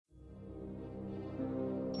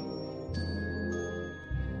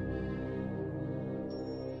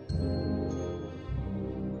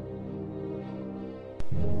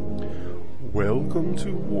Welcome to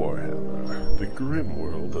Warhammer, the grim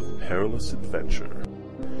world of perilous adventure.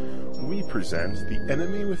 We present The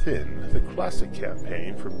Enemy Within, the classic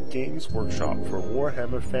campaign from Games Workshop for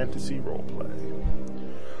Warhammer Fantasy Roleplay.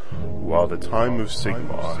 While the time of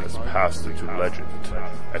Sigmar has passed into legend,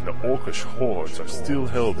 and the orcish hordes are still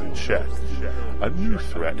held in check, a new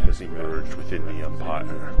threat has emerged within the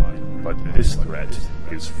Empire. But this threat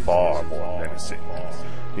is far more menacing,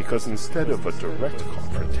 because instead of a direct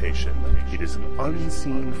confrontation, it is an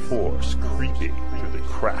unseen force creeping through the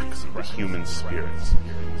cracks of the human spirit,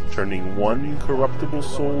 turning one corruptible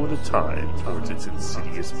soul at a time towards its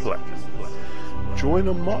insidious plan. Join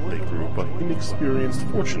a motley group of inexperienced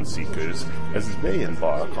fortune seekers as they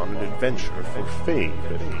embark on an adventure for fame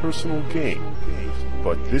and personal gain.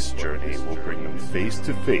 But this journey will bring them face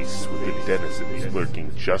to face with the denizens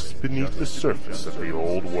lurking just beneath the surface of the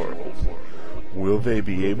old world. Will they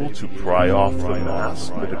be able to pry off the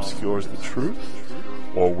mask that obscures the truth?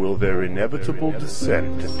 Or will their inevitable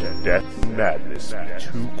descent into death and madness be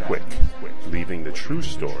too quick, leaving the true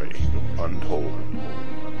story untold?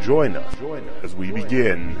 Join us as we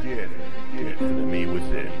begin The Enemy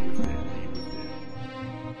Within.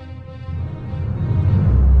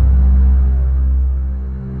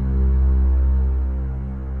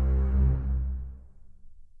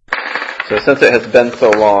 So since it has been so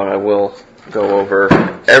long, I will go over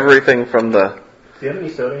everything from the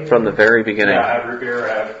very beginning. Yeah, I have root beer,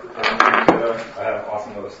 I have soda, I have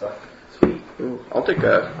awesome other stuff. Sweet. Ooh, I'll take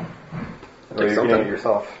something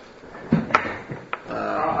yourself.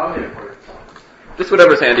 I'll get it for you. Just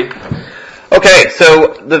whatever's handy. Okay,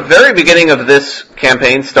 so the very beginning of this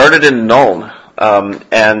campaign started in Nuln,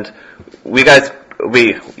 and you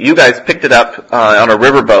guys picked it up on a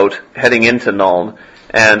riverboat heading into Nuln.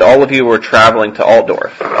 And all of you were traveling to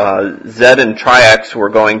Altdorf. Zed and Triax were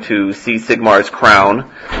going to see Sigmar's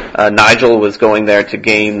crown. Nigel was going there to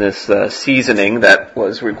gain this seasoning that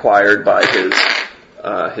was required by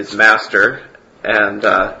his master, and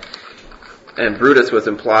Brutus was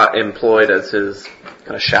employed as his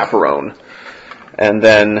kind of chaperone. And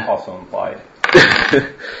then Also implied.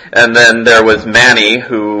 and then there was Manny,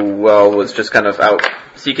 who was just kind of out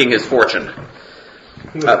seeking his fortune.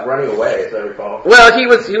 He was running away, as I recall. Well, he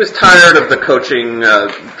was tired of the coaching,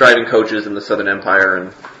 driving coaches in the Southern Empire,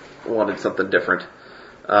 and wanted something different.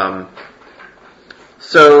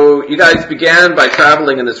 So you guys began by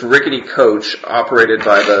traveling in this rickety coach operated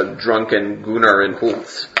by the drunken Gunnar and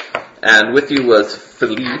Hulz. And with you was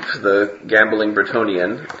Philippe, the gambling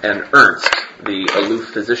Bretonnian, and Ernst, the aloof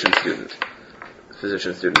physician student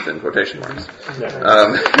in quotation marks.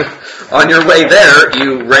 On your way there,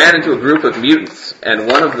 you ran into a group of mutants, and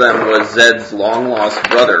one of them was Zed's long-lost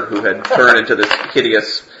brother, who had turned into this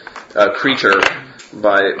hideous creature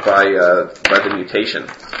by the mutation.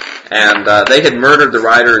 And they had murdered the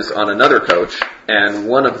riders on another coach, and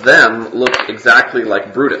one of them looked exactly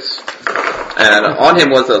like Brutus. And on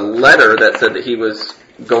him was a letter that said that he was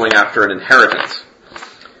going after an inheritance.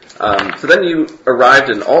 So then you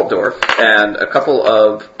arrived in Altdorf, and a couple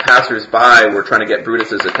of passers-by were trying to get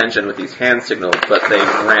Brutus's attention with these hand signals, but they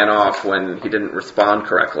ran off when he didn't respond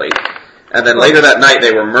correctly. And then later that night,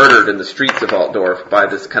 they were murdered in the streets of Altdorf by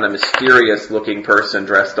this kind of mysterious-looking person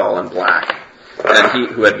dressed all in black,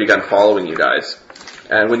 and who had begun following you guys.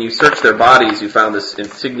 And when you searched their bodies, you found this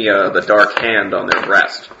insignia of a dark hand on their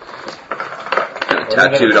breast, kind of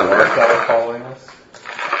tattooed on there. That was following us?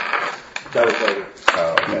 That was later.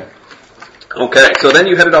 Oh, okay. Okay, so then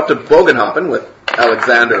you headed off to Bogenhofen with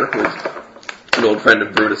Alexander, who's an old friend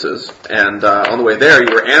of Brutus's, and on the way there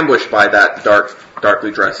you were ambushed by that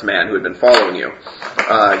darkly dressed man who had been following you.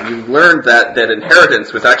 You learned that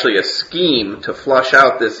inheritance was actually a scheme to flush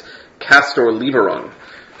out this Castor Liberung,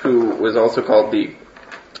 who was also called the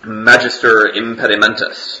Magister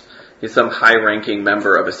Impedimentus. He's some high-ranking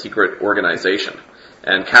member of a secret organization,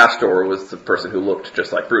 and Castor was the person who looked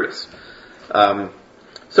just like Brutus.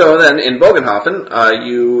 So then, in Bogenhofen,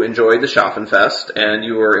 you enjoyed the Schaffenfest, and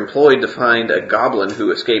you were employed to find a goblin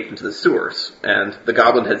who escaped into the sewers. And the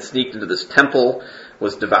goblin had sneaked into this temple,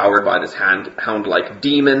 was devoured by this hound-like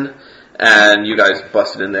demon, and you guys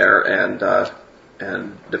busted in there and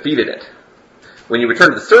defeated it. When you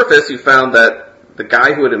returned to the surface, you found that the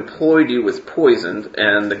guy who had employed you was poisoned,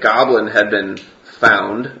 and the goblin had been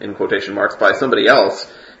found, in quotation marks, by somebody else,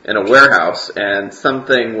 in a warehouse, and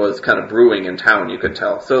something was kind of brewing in town, you could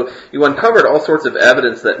tell. So you uncovered all sorts of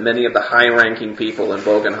evidence that many of the high-ranking people in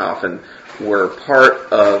Bogenhofen were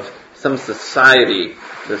part of some society,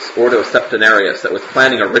 this Ordo Septenarius, that was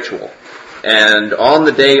planning a ritual. And on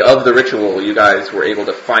the day of the ritual, you guys were able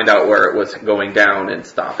to find out where it was going down and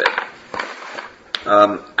stop it.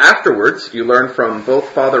 Afterwards, you learn from both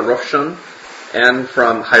Father Rothschun and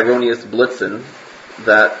from Hieronius Blitzen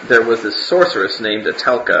that there was this sorceress named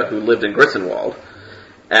Etelka who lived in Grissenwald,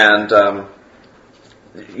 and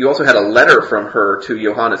you also had a letter from her to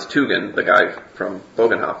Johannes Tugen, the guy from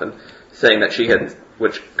Bogenhofen, saying that she had,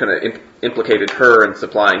 which kind of implicated her in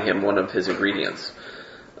supplying him one of his ingredients.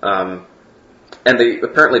 And they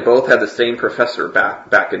apparently both had the same professor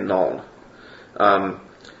back in Nuln.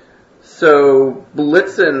 So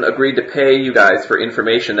Blitzen agreed to pay you guys for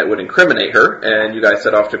information that would incriminate her, and you guys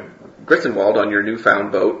set off to Grissenwald on your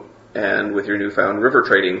newfound boat and with your newfound river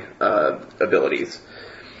trading abilities.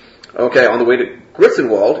 Okay, on the way to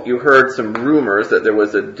Grissenwald, you heard some rumors that there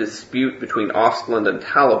was a dispute between Ostland and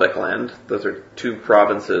Talabecland. Those are two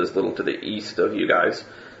provinces a little to the east of you guys.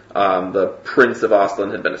 The Prince of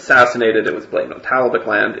Ostland had been assassinated. It was blamed on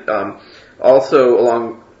Talabecland. Also,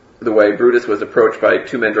 along the way, Brutus was approached by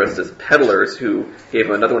two men dressed as peddlers who gave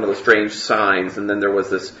him another one of those strange signs, and then there was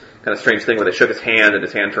this kind of strange thing where they shook his hand and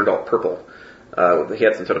his hand turned all purple. He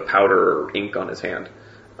had some sort of powder or ink on his hand.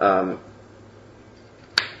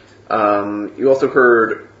 You also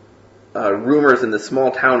heard rumors in the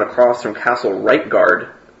small town across from Castle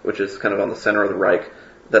Reitgard, which is kind of on the center of the Reich,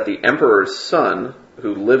 that the Emperor's son,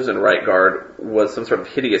 who lives in Reitgard, was some sort of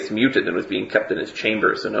hideous mutant and was being kept in his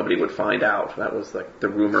chamber so nobody would find out. That was like the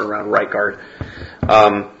rumor around Reitgard.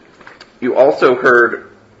 You also heard,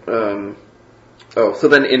 so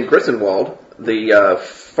then in Grissenwald, the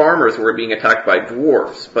farmers were being attacked by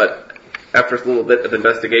dwarves, but after a little bit of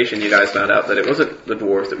investigation, you guys found out that it wasn't the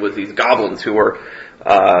dwarves, it was these goblins who were,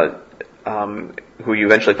 who you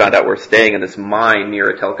eventually found out were staying in this mine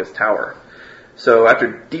near Etelka's tower. So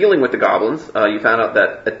after dealing with the goblins, you found out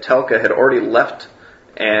that Etelka had already left,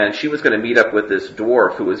 and she was going to meet up with this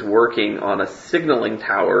dwarf who was working on a signaling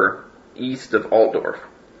tower east of Altdorf.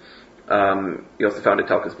 You also found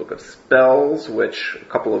Etelka's book of spells, which a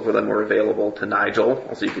couple of them were available to Nigel,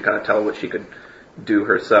 also you could kind of tell what she could do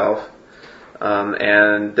herself.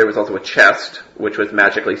 And there was also a chest, which was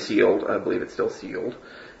magically sealed. I believe it's still sealed.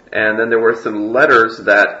 And then there were some letters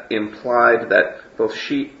that implied that both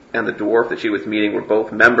she and the dwarf that she was meeting were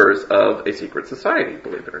both members of a secret society,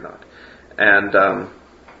 believe it or not. And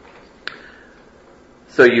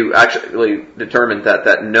so you actually determined that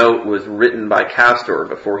that note was written by Castor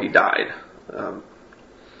before he died.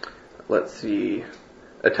 Let's see.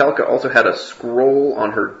 Etelka also had a scroll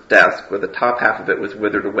on her desk where the top half of it was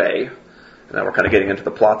withered away. Now we're kind of getting into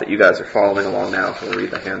the plot that you guys are following along now, so we'll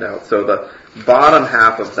read the handout. So the bottom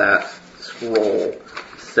half of that scroll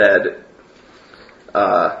said,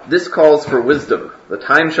 this calls for wisdom. The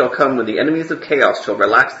time shall come when the enemies of chaos shall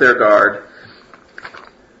relax their guard.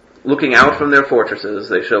 Looking out from their fortresses,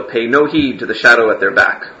 they shall pay no heed to the shadow at their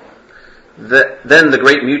back. Then the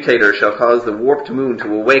great mutator shall cause the warped moon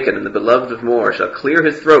to awaken, and the beloved of Mor shall clear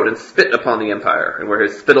his throat and spit upon the empire, and where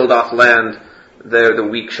his spittle doth land, there the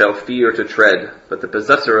weak shall fear to tread, but the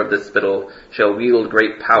possessor of this spittle shall wield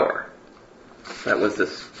great power. That was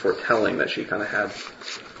this foretelling that she kind of had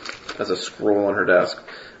as a scroll on her desk.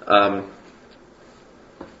 And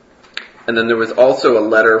then there was also a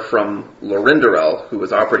letter from Lorinderel, who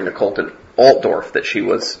was operating a cult in Altdorf that she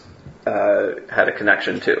was had a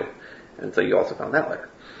connection to. And so you also found that letter.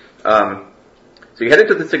 So you headed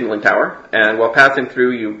to the signaling tower, and while passing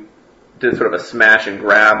through, you did sort of a smash and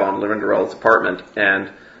grab on Lorinderel's apartment,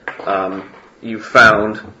 and you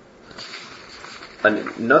found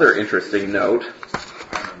another interesting note.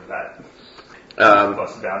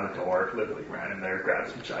 Busted down the door, literally ran in there, grabbed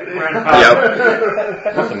some shit, ran out.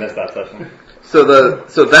 Yep. Must have missed that session. So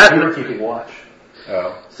that We were keeping watch.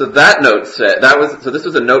 Oh. So that note said this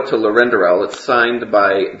was a note to Lorinderel. It's signed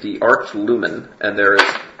by the Archlumen, and there is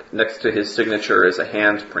next to his signature is a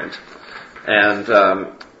handprint.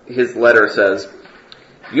 And his letter says,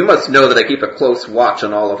 "You must know that I keep a close watch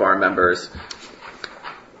on all of our members,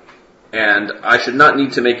 and I should not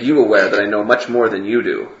need to make you aware that I know much more than you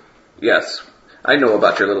do. Yes, I know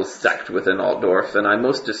about your little sect within Altdorf, and I'm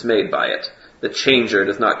most dismayed by it. The Changer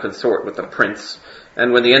does not consort with the Prince,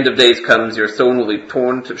 and when the end of days comes, your soul will be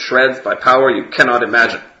torn to shreds by power you cannot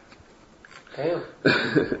imagine. Damn.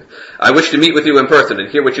 I wish to meet with you in person and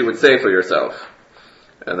hear what you would say for yourself."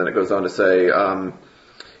 And then it goes on to say,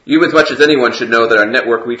 "You as much as anyone should know that our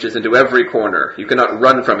network reaches into every corner. You cannot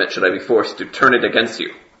run from it should I be forced to turn it against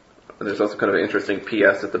you." And there's also kind of an interesting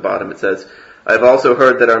PS at the bottom. It says, "I have also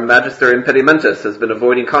heard that our Magister Impedimentus has been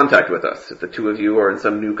avoiding contact with us. If the two of you are in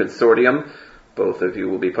some new consortium, both of you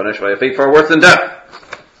will be punished by a fate far worse than death."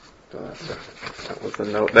 So that was the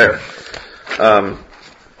note there.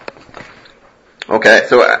 Okay,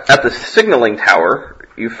 so at the signaling tower,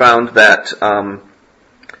 you found that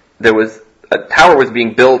a tower was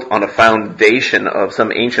being built on a foundation of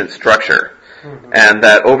some ancient structure. And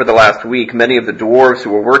that over the last week, many of the dwarves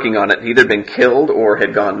who were working on it had either been killed or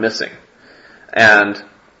had gone missing. And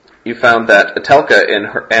you found that Etelka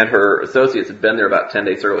and her associates had been there about 10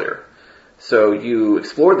 days earlier. So you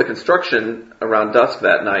explored the construction around dusk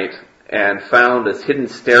that night and found this hidden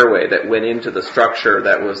stairway that went into the structure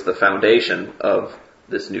that was the foundation of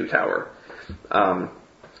this new tower.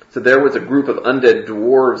 So there was a group of undead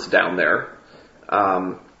dwarves down there.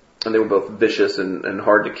 And they were both vicious and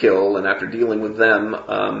hard to kill, and after dealing with them,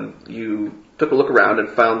 you took a look around and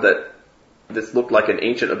found that this looked like an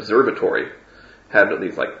ancient observatory. Had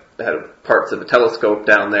parts of a telescope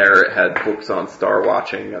down there, it had books on star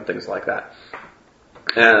watching and things like that.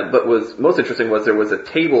 But was most interesting was there was a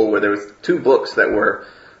table where there was 2 books that were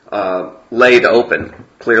laid open.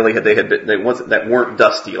 Clearly that weren't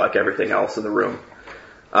dusty like everything else in the room.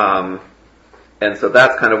 And so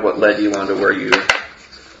that's kind of what led you onto where you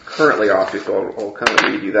currently are off to, so I'll kind of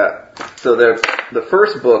read you that. So the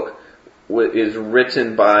first book is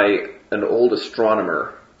written by an old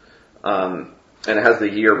astronomer, and it has the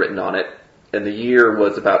year written on it, and the year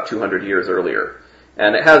was about 200 years earlier.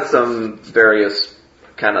 And it has some various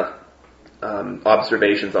kind of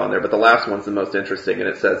observations on there, but the last one's the most interesting, and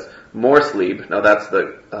it says, Morslebe, now that's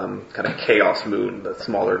the kind of chaos moon, the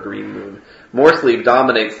smaller green moon. Morslebe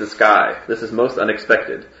dominates the sky. This is most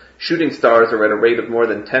unexpected. Shooting stars are at a rate of more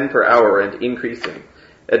than 10 per hour and increasing.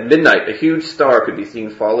 At midnight, a huge star could be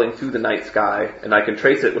seen falling through the night sky, and I can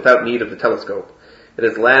trace it without need of the telescope. It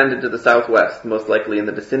has landed to the southwest, most likely in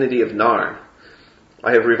the vicinity of Narn.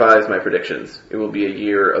 I have revised my predictions. It will be a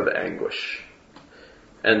year of anguish.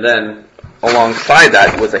 And then, alongside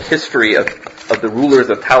that, was a history of the rulers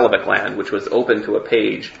of Talabak land, which was open to a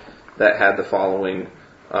page that had the following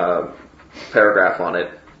paragraph on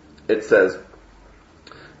it. It says,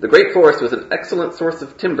 the Great Forest was an excellent source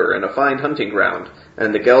of timber and a fine hunting ground,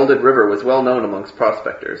 and the Gelded River was well known amongst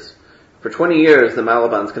prospectors. For 20 years, the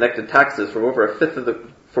Malabans collected taxes for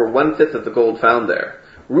one-fifth of the gold found there.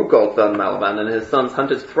 Rukald van Malaban and his sons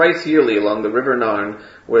hunted thrice yearly along the River Narn,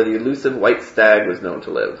 where the elusive white stag was known to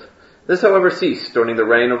live. This, however, ceased during the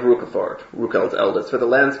reign of Rukafort, Rukald's eldest, for the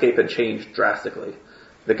landscape had changed drastically.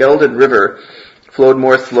 The Gelded River flowed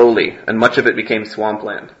more slowly, and much of it became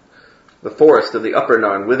swampland. The forest of the upper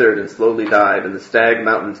Narn withered and slowly died, and the Stag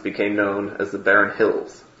Mountains became known as the Barren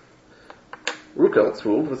Hills. Rukald's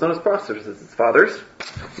rule was not as prosperous as his father's.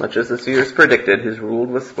 Much as the seers predicted, his rule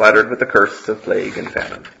was splattered with the curse of plague and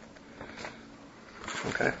famine.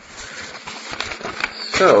 Okay.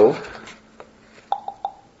 So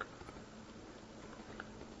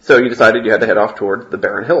you decided you had to head off toward the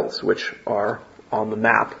Barren Hills, which are on the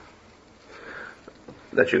map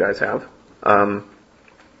that you guys have.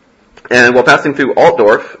 And while passing through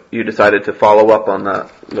Altdorf, you decided to follow up on the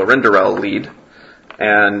Lorenderel lead.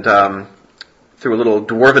 And through a little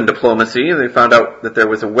dwarven diplomacy, they found out that there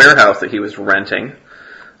was a warehouse that he was renting.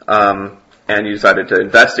 And you decided to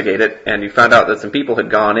investigate it. And you found out that some people had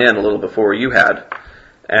gone in a little before you had.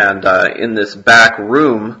 And in this back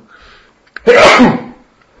room,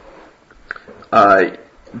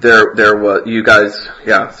 there was, you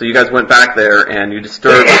guys went back there and you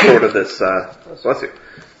disturbed sort of this,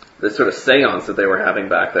 this sort of seance that they were having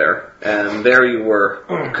back there. And there you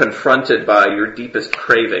were confronted by your deepest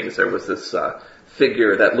cravings. There was this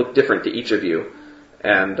figure that looked different to each of you.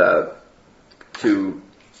 And to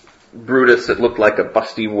Brutus it looked like a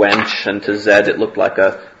busty wench, and to Zed it looked like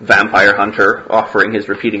a vampire hunter offering his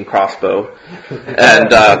repeating crossbow. And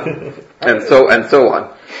so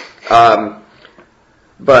on.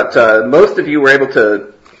 But most of you were able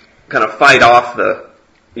to kind of fight off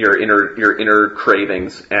your inner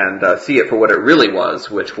cravings and see it for what it really was,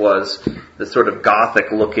 which was this sort of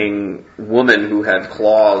gothic-looking woman who had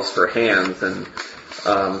claws for hands, and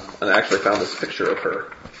I actually found this picture of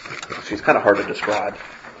her. She's kind of hard to describe.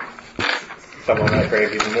 Someone I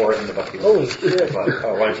crave even more than the Bucky. Holy shit.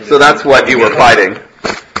 So that's what you were fighting.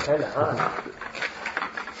 Kind of hot.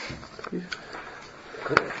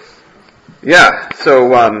 Yeah, so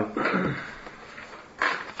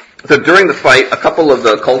during the fight, a couple of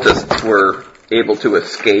the cultists were able to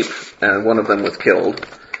escape, and one of them was killed.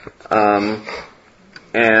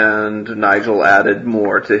 And Nigel added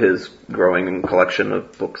more to his growing collection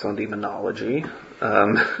of books on demonology.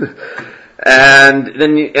 But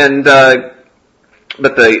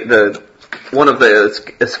one of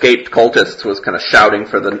the escaped cultists was kind of shouting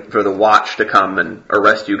for the watch to come and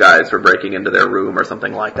arrest you guys for breaking into their room or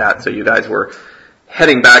something like that. So you guys were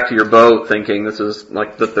heading back to your boat thinking this is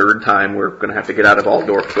like the third time we're going to have to get out of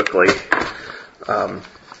Altdorf quickly.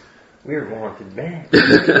 We're wanted men.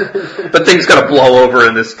 But things gotta blow over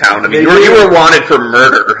in this town. I mean, you were wanted for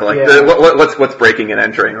murder. Like, what's breaking and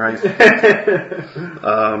entering, right?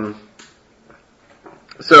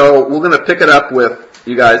 So we're gonna pick it up with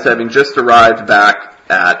you guys having just arrived back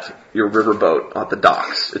at your riverboat at the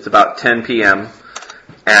docks. It's about 10 p.m.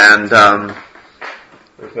 and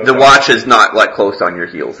the watch is not like close on your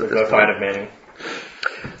heels. There's no sign of Manny.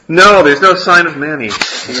 No, there's no sign of Manny.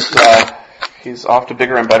 He's off to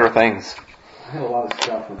bigger and better things. I had a lot of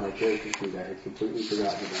stuff on my character sheet I had completely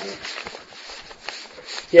forgotten about it.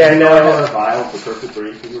 Yeah, I no. have a vial for perfect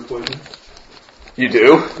brain tumor poison. You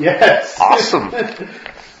do? Yes! Awesome.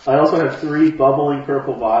 I also have 3 bubbling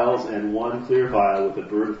purple vials and 1 clear vial with a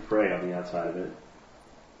bird of prey on the outside of it.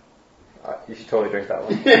 You should totally drink that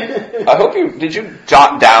one. I hope did you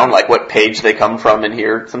jot down like what page they come from in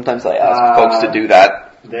here? Sometimes I ask folks to do that.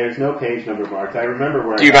 There's no page number marked. I remember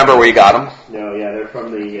where. Do you remember where you got them? No, yeah, they're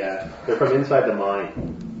from inside the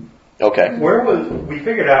mine. Okay. We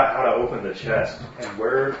figured out how to open the chest, and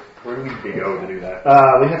where do we need to go to do that?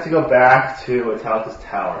 We have to go back to Etelka's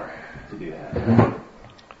tower to do that.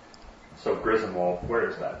 So Griswold, where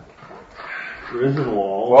is that?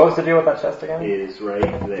 Griswold. What was the deal with that chest again? Is right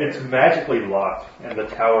there. It's magically locked, and the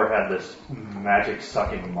tower had this magic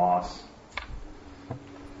sucking moss.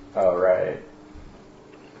 Oh, right.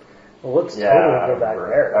 Well, let's totally go back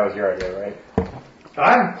there. That was your idea, right?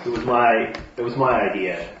 It was my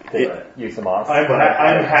idea. Use the moss.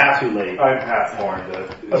 I'm half too late. I'm half born to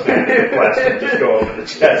abandon the quest and just go over the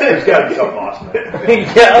chest. There's got to be some moss in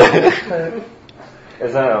it. Yeah.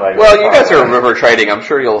 Isn't it like? Well, you guys are river trading. I'm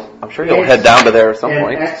sure you'll head down to there at some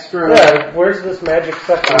point. Extra. Yeah, where's this magic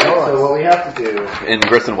sucking on? So what we have to do In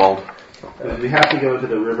Griswold. is we have to go to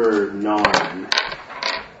the river Narn,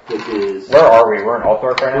 which is. Where are we? We're in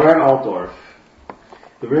Altdorf right now? We're in Altdorf.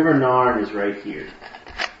 The river Narn is right here.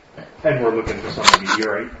 And we're looking for some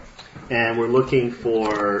meteorite. And we're looking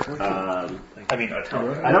for,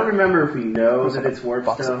 Etelka. I don't remember if we know that it's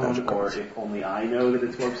warpstone or if only I know that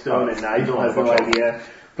it's warpstone and Nigel has no idea.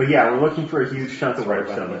 But yeah, we're looking for a huge chunk of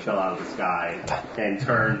warpstone that fell out of the sky and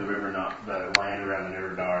turned the land around the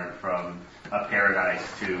river Narn from a paradise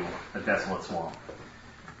to a desolate swamp.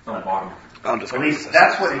 On the bottom. At least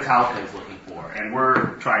that's what Etelka is looking for, and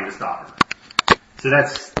we're trying to stop her. So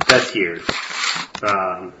that's here.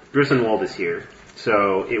 Griswold is here.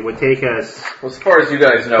 So it would take us As far as you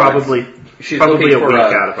guys know, probably she's probably looking a week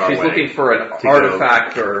out of our way. She's looking for an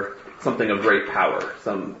artifact or something of great power,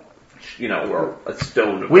 or a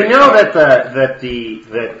stone. We know that at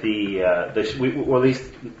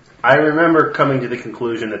least I remember coming to the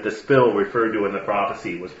conclusion that the spill referred to in the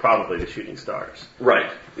prophecy was probably the shooting stars.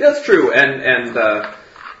 Right. That's true, and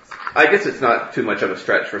I guess it's not too much of a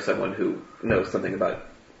stretch for someone who knows something about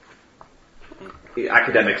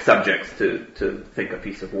academic subjects to think a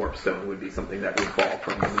piece of warpstone would be something that would fall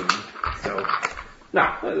from the moon. So,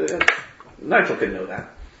 no, Nigel can know that.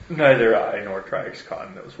 Neither I nor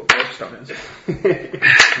TriXCon knows what warpstone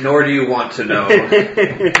is. Nor do you want to know.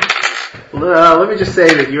 Let me just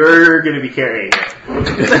say that you're going to be carrying it.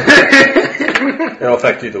 It'll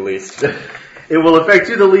affect you the least. It will affect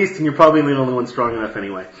you the least, and you're probably the only one strong enough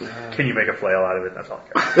anyway. Can you make a flail out of it? That's all.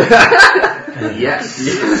 Yes.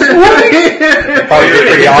 Probably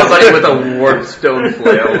pretty awesome with a warpstone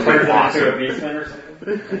flail. Would be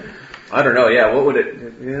awesome. I don't know. Yeah, what would it?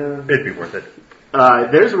 Yeah, It'd be worth it.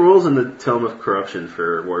 There's rules in the Tome of Corruption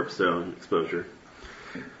for warpstone exposure.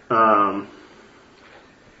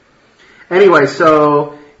 Anyway,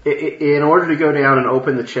 so in order to go down and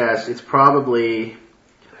open the chest, it's probably,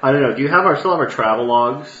 I don't know, do you still have our travel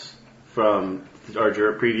logs from our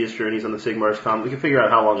previous journeys on the Sigmar's Comet? We can figure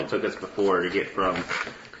out how long it took us before to get from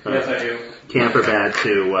Yes, I do. Camperbad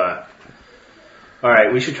to,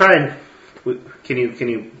 alright, we should try and, can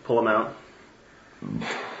you pull them out?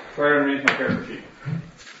 Right underneath my character sheet.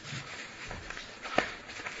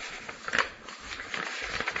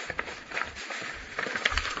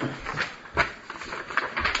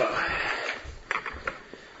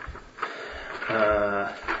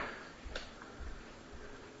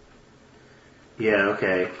 Yeah,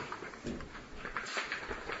 okay.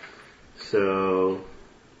 So,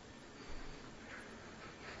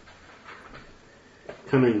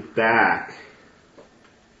 coming back,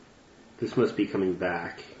 this must be coming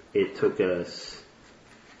back. It took us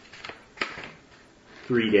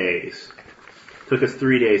 3 days. It took us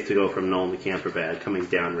 3 days to go from Nuln to Camperbad, coming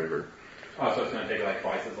downriver. Oh, so it's going to take like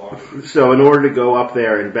twice as long. So in order to go up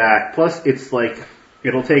there and back, plus it's like,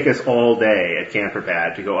 it'll take us all day at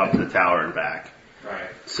Camperbad to go up to the tower and back.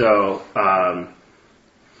 Right. So,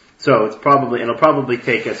 it'll probably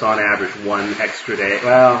take us on average 1 extra day.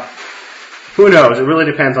 Well, Who knows? It really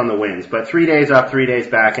depends on the winds. But 3 days up, 3 days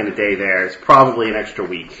back, and a day there is probably an extra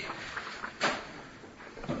week.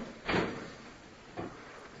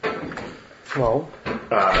 Well,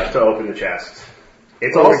 to open the chest.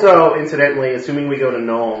 It's also, incidentally, assuming we go to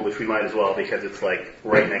Nuln, which we might as well because it's like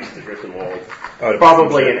right next to Driftenwold,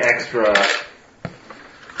 probably an extra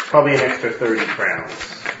 30 crowns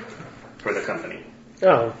for the company.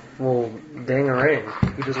 oh, well, dang-a-rang.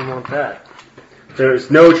 Who doesn't want that?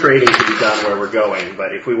 There's no trading to be done where we're going,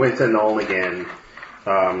 but if we went to Nuln again,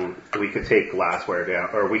 we could take glassware down,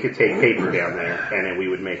 or we could take paper down there, and then we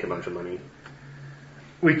would make a bunch of money.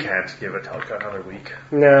 We can't give Etelka another week.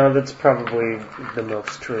 No, that's probably the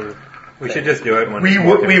most true. We should just do it when We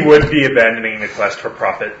would be abandoning the quest for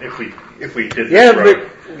profit if we did this Yeah,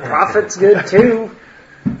 road. but profit's good too.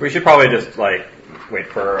 We should probably just wait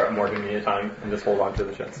for a more convenient time and just hold on to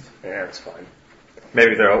the chest. Yeah, it's fine.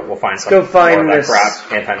 Maybe we'll find some go find more of that this-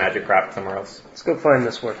 crap, anti-magic crap somewhere else. Let's go find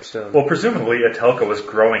this workstone. Well, presumably Etelka was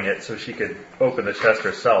growing it so she could open the chest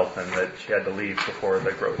herself, and that she had to leave before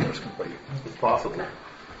the growth was complete. It's possible.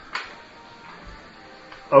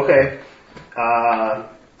 Okay.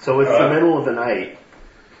 So it's the middle of the night,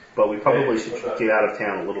 but we probably should get out of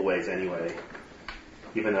town a little ways anyway.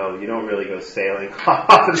 Even though you don't really go sailing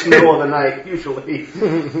off in the middle of the night, usually.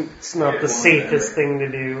 It's not the safest thing to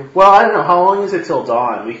do. Well, I don't know. How long is it till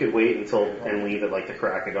dawn? We could wait and leave at like the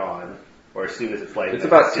crack of dawn. Or as soon as it's light. It's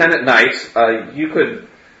about 10 at night. You could,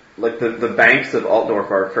 the banks of Altdorf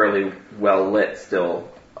are fairly well lit still,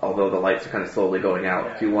 although the lights are kind of slowly going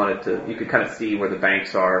out. If you wanted to, you could kind of see where the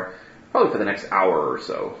banks are, probably for the next hour or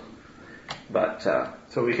so. But,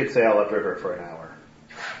 so we could sail upriver for an hour.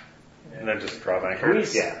 And then just drop Can anchor. we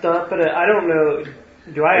stop at I don't know.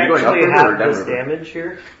 Do I Are you going actually upriver or have this downriver? damage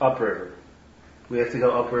here? Upriver. We have to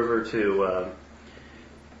go upriver to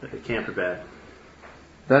Camperbad.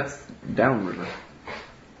 that's downriver.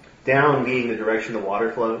 Down being the direction the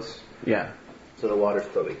water flows. Yeah. So the water's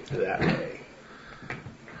flowing that way.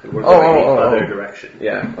 And we're going the other direction.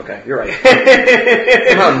 Yeah, okay, you're right.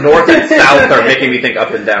 Somehow north and south are making me think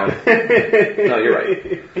up and down. No, you're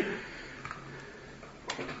right.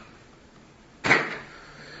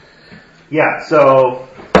 Yeah, so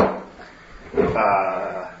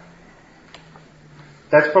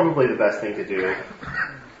that's probably the best thing to do.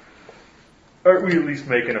 Aren't we at least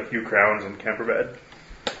making a few crowns in Camperbad?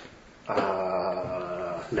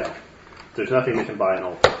 No. There's nothing we can buy in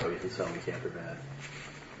Ultimate that we can sell in Camperbad.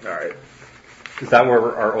 Alright. Is that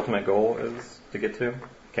where our ultimate goal is to get to?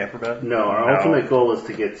 Camperbed? No, our ultimate goal is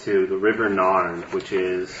to get to the River Narn, which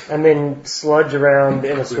is... And then sludge around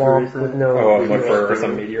in a swamp with no... Oh, and look for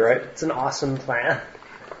some meteorite? It's an awesome plan.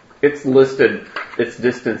 It's listed, its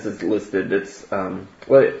distance is listed. It's, well,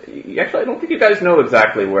 actually I don't think you guys know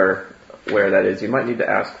exactly where that is. You might need to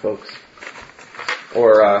ask folks.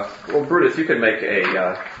 Or, well, Brutus, you can make a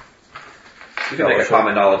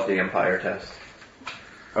common knowledge of the Empire test.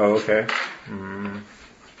 Oh, okay.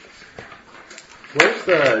 Where's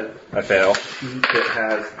the I fail. sheet that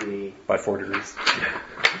has the... By 4 degrees.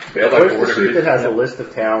 Yeah, like Where's 4 the sheet degrees. that has a list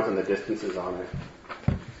of towns and the distances on it?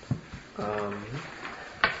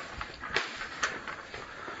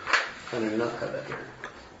 I do not have that here.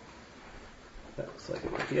 That looks like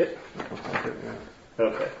it might be it.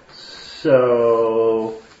 Okay.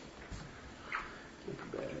 So...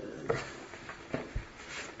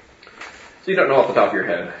 So you don't know off the top of your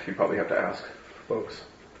head. You probably have to ask folks.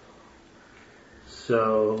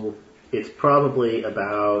 So it's probably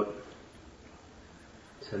about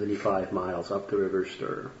 75 miles up the River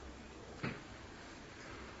Ster.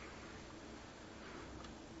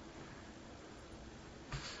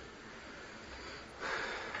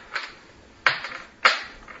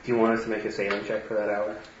 Do you want us to make a sailing check for that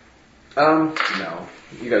hour? No.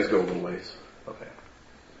 You guys go a little ways. Okay.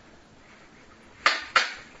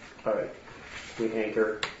 Alright. We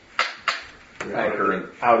anchor.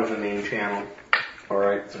 Out of the main channel.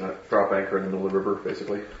 Alright, so drop anchor in the middle of the river,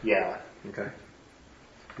 basically. Yeah. Okay.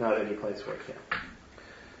 Not any place where it can.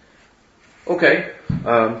 Okay.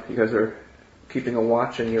 You guys are keeping a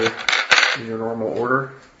watch in your normal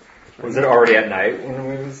order. Was it already at night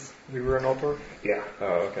when we were in Altdorf? Yeah.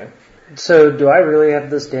 Oh, okay. So, do I really have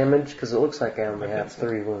this damage? Because it looks like I only have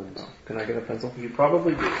 3 wounds. Can I get a pencil? You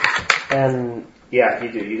probably do. And Yeah,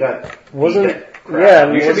 you do. You got... wasn't...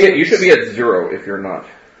 crap. Yeah, You should be at 0 if you're not.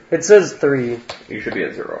 it says 3. You should be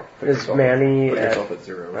at 0. Is Manny Put at... yourself at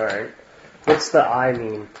 0. Alright. What's the I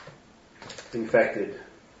mean? Infected.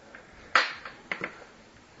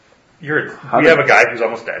 We have a guy who's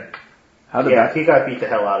almost dead. How did Yeah, that? he got beat the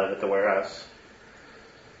hell out of at the warehouse.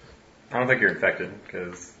 I don't think you're infected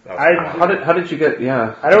because How did you get?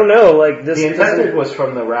 Yeah. I don't know. Like this. The infected was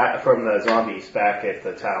from the zombies back at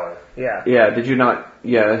the tower. Yeah. Yeah. Did you not?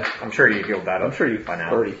 Yeah. I'm sure you healed that. I'm sure you've by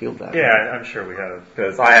now. already healed that. Yeah, I'm sure we have.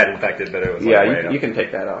 Because I had infected, but it was Yeah, you can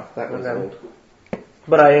take that off. That was old.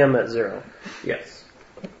 But I am at 0. Yes.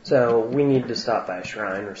 So we need to stop by a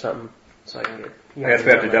shrine or something so I can get. I guess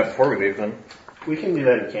we have to do that before we leave then. We can do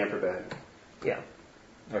that in camper bag. Yeah.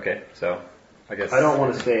 Okay, so I guess I don't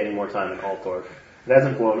want to stay any more time in Altdorf. It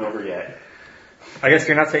hasn't blown over yet. I guess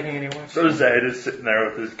you're not taking any more. So Zed is sitting there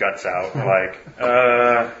with his guts out, like,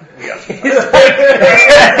 we got some.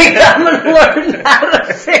 I'm gonna learn how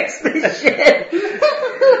to fix this shit.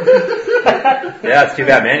 Yeah, it's too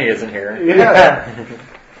bad Manny isn't here. Yeah.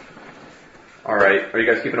 All right. Are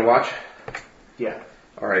you guys keeping a watch? Yeah.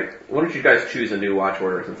 All right. Why don't you guys choose a new watch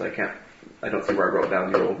order since I don't see where I wrote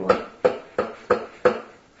down your old one.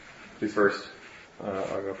 Who's first?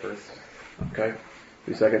 I'll go first. Okay.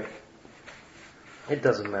 Who's second? It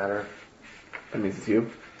doesn't matter. That means it's you.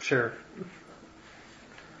 Sure.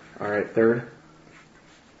 All right. Third.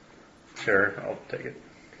 Sure, I'll take it.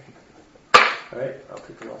 Alright, I'll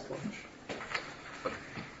take the last one.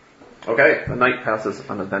 Okay. The night passes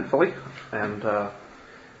uneventfully, and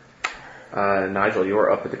Nigel, you are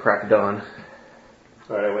up at the crack of dawn.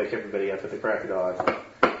 Alright, I wake everybody up at the crack of dawn.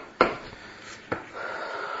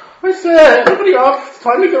 I said, everybody up. It's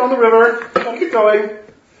time to get on the river. Gotta get going.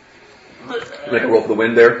 Make a roll for the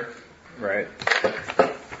wind there. Right.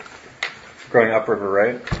 Going upriver,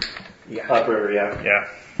 right? Yeah. Upriver, yeah. Yeah.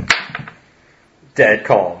 Dead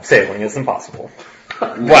calm. Sailing is impossible.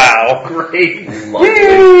 Wow. Great.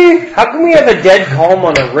 Yay! How can we have a dead calm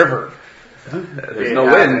on a river? There's no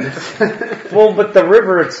wind. Well, but the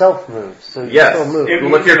river itself moves, so you Yes. still move.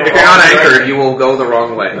 Well, if you're not anchored, you will go the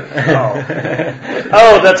wrong way.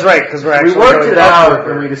 Oh, that's right, because we're actually We worked going it up out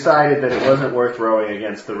river. and we decided that it wasn't worth rowing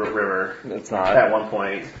against the river It's not. at one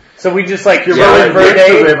point. So we just like, If you're rowing rowing for a against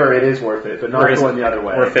the day. river, it is worth it, but not We're just- going the other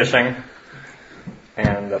way. We're fishing.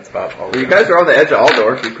 And that's about all Well, you guys are on the edge of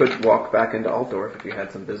Altdorf. You could walk back into Altdorf if you had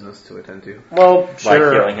some business to attend to. Well,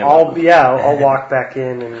 sure. healing him. I'll walk back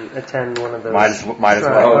in and attend one of those. Might as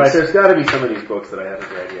well. Alright, there's gotta be some of these books that I haven't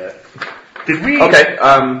read yet. Did we? Okay,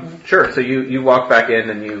 sure. So you walk back in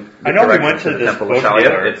and you. I know we directions went to the this Temple book of Shalia.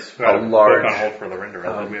 dealer. It's who had a book large, on hold for Lorinda. Did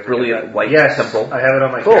we ever get brilliant that? white Yes, temple, I have it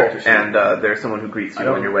on my Cool. character sheet. and there's someone who greets you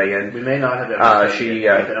on your way in. We may not have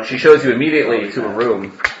ever She shows you immediately to a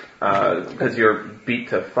room because you're beat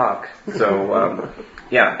to fuck. So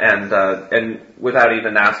and without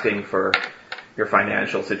even asking for your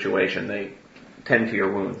financial situation, they tend to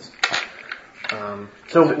your wounds.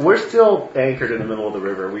 So we're still anchored in the middle of the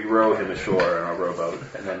river. We row him ashore on a rowboat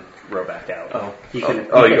and then row back out. Okay.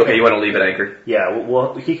 You want to leave it anchored? Yeah,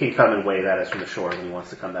 well, he can come and wave at us from the shore when he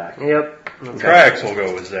wants to come back. Yep. Trax will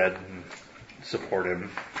go with Zed and support him.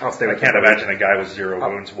 I'll stay I with can't the boat. imagine a guy with 0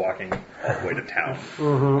 wounds walking all the way to town.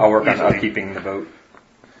 Mm-hmm. I'll work on Easily. upkeeping the boat.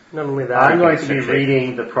 Not only that, I'm going to be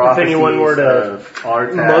reading the prophecies anyone were to of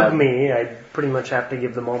Artab. mug me, I'd pretty much have to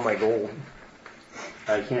give them all my gold.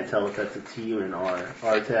 I can't tell if that's a T or an R.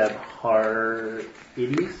 Artab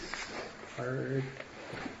Haridius?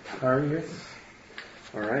 Harius?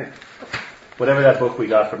 Alright. Whatever that book we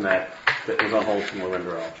got from that was on hold from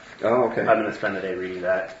Lorinda. Oh, okay. I'm going to spend the day reading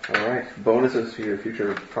that. Alright. Bonuses for your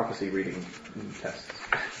future prophecy reading tests.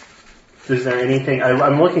 Is there anything,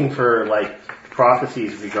 I'm looking for like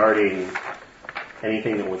prophecies regarding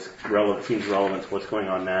anything that was seems relevant to what's going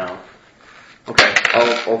on now. Okay.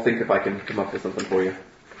 I'll think if I can come up with something for you.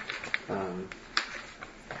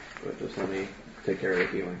 But just let me take care of the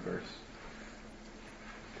healing first.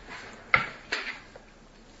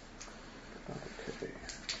 Okay.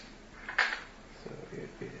 So it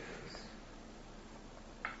is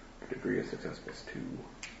degree of success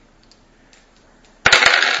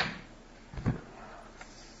 +2.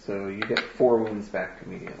 So you get 4 wounds back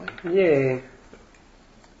immediately. Yay.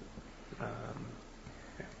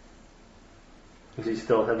 Is he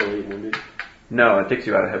still heavily wounded? No, it takes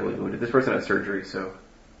you out of heavily wounded. This person has surgery, so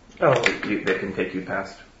Oh. they can take you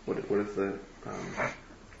past. What is the?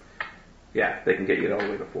 They can get you all the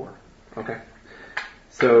way to 4. Okay.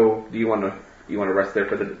 So do you want to rest there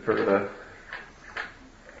for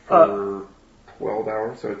 12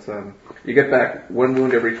 hours? So it's you get back 1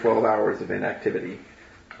 wound every 12 hours of inactivity.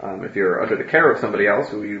 If you're under the care of somebody else,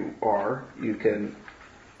 who you are, you can.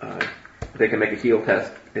 They can make a heal test,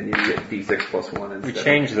 and you get D6 +1 instead. We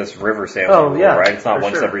changed this river sailing Oh, rule, yeah, right? It's not for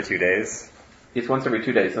once sure. every 2 days. It's once every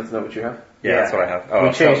 2 days. That's not what you have. Yeah, that's what I have. Oh,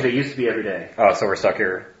 We changed so, it. It used to be every day. Oh, so we're stuck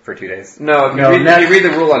here for 2 days? No, if No, you read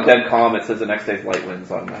the rule on dead calm, it says the next day's light winds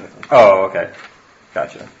automatically. Oh, okay.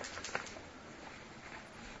 Gotcha.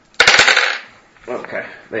 Okay,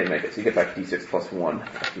 they make it. So you get back D6 plus 1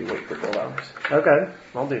 if you wait for 12 hours. Okay,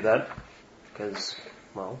 I'll do that. Because,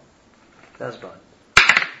 well, that's fun.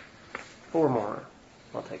 4 more.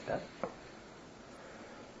 I'll take that.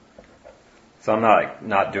 So I'm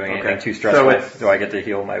not doing anything Okay. too stressful. So Do I get to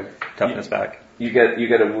heal my toughness back? You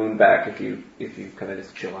get a wound back if you kind of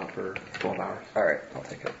just chill out for 12 hours. All right, I'll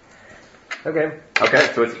take it. Okay.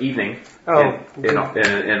 Okay, so it's evening Oh, in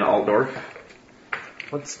Altdorf.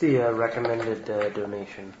 What's the recommended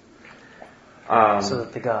donation? So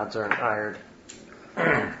that the gods aren't ired.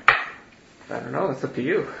 I don't know. It's up to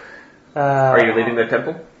you. Uh, Are you leaving the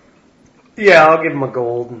temple? Yeah, I'll give him a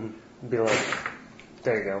gold and be like,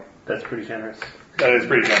 there you go. That's pretty generous. That is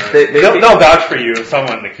pretty generous. They'll They'll vouch for you if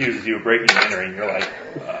someone accuses you of breaking and entering. You're like,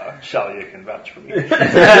 Shalia can vouch for me.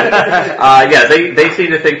 Yeah, they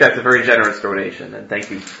seem to think that's a very generous donation, and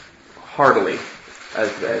thank you heartily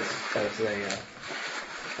as they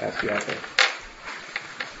ask you out there.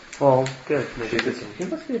 Well, good. She says, "You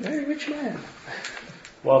must be a very rich man."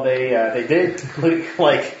 Well, they did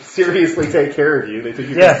like seriously take care of you. They took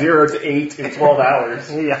you Yeah. from 0 to 8 in 12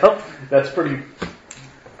 hours. Yep. That's pretty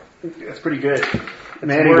good.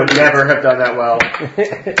 Manny would never have done that well.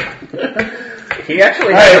 He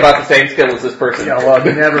actually has about the same skill as this person. Yeah, well,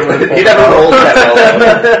 he never would have. He never rolled that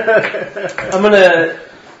well. I'm gonna.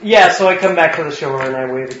 Yeah, so I come back to the shore and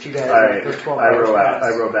I wave at you guys after 12 I hours.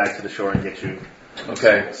 row back to the shore and get you.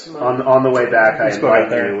 Okay. On the way back, I Let's go out invite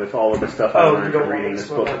there. you with all of the stuff I Oh, learned you don't from want reading me to this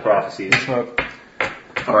smoke book of out prophecies.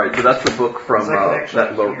 All right, so that's the book from that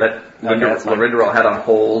Lorinderol had on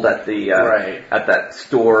hold at the at that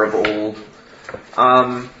store of old.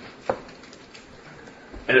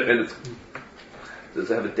 And it's, does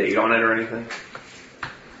it have a date on it or anything?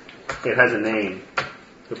 It has a name.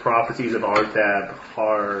 The Prophecies of Artab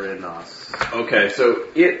Haranos. Okay, so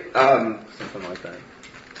it Something like that.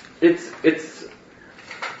 it's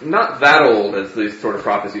not that old as these sort of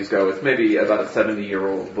prophecies go. It's maybe about a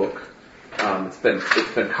 70-year-old book. It's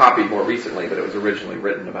been copied more recently, but it was originally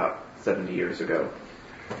written about 70 years ago,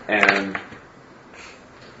 and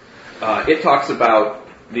it talks about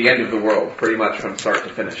the end of the world pretty much from start to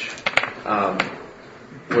finish.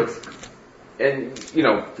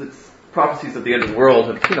 Prophecies of the end of the world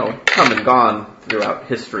have come and gone throughout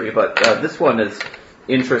history, but this one is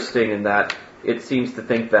interesting in that it seems to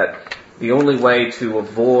think that the only way to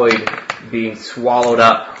avoid being swallowed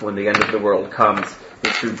up when the end of the world comes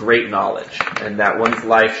is through great knowledge, and that one's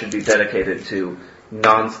life should be dedicated to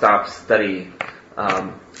non-stop study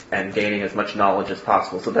and gaining as much knowledge as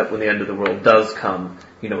possible, so that when the end of the world does come,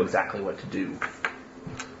 you know exactly what to do.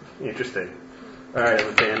 Interesting. Alright, I'm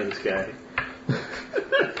a fan of this guy.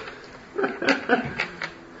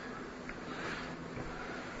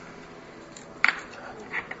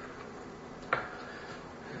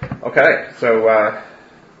 Okay, so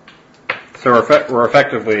we're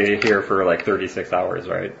effectively here for like 36 hours,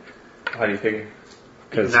 right? how do you figure?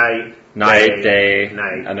 Because Night, day,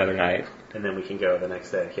 night. another night. And then we can go the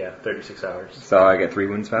next day. Yeah, 36 hours. So I get 3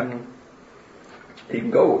 wounds back. You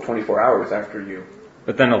can go 24 hours after you.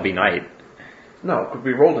 But then it'll be night. No, because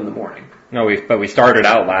we rolled in the morning. No, but we started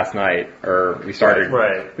out last night, or we started,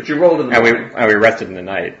 Right. But you rolled in the and morning. we rested in the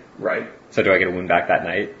night. Right. So do I get a wound back that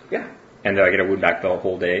night? Yeah. And do I get a wound back the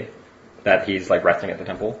whole day that he's like resting at the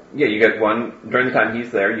temple? Yeah, you get one during the time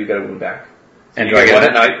he's there. You get a wound back. So And you do I get get one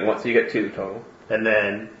it? at night. So you get 2 total. And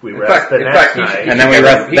then we In rest fact- the in next fact, he should- night. And then we should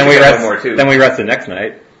rest. get Then we one rest. more, too. Then we rest the next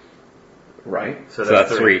night. Right. So So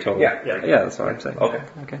that's 3 total. Yeah. Yeah, that's what I'm saying. Okay.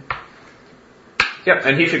 Okay. Yep.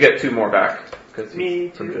 And he should get 2 more back because Me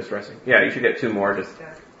from too. just resting. Yeah, you should get 2 more just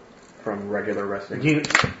from regular resting.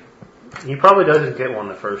 He probably doesn't get one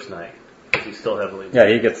the first night because he's still heavily. Yeah,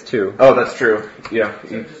 he gets 2. Oh, that's true. Yeah.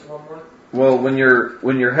 Just one more? Well, when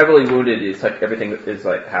you're heavily wounded, it's like everything is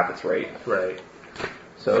like half its rate. Right.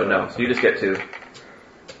 So no, so you just get 2.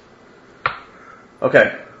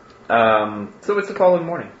 Okay. So it's the following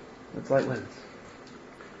morning. It's light winds.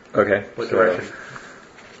 Okay. What so direction?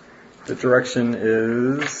 The direction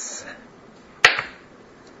is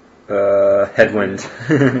headwind,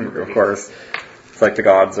 of course. It's like the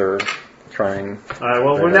gods are trying. Alright,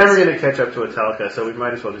 well, we're Very never nice. going to catch up to Etelka, so we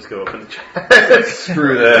might as well just go open the chat.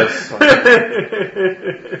 Screw this.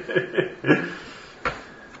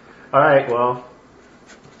 Alright, well,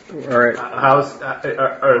 All right.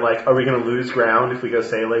 are we going to lose ground if we go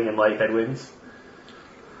sailing in light headwinds?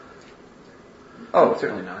 Oh,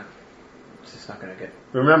 certainly not. It's just not going to get.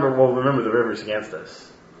 Remember the river's against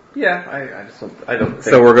us. Yeah, I don't think.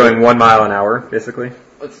 So we're going 1 mile an hour, basically.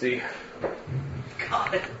 Let's see.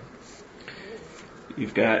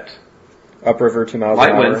 You've got Upriver 2 miles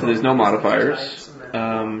light an hour. winds, so there's no modifiers.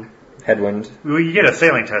 headwind. Well, you get a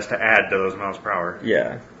sailing test to add to those miles per hour.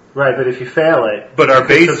 Yeah. Right, but if you fail it, But our you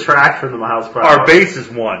can base- subtract from the miles per hour. Our base is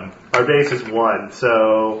 1. Our base is 1.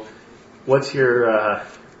 So, what's your?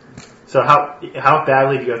 So how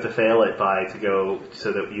badly do you have to fail it by to go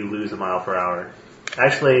so that you lose a mile per hour?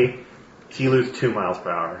 Actually, you lose 2 miles per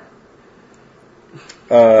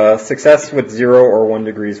hour. Success with 0 or 1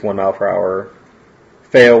 degrees, 1 mile per hour.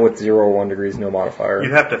 Fail with 0 or 1 degrees, no modifier.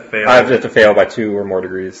 You have to fail. I have to fail by 2 or more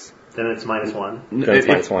degrees. Then it's -1. Then it's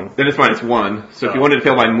 -1. Then it's -1. So if you Oh. wanted to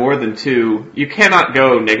fail by more than 2, you cannot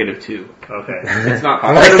go -2. Okay. It's not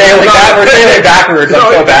We're possible. sailing backwards. I'm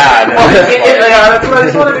so bad. That's what I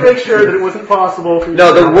just wanted to make sure that it wasn't possible for you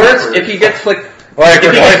No, to the go worst, backwards. if he gets like, Like if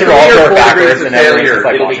we're he going gets through 3 all or 4 four degrees backwards of and everything's failure, just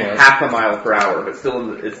like it'll be watching us. half a mile per hour, but it's still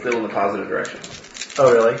in the positive direction.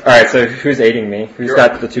 Oh, really? Alright, so who's aiding me? Who's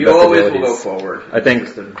got the 2 you best always abilities? will go forward. I think-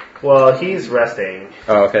 Just to- Well, he's resting,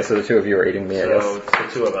 Oh, okay, so the 2 of you are aiding me, I guess. so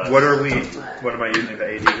it's the 2 of us. What am I using to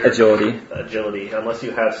aid you here? Agility. Agility, unless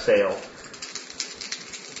you have sail.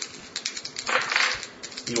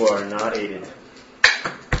 You are not aided.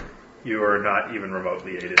 You are not even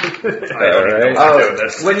remotely aided. I don't even Alright. know what I'm doing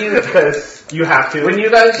this. When you Because you have to. When you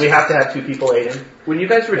guys- we have to have 2 people aided. when you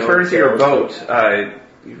guys return No, to your so- boat,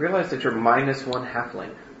 you realize that you're -1 halfling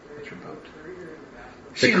at your boat.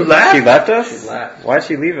 She left? She left us? She left. Why'd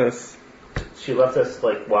she leave us? She left us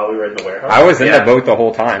like while we were in the warehouse. I was in Yeah. the boat the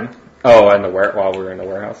whole time. Oh, while we were in the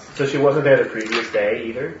warehouse. So she wasn't there the previous day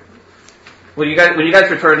either. When you guys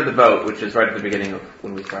return to the boat, which is right at the beginning of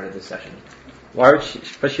when we started this session, Why would she?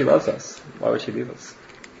 But she loves us. Why would she leave us?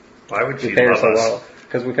 Why would We she pay her love so us? well.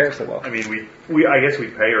 Because we pay her so well. I mean, I guess we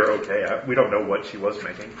pay her okay. We don't know what she was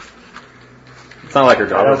making. It's not like her I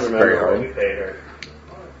job don't is very remember what we hard. paid her.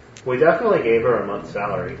 We definitely gave her a month's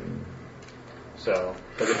salary. So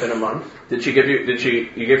has it been a month? did she give you?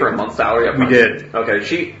 You gave her a month's salary up We front? did.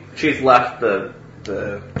 Okay, she's left the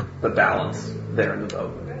balance there in the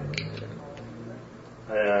boat.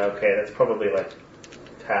 Okay, that's probably like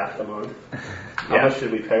half the month. How Yeah. much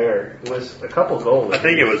did we pay her? It was a couple gold. I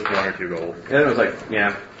think it was 1 or 2 gold. And it was like,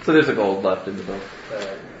 yeah. So there's a gold left in the boat.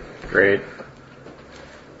 Great.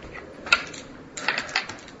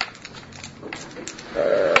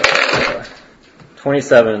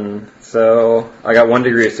 27. So I got 1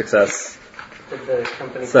 degree of success. Did the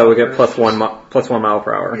company So we get cover- plus 1 mile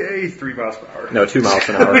per hour. Yay, 3 miles per hour. No, 2 miles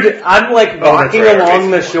an hour. Dude, I'm like Oh, that's walking right.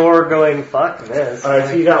 along the shore going, fuck this. Alright,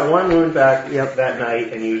 so you got 1 wound back that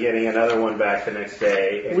night, and you're getting another one back the next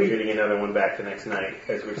day, and We- you're getting another one back the next night,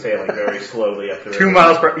 as we're sailing very slowly up the river. 2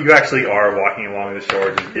 miles per You actually are walking along the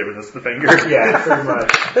shore just giving us the finger. Yeah, pretty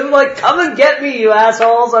much. They're like, come and get me, you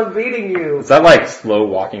assholes, I'm beating you. Is that like slow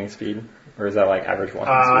walking speed? Or is that like average walking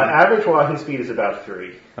speed? Average walking speed is about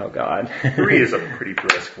 3. Oh god. 3 is a pretty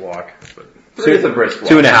brisk walk. But 3 is a brisk walk.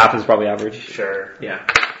 2.5 is probably average. Sure. Yeah.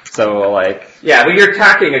 So like, Yeah, but you're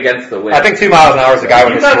tacking against the wind. I think 2 miles an hour is the guy If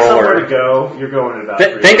with you the got somewhere to stroller. go, you're going at about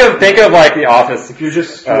 3. Think of like the office. If you're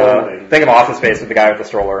just strolling. Think of Office Space with the guy with the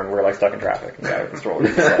stroller, and we're like stuck in traffic. And the guy with the stroller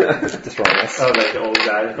is like, destroying us. Oh, like the old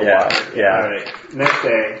guy with the Yeah, water. yeah. Alright, next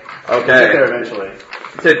day. Okay. We'll get there eventually.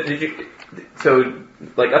 So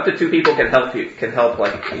like up to 2 people can help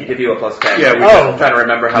like give you a +10. Yeah, we I'm trying to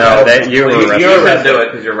remember how. No, you were you resting. can do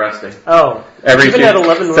it because you're resting. Oh, even at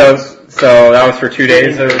 11 wounds. So that was for 2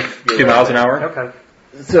 days of 2 miles an hour. Okay.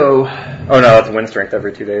 So Oh no, that's wind strength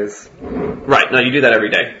every 2 days. right, no, you do that every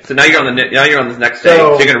day. So now you're on this next day.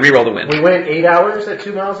 So- So you're gonna re-roll the wind. We went 8 hours at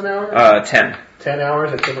 2 miles an hour? 10. 10 hours,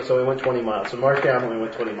 so we went 20 miles. So mark down when we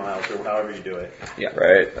went 20 miles, or however you do it.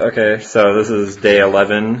 Right. Okay. So this is day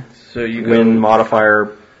 11. So you Wind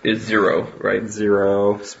modifier is 0, right?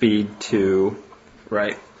 0. Speed 2.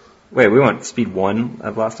 Right. Wait, we went speed 1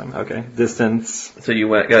 of last time. Okay. Distance So you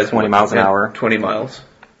went, guys, 20 miles an hour. 20 miles.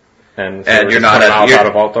 and And we're you're just not 20 at- miles you're- out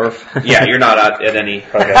of Altdorf. Yeah, you're not at any.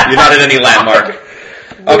 Okay. You're not at any landmark.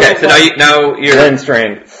 Okay, so now you're Wind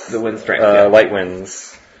strength. the wind strength. Yeah. Light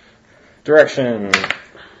winds. Direction.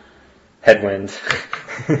 Headwind.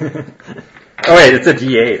 Oh wait, it's a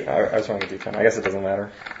D8. I was wrong with D10. I guess it doesn't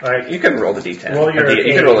matter. Alright, You can roll the D10. Roll your You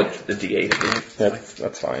can eight. roll the D8. if you-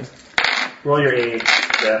 That's fine. roll your aid,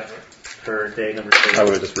 Jeff, for day number 2. I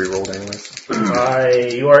would have just re-rolled anyways.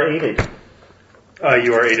 You are aided.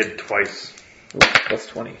 You are aided twice. Ooh, plus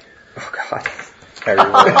 20. Oh god. I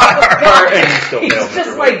re-rolled. And you still failed. He's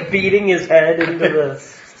just like beating his head into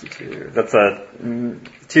the... That's a 2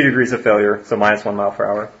 degrees of failure, so minus 1 mile per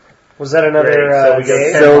hour. Was that another Great, so we go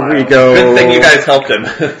day? 10 So miles. we go Good thing you guys helped him.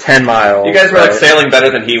 10 miles. You guys were like right? sailing better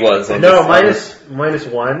than he was. on No, this- minus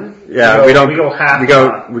 1. Yeah, we we don't. We go half. We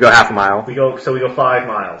go half a mile. We go 5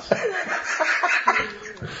 miles.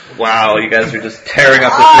 Wow, you guys are just tearing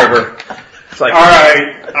up this river. It's like,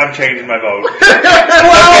 Alright, I'm changing my vote.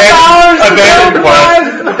 Abandoned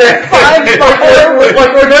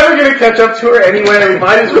like we're never gonna catch up to her anyway. We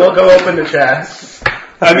might as well go open the chest.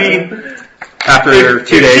 I mean, After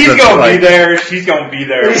 2 days, she's of, gonna like, be there. She's gonna be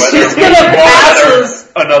there. Whether She's we gonna go pass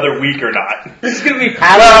us. another week or not. It's gonna be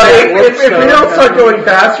If we don't start going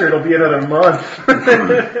faster, it'll be another month.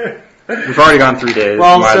 we've already gone 3 days.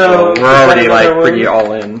 Well, Might as so well. We're already another like one? pretty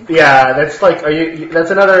all in. Yeah, that's like,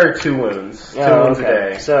 that's another 2 wounds. 2 wounds a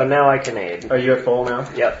day. So now I can aid. Are you at full now?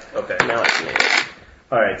 Yep. Okay. Now I can aid.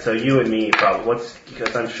 Alright, so you and me probably,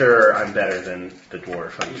 because I'm sure I'm better than the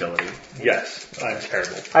dwarf on agility. Yes, I'm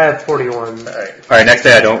terrible. I have 41. Alright. Alright, next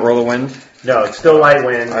day I don't roll a wind. No, it's still light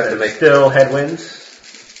winds, I have to there's make- still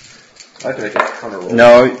headwinds. I have to make a counter roll.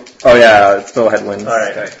 No, oh yeah, it's still headwinds.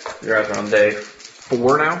 Alright. Okay, you guys are on day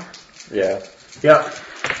 4 now? Yeah. Yep.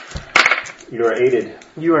 You are aided.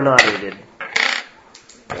 You are not aided.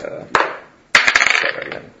 Start right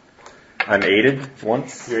again. I'm aided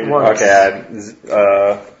once. You're aided Once.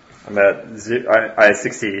 Okay, I'm at I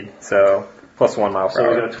succeed, so plus 1 mile per So we're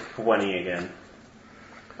hour. going to 20 again.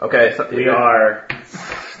 Okay, so We are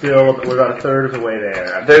still, we're about a third of the way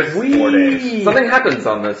there after There's 4 days. something happens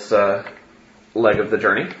on this leg of the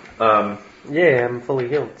journey. Yeah, I'm fully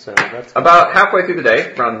healed, so that's About halfway through the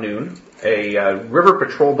day, around noon, a river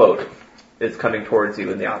patrol boat is coming towards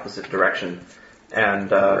you in the opposite direction.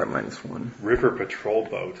 And We're at -1. River patrol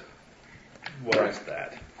boat. What is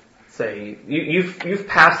that? say you've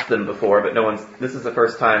passed them before, but no one's. This is the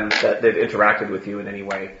first time that they've interacted with you in any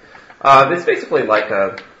way. It's basically like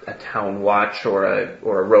a town watch or a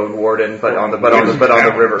road warden, but on the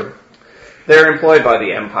river. They're employed by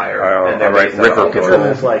the Empire, and they're right, based out of river Eldor. patrol.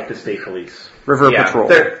 This is like the state police. River Yeah, patrol.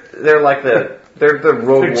 They're like the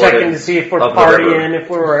road They're checking wardens to see if we're of the river. partying, if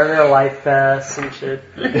we're wearing our life vests and shit.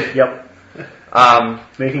 Yep.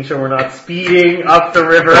 Making sure we're not speeding up the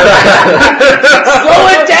river. Slow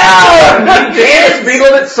it down! Damn, speed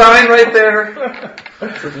limit sign right there.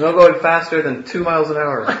 There's no going faster than 2 miles an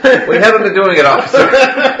hour. We haven't been doing it, officer.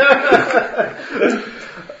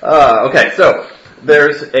 Okay, so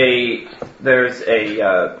there's a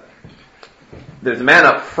man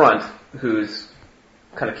up front who's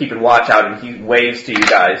kind of keeping watch out, and he waves to you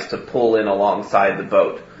guys to pull in alongside the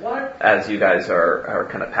boat as you guys are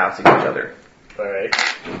kind of passing each other. Alright.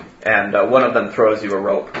 And one of them throws you a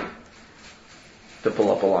rope to pull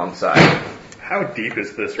up alongside. How deep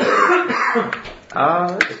is this river?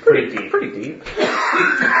 It's pretty deep. Pretty deep.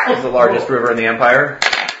 It's the largest river in the Empire.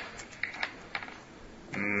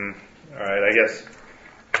 Alright,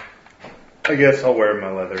 I guess I'll wear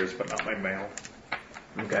my leathers, but not my mail.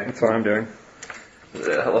 Okay. That's what I'm doing.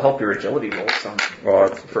 It'll help your agility roll some. Well,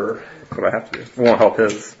 that's what I have to do. It won't help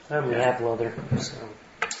his. I only have leather, so.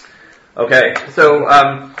 Okay, so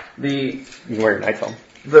the You can wear your night on.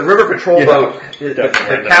 the river patrol boat, the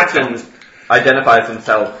definitely. captain identifies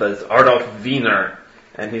himself as Ardolf Wiener,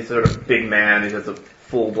 and he's sort of a big man. He has a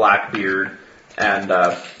full black beard, and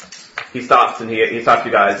he stops and he stops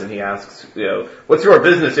you guys and he asks, what's your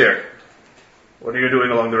business here? What are you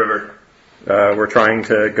doing along the river? We're trying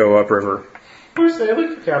to go upriver. We're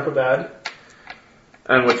sailing for Camperbad.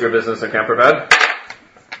 And what's your business in Camperbad?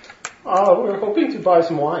 We're hoping to buy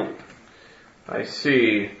some wine. I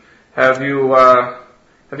see. Have you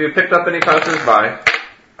picked up any passers-by?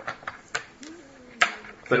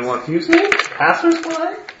 Anyone? Excuse me?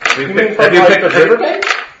 Passers-by? Have you You picked- mean from have you like picked- the riverbank?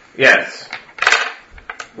 Yes.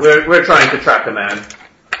 We're trying to track a man.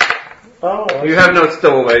 Oh, I You have no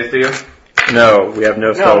stowaways, do you? No, we have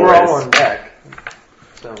no No, we're all stowaways. on deck.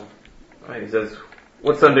 So. He says,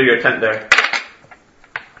 "What's under your tent there?"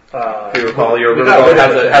 see. If you recall, your we river got boat rid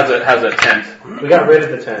of the tent. has a tent. We got rid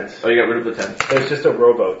of the tent. Oh, you got rid of the tent. There's just a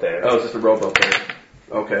rowboat there. Oh, it's just a rowboat there.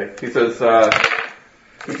 Okay. He says,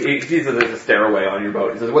 he sees that there's a stairway on your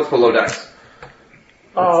boat. He says, "What's below decks?"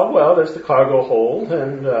 Well, there's the cargo hold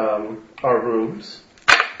and our rooms.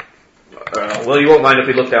 Well, you won't mind if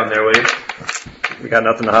we look down there, will you? We got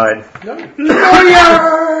nothing to hide. No.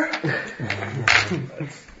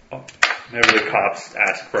 Whenever the cops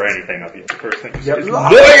ask for anything of you, the first thing you Yep.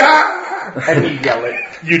 say is, And you yell it.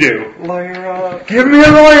 you do. Lawyer up. Give me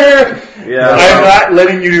a lawyer! Yeah. I'm not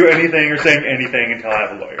letting you do anything or saying anything until I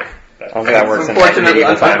have a lawyer. I don't think that works in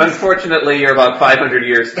medieval times. Unfortunately, you're about 500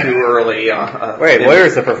 years too early. Wait,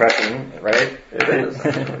 lawyer's a profession, right? It is.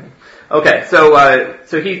 Okay,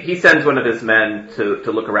 so he sends one of his men to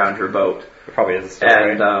look around your boat, It probably is a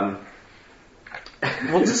story. and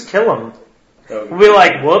We'll just kill him. We'll be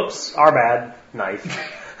like, whoops, our bad. Nice.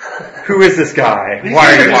 Who is this guy? These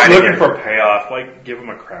Why guys are you just hiding looking him? for payoff? Like, give him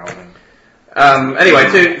a crown. Anyway,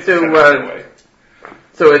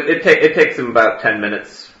 so it takes him about 10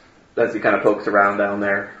 minutes as he kind of pokes around down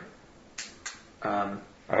there.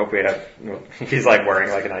 I hope we have. He's like wearing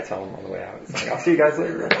like a knight's helm on the way out. He's like, I'll see you guys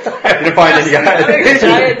later. I didn't find any guys.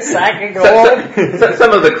 Giant sack of gold.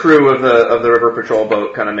 Some of the crew of the river patrol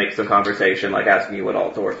boat kind of make some conversation, like asking you what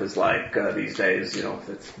Altdorf is like these days. You know, if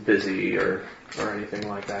it's busy or anything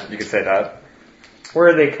like that. You could say that. Where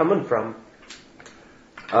are they coming from?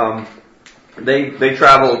 They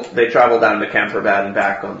travel down to Camperbad and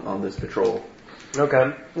back on this patrol.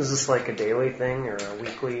 Okay. Is this like a daily thing or a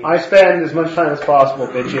weekly? I spend as much time as possible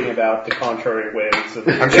bitching about the contrary winds.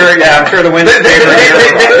 I'm sure the winds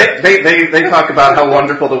They talk about how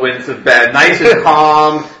wonderful the winds have been. Nice and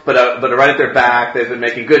calm, but right at their back. They've been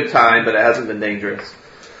making good time, but it hasn't been dangerous.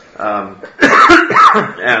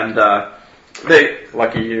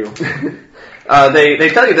 Lucky you. They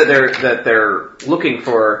tell you that they're looking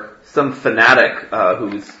for some fanatic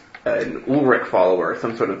who's an Ulrich follower,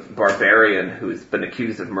 some sort of barbarian who's been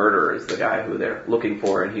accused of murder is the guy who they're looking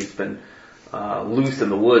for, and he's been loose in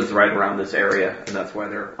the woods right around this area, and that's why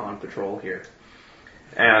they're on patrol here.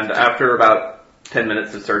 And after about 10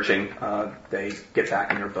 minutes of searching, they get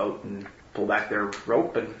back in their boat and pull back their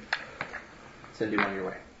rope and send you on your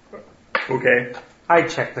way. Okay. I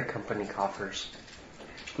check the company coffers.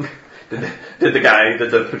 Did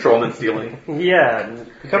the patrolman steal any? Yeah.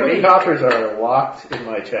 The company coffers are locked in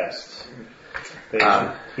my chest.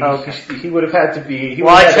 He would have had to be.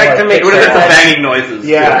 Well, I checked to make It would have sure. been some banging noises.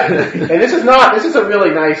 Yeah, and this is a really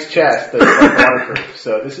nice chest that's like waterproof.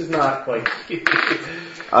 So this is not like.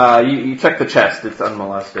 You check the chest; it's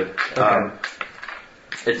unmolested.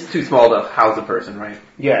 It's too small to house a person, right?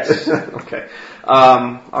 Yes. Okay.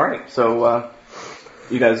 All right. So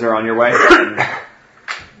you guys are on your way,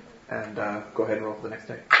 and go ahead and roll for the next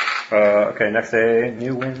day. Okay, next day,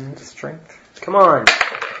 new wind strength. Come on.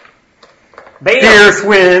 Bam! Fierce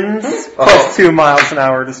winds, plus 2 miles an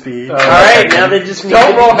hour to speed. Alright, now they just need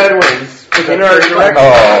Don't to roll headwinds. in our direction.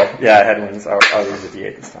 Oh, yeah, headwinds. I'll use a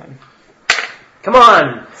D8 this time. Come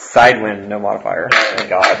on! Side wind, no modifier. Thank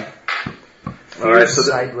God. All right. So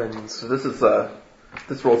Side winds. So this is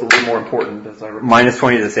this roll's a little more important as I remember. Minus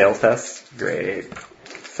 20 to the sales test. Great.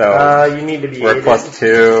 So You need to be we're aided. plus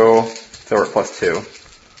 2. So we're plus 2.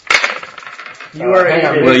 You are hang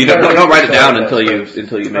on. aided. Well, you don't write it down until you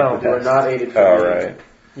make No, the We're test. not aided for Oh, me. right.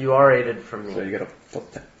 You are aided from So me. you get a plus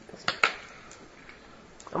 10.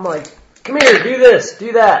 I'm like, come here, do this,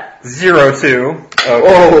 do that. 0, 2. Okay.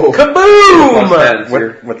 Oh, Kaboom! plus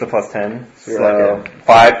 10. With the plus 10. you're So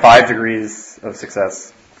like 5 degrees of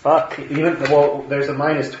success. Fuck. There's a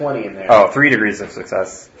minus 20 in there. Oh, 3 degrees of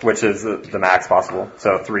success, which is the max possible.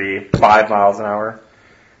 So 5 miles an hour.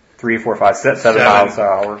 3, 4, 5, 7 miles an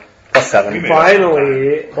hour. Plus 7.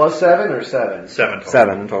 Finally. Plus 7 or 7? 7 total.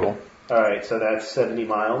 7 total. Alright, so that's 70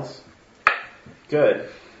 miles. Good.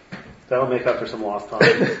 That'll make up for some lost time.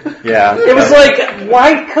 Yeah. It was like,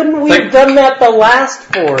 why couldn't we have done that the last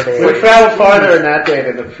 4 days? We traveled farther in that day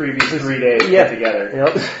than the previous 3 days Yeah. put together.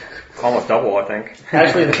 Yep. Almost double, I think.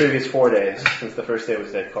 Actually, the previous 4 days, since the first day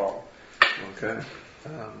was dead call. Okay.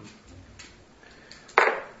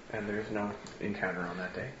 And there's no encounter on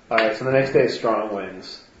that day. Alright, so the next day is strong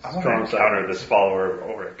winds. I want Strong to encounter side. this follower of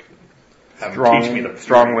Ulrich. Have him teach me the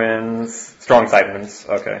Strong winds. Strong side winds.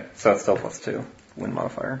 Okay. So it's still plus 2. Wind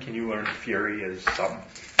modifier. Can you learn Fury as some?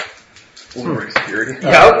 Ulrich's Fury.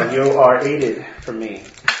 You are aided from me.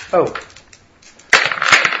 Oh.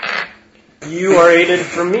 You are aided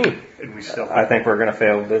from me. And we still I think we're going to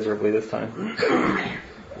fail miserably this time.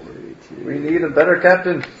 We need a better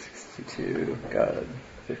captain. 62. God.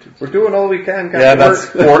 52. We're doing all we can. Yeah,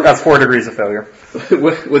 Captain. that's 4 degrees of failure.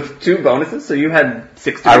 with 2 bonuses. So you had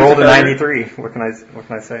 6. I rolled a 93. What can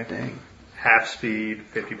I say? Dang. half speed,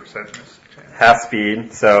 50% miss chance. Half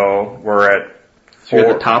speed. So we're at So you're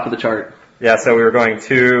 4. at the top of the chart. Yeah, so we were going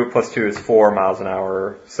 2 plus 2 is 4 miles an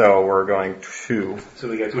hour. So we're going 2. So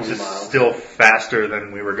we get Which 20 is miles. still faster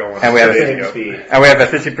than we were going. And we have 2 days Same ago. speed. And we have a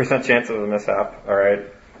 50% chance of a mishap. Alright.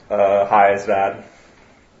 High is bad.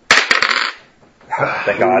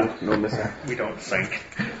 Thank God. No mishap. We don't sink.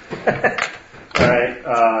 Alright,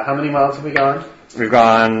 how many miles have we gone? We've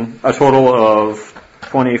gone a total of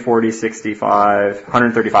 20, 40, 65,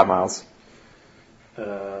 135 miles.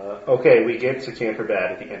 Okay, we get to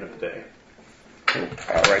Camperbad at the end of the day.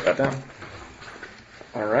 I'll write that down.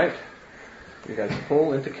 All right. You guys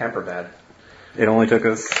pull into Camperbad. It only took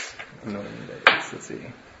us a million days. Let's see.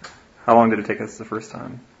 How long did it take us the first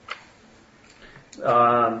time?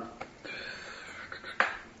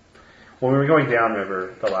 When we were going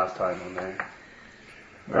downriver the last time on there.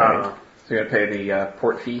 Right. So you got to pay the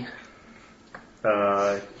port fee.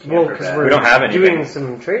 Well, Hammer because bag. we're We don't have anything. doing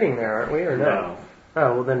some trading there, aren't we? Or no? No.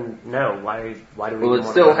 Oh, well then, no. Why do we? Well, even it's want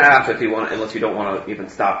still to- half if you want, unless you don't want to even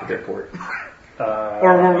stop at their port.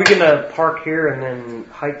 Or were we gonna park here and then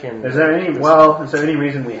hike in? Is there any? Well, is there any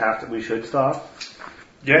reason we should stop?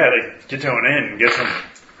 Yeah, to get to an inn and get some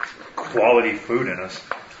quality food in us.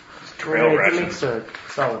 Trail It rations. makes a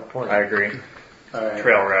solid point. I agree. All right.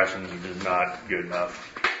 Trail rations are just not good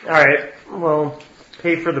enough. All right. Well,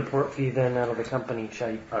 pay for the port fee then out of the company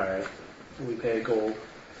shite. All right. We pay a gold.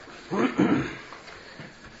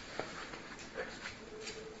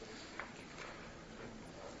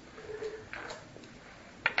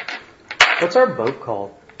 What's our boat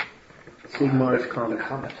called? Sigmar's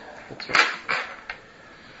Comet. That's right.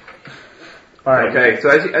 All right. Okay, so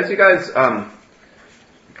as you guys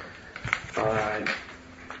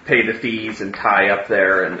pay the fees and tie up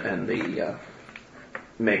there and the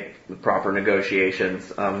make the proper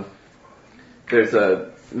negotiations, there's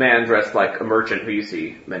a man dressed like a merchant who you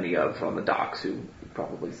see many of on the docks who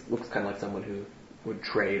probably looks kind of like someone who would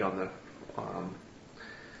trade on the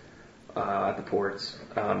at the ports.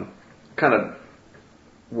 Kind of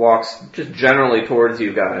walks just generally towards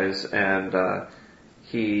you guys, and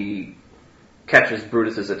he catches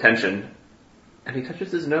Brutus's attention, and he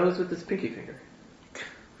touches his nose with his pinky finger.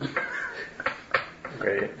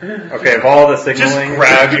 Great. Okay, of all the signaling... Just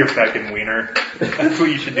grab your fucking wiener. That's what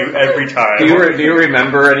you should do every time. Do you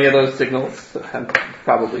remember any of those signals?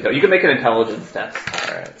 Probably don't. You can make an intelligence test.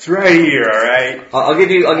 Alright. It's right here, alright? I'll give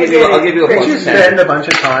you a Did you plus 10. spend a bunch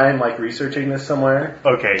of time like researching this somewhere?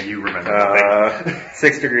 Okay, you remember.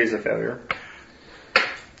 6 degrees of failure.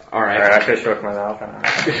 Alright. Alright, I fish with my mouth. I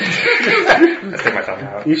stick my tongue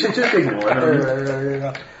out. You should just ignore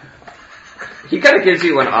them. He kind of gives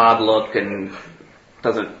you an odd look and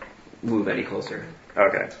doesn't move any closer.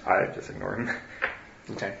 Okay, I just ignore him.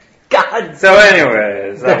 Okay. God. So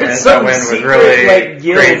anyways, that There's wind some was secret, really like,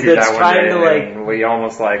 guild crazy that's that one trying day, to, like- and we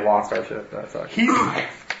almost like lost our ship. That sucked.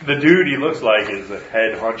 The dude he looks like is the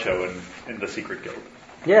head honcho in the secret guild.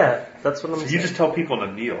 Yeah, that's what I'm So saying. you just tell people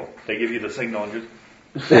to kneel. They give you the signal and just...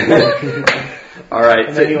 Alright.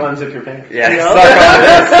 And then you unzip your pants. Yeah,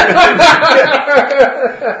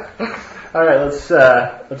 All right, let's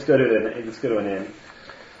go to an inn.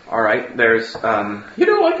 Alright, there's,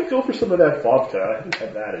 I could go for some of that vodka. I haven't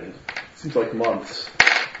had that in seems like months.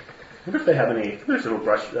 I wonder if they have any. There's a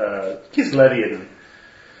Kislevian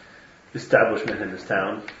establishment in this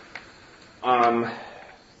town.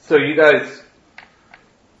 so you guys,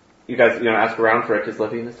 ask around for a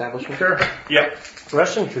Kislevian establishment? Sure. Yep.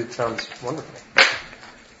 Russian food sounds wonderful.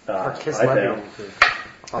 Or I Kislevian failed. food.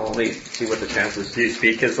 I'll see what the chances. Do you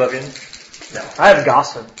speak Kislevian? I have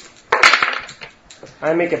gossip.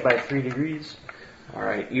 I make it by 3 degrees.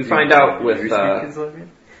 Alright, you find out with, Do you speak Kislevian?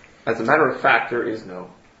 as a matter of fact, there is no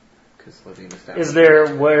Kislevian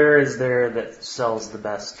establishment. Where is there that sells the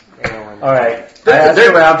best ale? All right.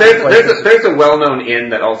 There's a well-known inn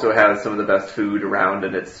that also has some of the best food around,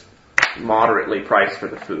 and it's moderately priced for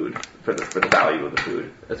the food, for the value of the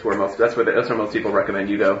food. That's where most people recommend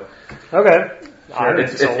you go. Okay.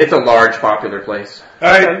 It's a large, popular place.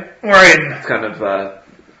 Alright, we're in. It's kind of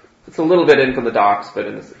it's a little bit in from the docks, but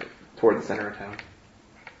toward the center of town.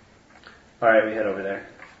 All right, we head over there.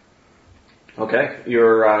 Okay,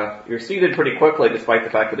 you're seated pretty quickly, despite the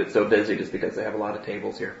fact that it's so busy, just because they have a lot of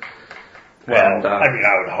tables here. Well, And, I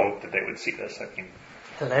would hope that they would see this. I mean,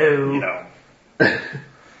 Hello.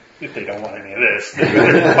 If they don't want any of this, they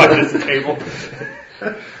better find this table.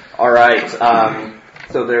 Alright,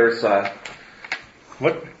 so there's,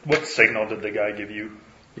 What signal did the guy give you?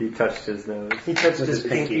 He touched his nose. He touched With his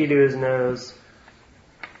his pinky pinky. to his nose.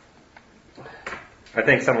 I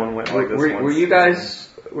think someone went like this were once. you guys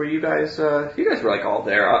you guys were like all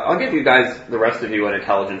there. I'll give you guys, the rest of you, an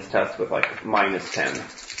intelligence test with like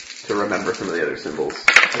 -10 to remember some of the other symbols.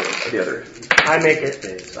 Or the other. I make it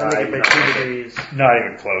by 2 degrees. Not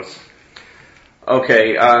even close.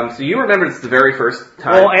 Okay, so you remember this the very first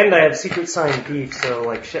time. Well, and I have secret sign thief, so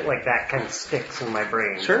like shit like that kind of sticks in my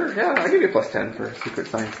brain. Sure, yeah, I'll give you a +10 for Secret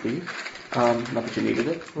Science Thief. Not that you needed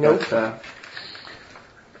it. Nope. But,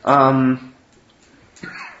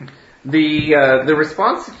 the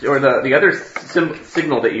response, or the other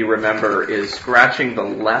signal that you remember is scratching the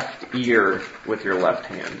left ear with your left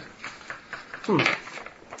hand.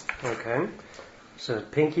 Okay. So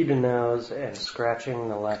pinky to nose and scratching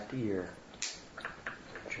the left ear.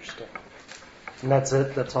 Interesting. And that's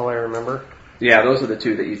it? That's all I remember? Yeah, those are the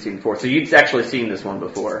two that you'd seen before. So you'd actually seen this one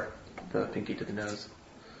before, the pinky to the nose.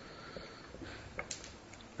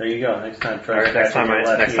 There you go. Next time, try Alright, next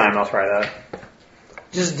time I'll try that.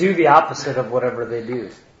 Just do the opposite of whatever they do.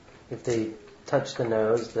 If they touch the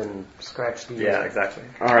nose, then scratch the ear. Yeah, exactly.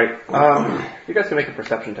 All right. You guys can make a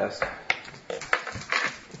perception test.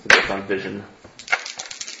 It's based on vision.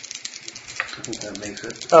 I think that makes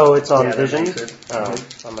it. Oh, it's on Yeah, that vision? makes it. Oh,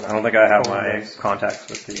 I'm gonna I don't think I have pull my this. contacts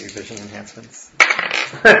with the vision enhancements.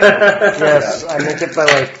 Yes, I make it by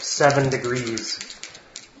like 7 degrees.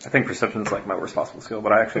 I think perception's like my worst possible skill,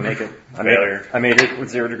 but I actually make it. Failure. I made it with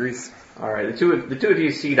 0 degrees. All right. The two of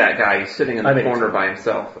you see that guy. He's sitting in the corner by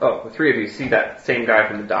himself. Oh, the three of you see that same guy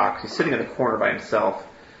from the docks. He's sitting in the corner by himself.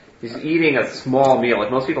 He's eating a small meal.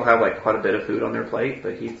 Like most people have like quite a bit of food on their plate,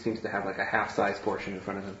 but he seems to have like a half-size portion in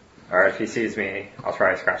front of him. Alright, if he sees me, I'll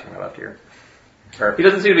try scratching my left ear. Or he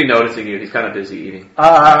doesn't seem to be noticing you. He's kind of busy eating.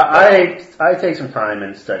 I take some time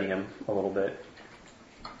and study him a little bit.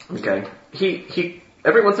 Okay. He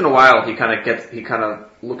every once in a while he kind of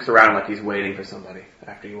looks around like he's waiting for somebody.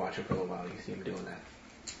 After you watch him for a little while, you see him doing that.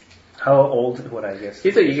 How old would I guess?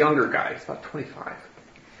 He's a younger guy. He's about 25.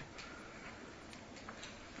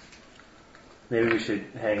 Maybe we should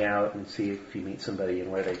hang out and see if you meet somebody and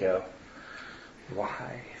where they go.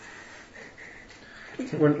 Why?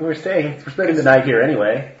 We're spending the night here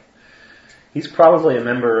anyway. He's probably a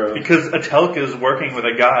member of. Because Etelka is working with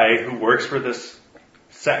a guy who works for this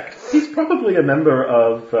sect. He's probably a member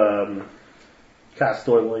of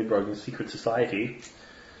Castor Lloydbergen's secret society.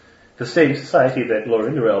 The same society that Lord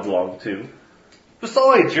Inderell belonged to.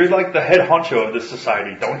 Besides, you're like the head honcho of this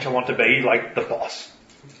society. Don't you want to be like the boss?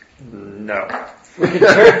 No. We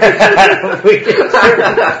could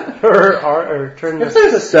turn If this.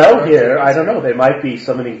 there's a cell here, I don't know, there might be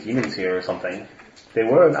summoning demons here or something. They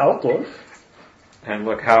were in Altdorf. And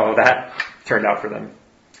look how that turned out for them.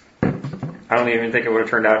 I don't even think it would have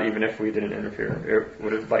turned out even if we didn't interfere. It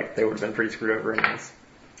would have, they would have been pretty screwed over anyways.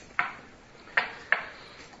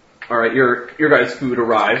 All right, your guys' food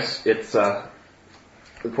arrives. It's the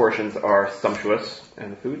portions are sumptuous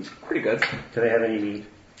and the food's pretty good. Do they have any meat?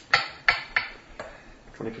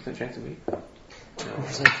 20% chance of meat.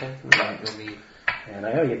 And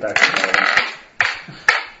I gotta get back to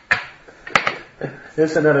Nome.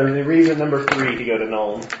 This is another reason number 3 to go to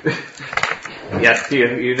Nome. Yes,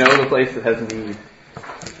 you know the place that has mead.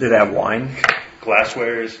 Do they have wine?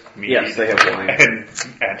 Glasswares, mead, Yes, they have wine. and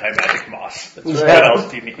anti-magic moss. Right. What else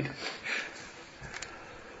do you need?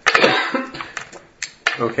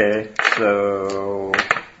 Okay, so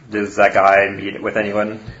does that guy meet with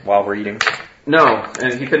anyone while we're eating? No,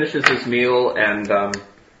 and he finishes his meal, and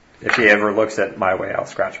If he ever looks at my way, I'll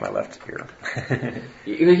scratch my left ear.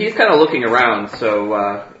 he's kind of looking around.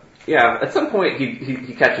 So yeah, at some point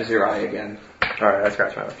he catches your eye again. Alright, I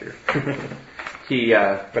scratch my left ear. He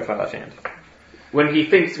With my left hand. when he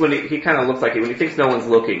kind of looks like it. When he thinks no one's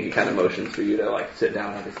looking, he kind of motions for you to like sit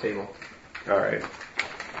down at his table. Alright.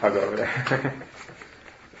 I'll go over there.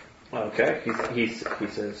 Okay. He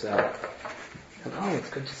says, "Hello, it's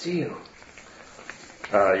good to see you.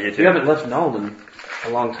 You too. You haven't left Nuln in a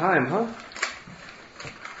long time, huh?"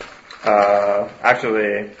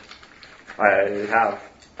 Actually, I have.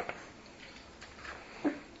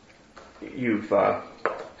 You've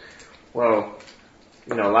well,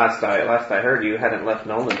 you know, last I heard, you hadn't left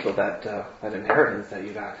Nuln until that inheritance that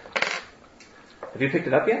you got. Have you picked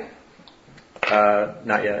it up yet?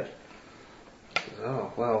 Not yet.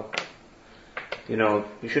 Oh, well, you know,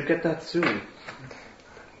 you should get that soon.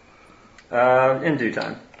 In due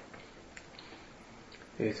time.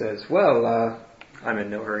 He says, well, I'm in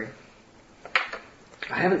no hurry.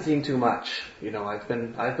 I haven't seen too much. You know, I've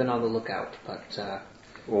been on the lookout, but,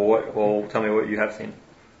 Well, tell me what you have seen.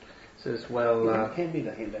 says, well, Hand me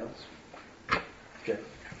the handouts. Jeff,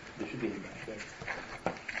 there should be in the back there.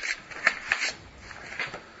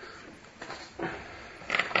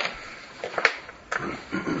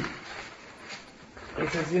 he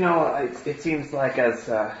says, you know, it seems like as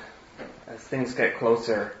things get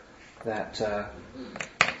closer that,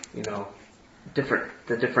 you know,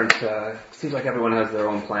 seems like everyone has their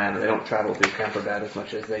own plan and they don't travel through Camperbad as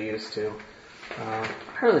much as they used to. I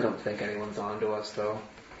really don't think anyone's on to us though.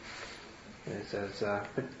 And he says,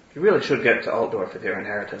 but you really should get to Altdorf with your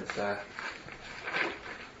inheritance.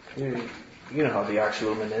 You know how the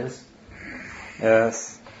Archlumen is.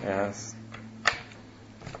 Yes.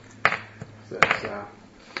 Says,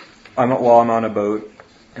 I'm on a boat,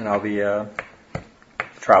 and I'll be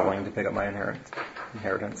traveling to pick up my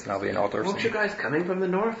inheritance, and I'll be in Altdorf weren't you soon. guys coming from the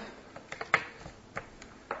north?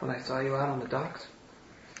 When I saw you out on the docks?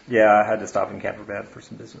 Yeah, I had to stop in Camperbad for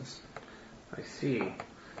some business. I see.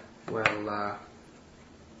 Well,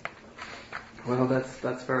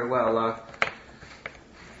 that's very well.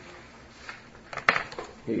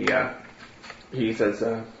 He says,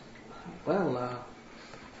 well,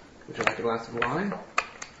 Would you like a glass of wine?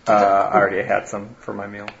 I already had some for my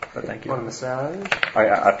meal, but thank you. Want a massage? I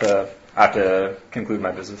have to conclude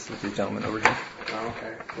my business with these gentlemen over here. Oh,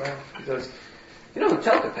 okay. Well, he goes,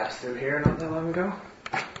 Etelka passed through here not that long ago.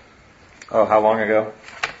 Oh, how long ago?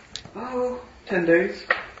 Oh, 10 days.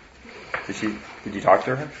 Did you talk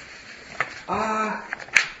to her?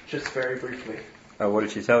 Just very briefly. What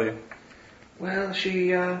did she tell you? Well, she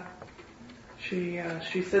said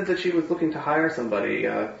that she was looking to hire somebody.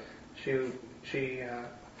 She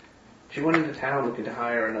went into town looking to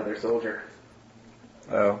hire another soldier.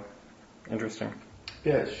 Oh, interesting.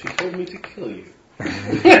 Yes, she told me to kill you.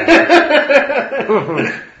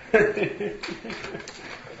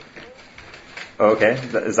 Okay,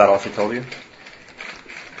 is that all she told you?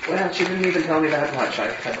 Well, she didn't even tell me that much. I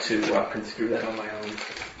had to construe that on my own.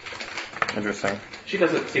 Interesting. She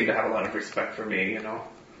doesn't seem to have a lot of respect for me,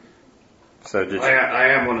 So did I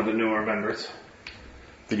am one of the newer members.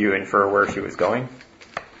 you infer where she was going?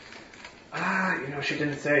 She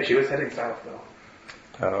didn't say. She was heading south, though.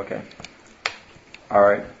 Oh, okay. All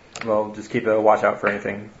right. Well, just keep a watch out for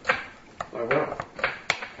anything. I will.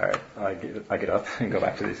 All right. I get up and go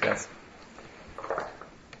back to these guys.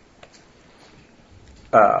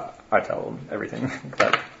 I tell them everything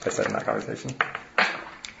that I said in that conversation.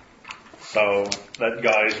 So that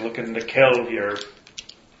guy's looking to kill your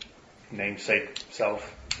namesake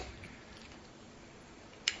self.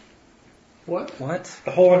 What?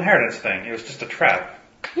 The whole inheritance thing, it was just a trap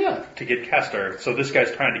Yeah. to get Castor. So this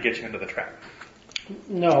guy's trying to get you into the trap.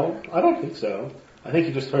 No, I don't think so. I think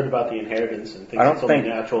you just heard about the inheritance and I thinks don't it's only think-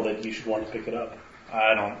 natural that you should want to pick it up.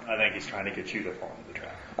 I think he's trying to get you to fall into the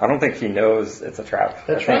trap. I don't think he knows it's a trap.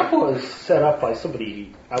 The trap was set up by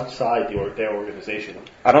somebody outside their organization.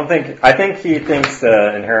 I think he thinks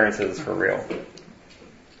the inheritance is for real.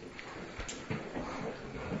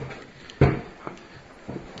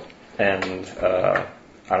 And, I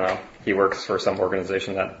don't know, he works for some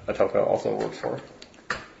organization that Etelka also works for.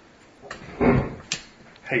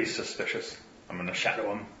 He's suspicious. I'm going to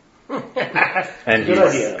shadow him. And Good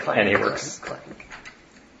idea. And he works.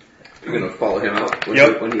 You're going to follow him out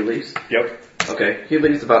when he leaves? Yep. Okay, he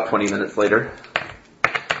leaves about 20 minutes later.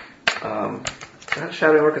 That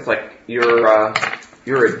shadow work is like your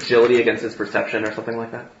agility against his perception or something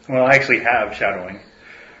like that? Well, I actually have shadowing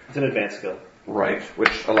It's an advanced skill. Right,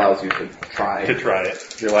 which allows you to try. to try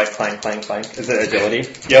it. You're like clank. Is it agility?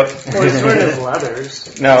 Yep. Or he's wearing his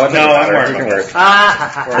leathers. No, it doesn't No, matter. I'm wearing You can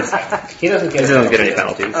my wear vest. it. He doesn't He get doesn't get any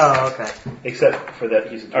penalties. Oh, okay. Except for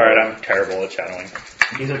that he's a dwarf. Alright, I'm terrible at shadowing.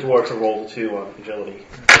 He's a dwarf to roll 2 on agility.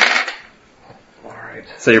 Alright.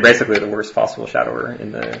 So you're basically the worst possible shadower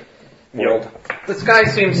in the world. This guy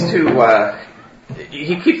seems to,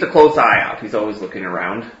 he keeps a close eye out. He's always looking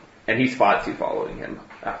around. And he spots you following him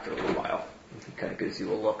after a little while. He kind of gives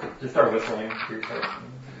you a look. Just start whistling for yourself.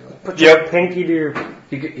 Put your pinky to your...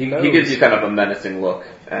 He gives you kind of a menacing look.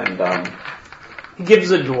 And, He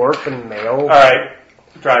gives a dwarf and male. Alright.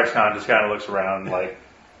 Drivescon just kind of looks around like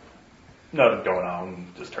nothing going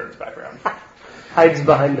on, just turns back around. Hides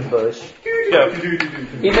behind the bush. Yep.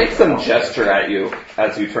 he makes some gesture at you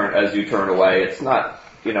as you turn away. It's not,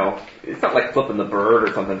 it's not like flipping the bird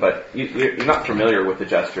or something, but you're not familiar with the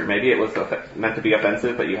gesture. Maybe it was meant to be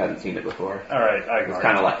offensive, but you hadn't seen it before. Alright, I It's ignore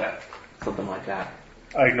kind it. of like that. Something like that.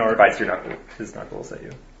 I ignore it. Bites his knuckles at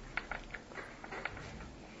you.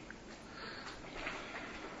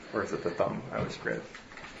 Or is it the thumb? I always forget.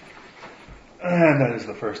 And that is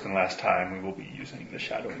the first and last time we will be using the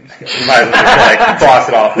shadowing skill. You might as well just like cross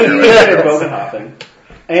it off. There, Yeah, right? Bogenhofen.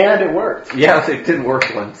 And it worked. Yeah, it did work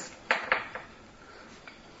once.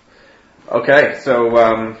 Okay,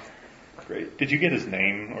 so, Great. Did you get his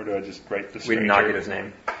name, or do I just write the We stranger? did not get his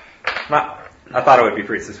name. I thought it would be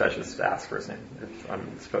pretty suspicious to ask for his name if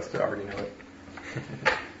I'm supposed to already know it.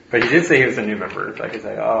 But he did say he was a new member. So I could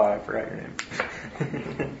say, oh, I forgot your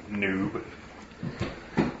name. Noob.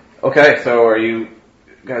 okay, so are you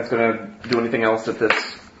guys gonna do anything else at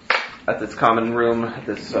this common room, at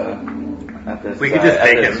this We could just at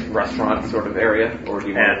take this him. restaurant sort of area, or do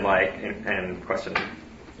you And want? and question him.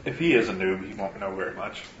 If he is a noob, he won't know very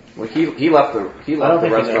much. Well, he left the I don't think he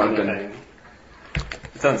knows restaurant and anything.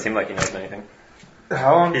 It doesn't seem like he knows anything.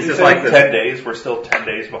 How long? He's He's just just like this- 10 days. We're still 10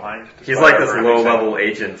 days behind. He's like this low-level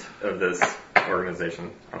agent of this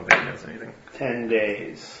organization. I don't think he knows anything. 10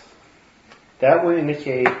 days. That would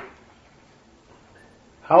indicate...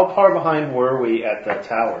 How far behind were we at the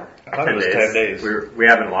tower? I thought it was 10 days. We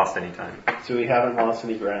haven't lost any time. So we haven't lost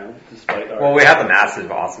any ground, despite our... Well, we have the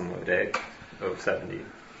massive, awesome day of 70.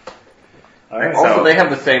 Alright, also So- they have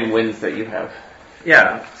the same winds that you have.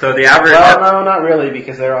 Yeah. So the average. Well, no, not really,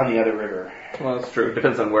 because they're on the other river. Well, that's true. It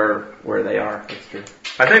depends on where they are. That's true.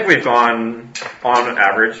 I think we've gone on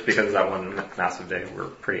average because of that one massive day. We're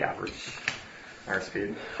pretty average. Our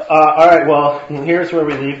speed. Alright, well, here's where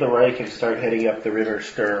we leave the lake and start heading up the river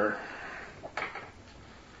Stir.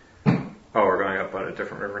 Oh, we're going up on a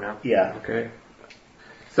different river now? Yeah. Okay.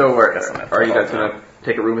 So, are you guys all going to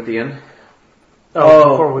take a room at the inn?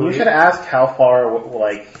 Before we you leave. should ask how far,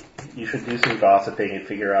 you should do some gossiping and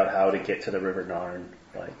figure out how to get to the River Narn,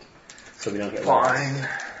 so we don't get lost.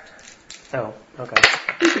 Oh, okay.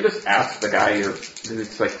 You should just ask the guy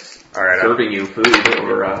who's Alright, serving you food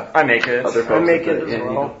or I make it. other folks. I make at it the as inn. You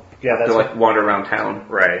well. don't Yeah, have that's to wander around town.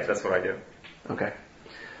 Right, that's what I do. Okay.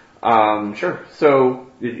 Sure. So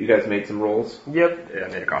you guys made some rolls. Yep. Yeah, I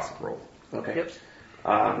made a gossip roll. Okay.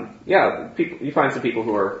 Yep. You find some people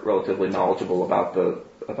who are relatively knowledgeable about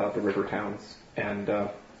the river towns, and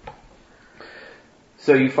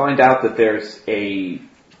so you find out that there's a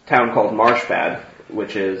town called Marshbad,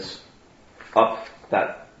 which is up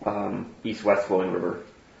that east-west flowing river,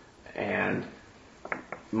 and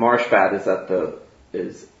Marshbad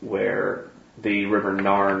is where the River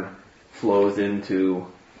Narn flows into.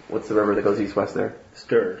 What's the river that goes east-west there?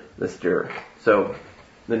 Stir. The Styr. So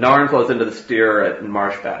the Narn flows into the Styr at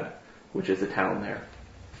Marshbad, which is a town there.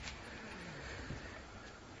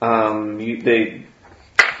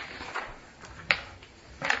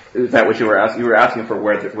 Is that what you were asking? You were asking for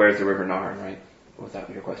where's the River Narn, right? Was that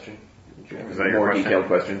your question? Did you have Was that your more question? detailed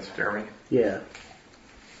questions? Jeremy? Yeah.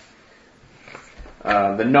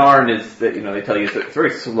 The Narn is that they tell you it's a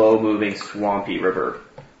very slow-moving, swampy river.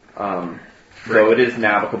 So it is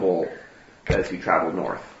navigable as you travel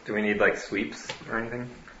north. Do we need sweeps or anything?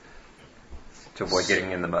 To avoid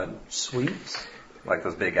getting in the mud? Sweeps? Like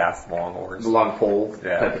those big ass long oars? The long pole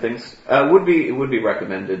Yeah. type of things. It would be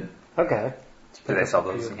recommended. Okay. Do they sell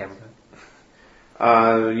those in Hamilton?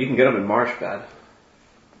 You can get them in Marshbad.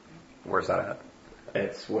 Where's that at?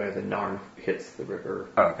 It's where the Narn hits the river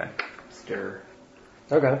Oh, okay. Styr.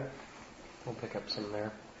 Okay. We'll pick up some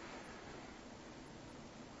there.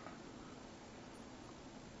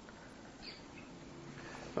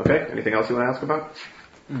 Okay, anything else you want to ask about?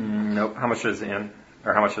 Nope. How much is the inn?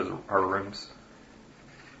 Or how much is our rooms?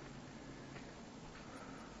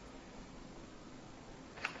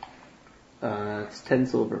 It's 10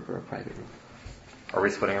 silver for a private room. Are we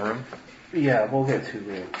splitting a room? Yeah, we'll get 2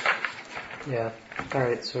 rooms. Yeah.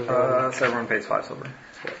 Alright, so... So everyone pays 5 silver.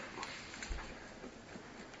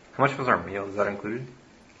 How much was our meal? Is that included?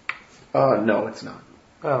 No, it's not.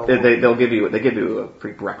 oh, They give you a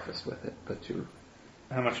free breakfast with it, but you.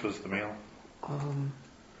 How much was the meal?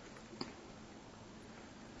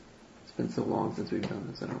 It's been so long since we've done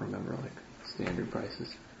this, I don't remember standard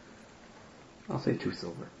prices. I'll say 2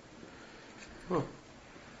 silver.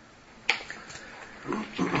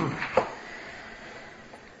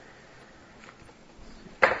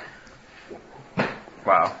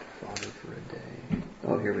 Wow. Fodder for a day.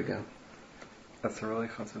 Oh, here we go. That's a really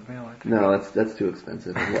expensive meal, I think. No, that's too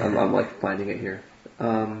expensive. I'm finding it here.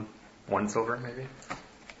 1 silver, maybe?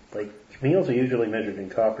 Meals are usually measured in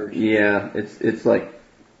coppers. Yeah, it's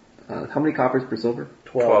how many coppers per silver?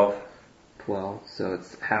 12. 12. So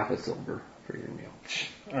it's half a silver for your meal.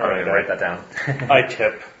 Alright, write that down. I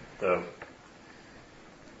tip the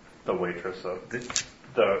waitress of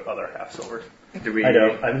the other half silver. Do we... I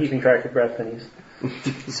know. I'm keeping track of breath pennies.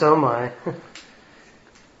 so am I.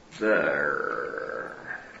 There.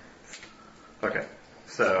 Okay.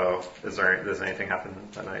 So, does anything happen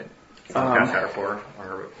that night? Cash out of floor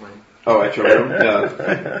or room? Oh, at your room?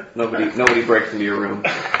 No. Nobody breaks into your room.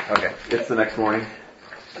 Okay. It's the next morning.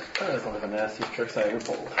 That was one of the nastiest tricks I ever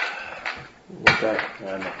pulled. What's that?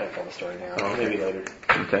 I'm not going to tell the story now. Oh, okay. Maybe later.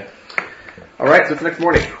 Okay. All right, so it's the next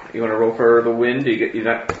morning. You want to roll for the wind? You're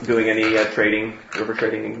not doing any trading, river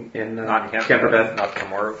trading in Not in Camperbed? Not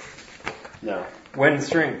tomorrow. No. Wind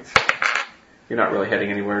strength. You're not really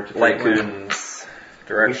heading anywhere to Light trade to. winds. We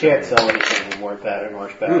Direction. can't sell anything in Marshbad or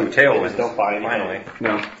Marshbad. Ooh, They tailwinds. just don't buy anything. Finally.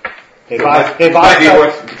 No. They So buy it might be stuff.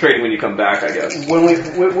 worth trading when you come back, I guess. When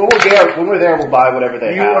we're there, we'll buy whatever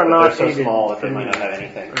they You have. are but not they're so aided. small that they might not have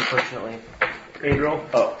anything. Unfortunately. Adriel?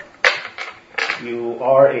 Oh. You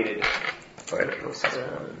are aided. Wait, it was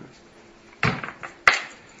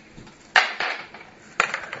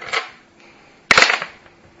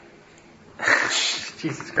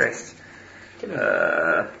Jesus Christ.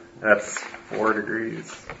 That's 4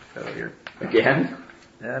 degrees failure. Again?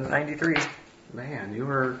 And 93. Man, you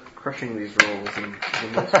are crushing these rolls in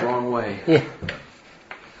the most wrong way. Yeah.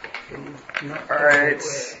 Alright.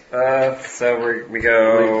 So we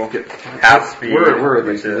go Get- half speed. Where are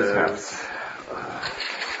which these is halves?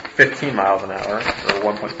 15 miles an hour,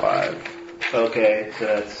 or 1.5. Okay, so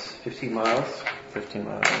that's 15 miles. 15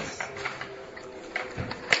 miles.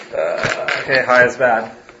 Okay, high is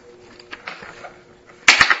bad.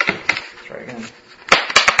 Try again.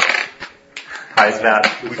 High is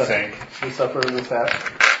bad. We sank. We suffer in this app.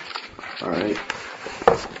 Alright.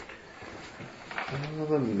 The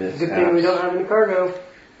Good thing we don't have any cargo.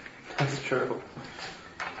 That's true.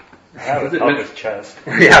 Have it up his chest.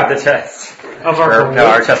 We have the chest. Of our gold. No,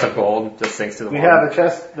 our chest of gold just sinks to the We bottom. have a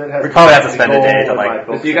chest that has. We probably have to spend a gold day to, and like- my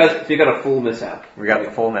book. So you got a full mishap. We got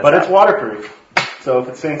the full mess. But it's waterproof, so if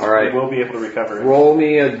it sinks, All right. we will be able to recover it. Roll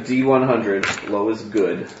me a D100. Low is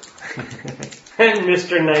good. And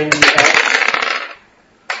Mr.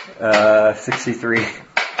 90X. 63.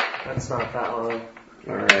 That's not that long.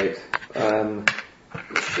 Alright.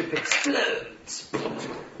 The ship explodes.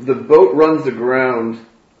 The boat runs aground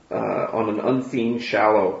on an unseen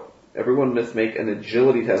shallow. Everyone must make an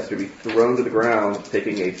agility test to be thrown to the ground,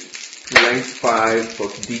 taking a strength 5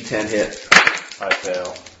 plus D10 hit. I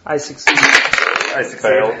fail. I succeed. I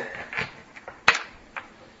Fail.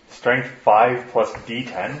 Strength 5 plus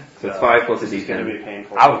D10. So it's 5 plus a It's going to be D10.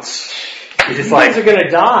 painful. Ouch. You just You guys are gonna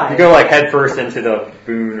die. you go like head first into the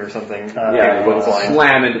boon or something. Yeah, Boat you line.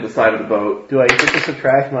 slam into the side of the boat. Do I get to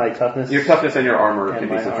subtract my toughness? Your toughness and your armor And can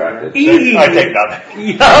be my subtracted. I take nothing.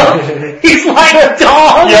 Yo, he's like a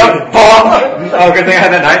dog. Yep, bomb. Oh, good thing I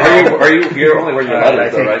had that night. You're only wearing your Alright,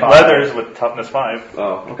 leathers I though, take right? 5. Leathers with toughness 5.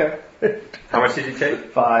 Oh, okay. How much did you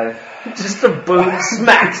take? 5. Just a boom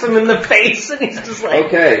smacks him in the face, and he's just like,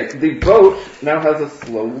 Okay, the boat now has a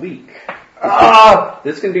slow leak.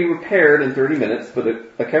 This can be repaired in 30 minutes, but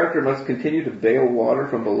a character must continue to bail water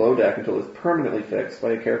from below deck until it's permanently fixed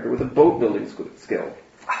by a character with a boat building skill,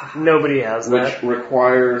 nobody has which that.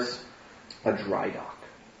 requires a dry dock.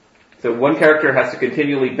 So one character has to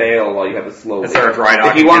continually bail while you have a slow Is leak. there a dry dock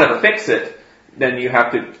If you in want to Canada? fix it, then you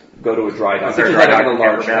have to go to a dry dock. Is there Which a is dry like dock in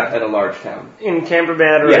Camperbat? at a large town. In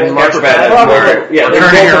Camperbat or Yeah, in Camperbat. Marshbat. Yeah, We're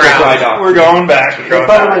there's turning multiple around. dry docks. We're going back. There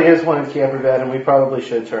probably is one in Camperbat, and we probably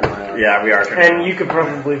should turn around. Yeah, we are. And you could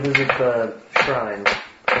probably visit the shrine.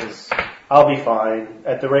 'Cause I'll be fine.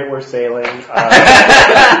 At the rate we're sailing,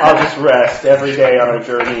 I'll just rest every day on our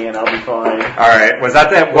journey, and I'll be fine. All right. Was that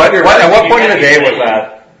the at what point in the day was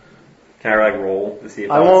that? Can I like roll to see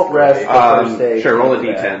if I won't rest the first day. Sure, roll a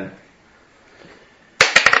Camperbat. D10.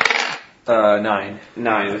 9.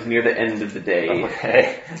 9. It was near the end of the day.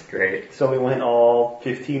 Okay, great. So we went all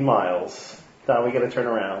 15 miles. Now we gotta turn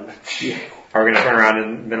around. Are we gonna turn around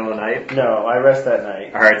in the middle of the night? No, I rest that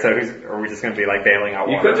night. All right. So are we just gonna be like bailing out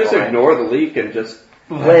You water? could just all night? ignore the leak and just...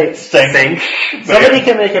 Wait, Sink. somebody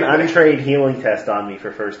can make an untrained healing test on me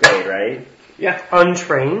for first aid, right? Yeah.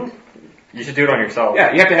 untrained? You should do it on yourself.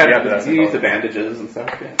 Yeah, you have to have... that's you use the involved. bandages and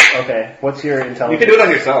stuff. Yeah. Okay, what's your You intelligence? can do it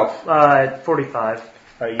on yourself. 45.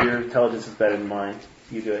 Your intelligence is better than mine.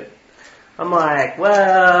 You do it. I'm like,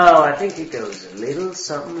 well, I think it goes a little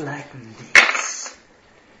something like this.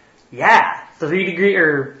 Yeah, 3 degree,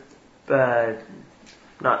 or,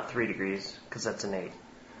 not 3 degrees, because that's an 8.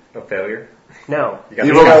 A failure. No, You got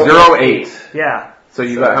You the- rolled 0.8. yeah. So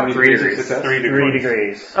you So got how many 3 degrees of degrees. success? 3 3 degrees.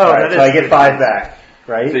 degrees. Oh, Alright, that so is I get 5 back,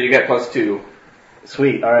 right? So you get plus 2.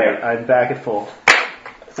 Sweet, alright, I'm back at full.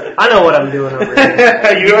 I know what I'm doing over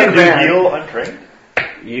here. You can do heal untrained.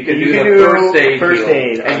 You can You do can the do first first aid,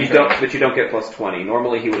 aid heal, and you untrained. don't, but you don't get plus 20.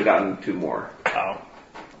 Normally he would have gotten 2 more. Oh.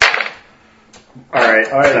 All right.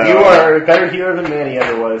 Alright, so, you are a better healer than Manny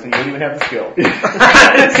ever was, and you don't even have the skill.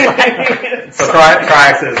 So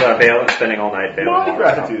Triax is spending all night bailing Not water.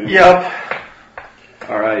 gratitude. Yep.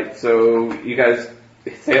 Alright, so you guys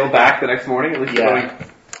sail back the next morning, at least you're Yeah. going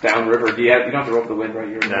downriver. You don't have to rope the wind,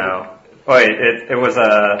 right? No. Wait, it was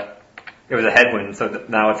a headwind, so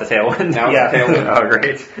now it's a tailwind. Now Yeah. it's a tailwind. Oh,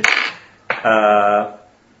 great.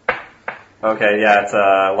 Okay, yeah, it's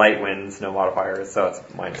light winds, no modifiers, so it's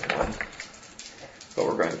 -1. But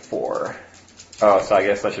we're going 4. Oh, so I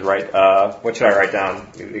guess I should write, what should I write down?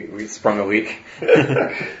 We sprung a leak.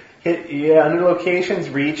 Under locations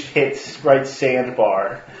reached, right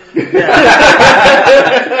sandbar.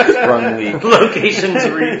 Sprung leak. Locations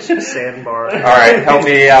reached, sandbar. Alright, help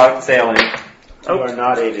me out sailing. You are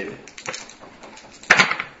not aided.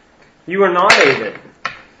 You are not aided.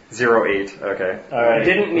 08, okay. Alright.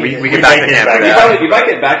 Didn't need We it. get back to camp. You might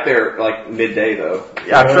get back there like midday though.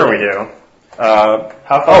 Yeah, I'm sure we do. How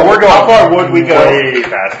far, How far would we go? Way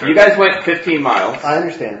faster. You guys went 15 miles. I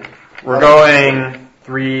understand. We're going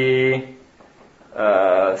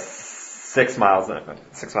 6 miles an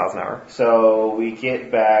hour. So we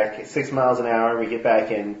get back 6 miles an hour. We get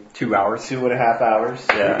back in 2 hours. 2.5 hours.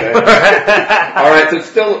 Yeah. Okay. Alright, so it's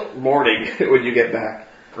still morning when you get back.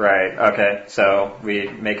 Right, okay. So we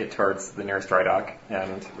make it towards the nearest dry dock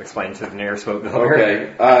and explain to the nearest boat builder.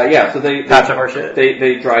 Okay. So they Patch up our shit.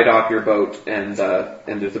 They dry dock your boat, and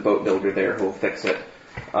there's a boat builder there who'll fix it.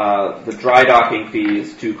 The dry docking fee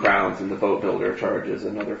is 2 crowns, and the boat builder charges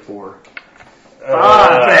another 4.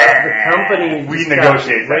 The company. We just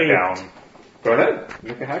negotiate got that raped. down. Go ahead.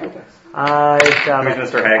 Make a haggle test. I've got Who's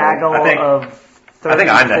a Mr. Haggle? haggle I think- of 34. I think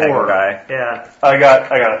I'm the haggle guy. Yeah, I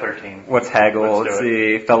got a 13. What's haggle? Let's Let's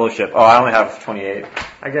do see. Fellowship. Oh, I only have 28.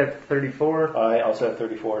 I got 34. I also have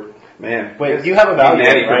 34. Man. Wait, you have a You're value,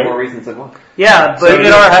 natty for right? more reasons than one. Yeah, So but did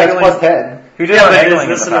our that's haggling- plus 10. Who did yeah, our but haggling is in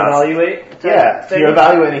this the an past? evaluate? Yeah, so thing? you're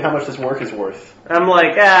evaluating how much this work is worth. I'm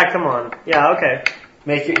like, come on. Yeah, okay.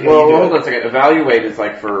 Make it. Well, you do hold it. on a second. Evaluate is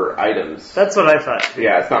like for items. That's what I thought.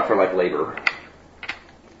 Yeah, it's not for like labor.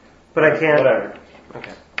 But I can't. Whatever.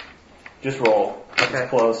 Okay. Just roll. Okay. It's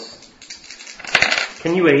close.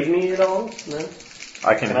 Can you aid me at all? No?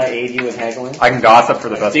 I Can I aid you in haggling? I can gossip for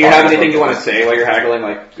the best. Do you have possible anything you want to boat say while you're haggling?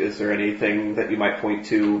 Like, is there anything that you might point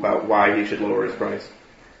to about why he should lower his price?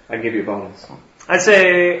 I can give you a bonus. I'd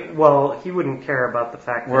say, well, he wouldn't care about the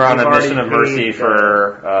fact that We're on we've a mission of already mercy paid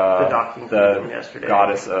for the docking fee from the yesterday.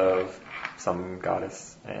 goddess of some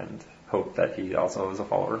goddess, and hope that he also is a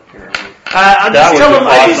follower. I That just was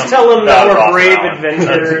tell him that was we're awesome, brave Alan.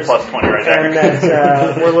 adventurers That's plus 20 right there. and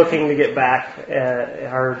that we're looking to get back.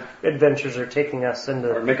 Our adventures are taking us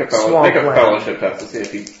into Or make a swampland. fellowship test to see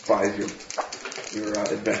if he buys your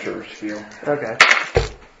adventurer's spiel. Okay.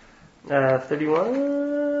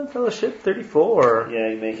 31 fellowship 34. Yeah,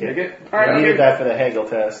 you make it. Make it? All right, I I'll needed give- that for the haggle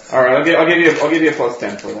test. All right, I'll give you a plus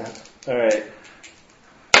 10 for that. All right.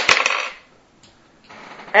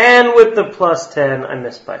 And with the plus 10, I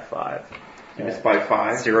missed by 5. You missed by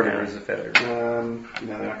 5. 0 degrees of failure. No,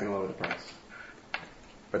 they're not going to lower the price.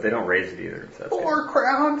 But they don't raise it either. So that's 4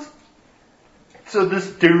 crowns? So this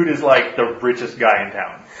dude is like the richest guy in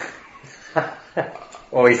town.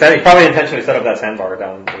 Well, he probably intentionally set up that sandbar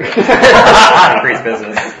down to increase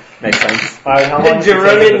business. Makes sense. All right, how long Did you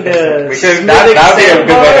run into That would be a Smithwick good way to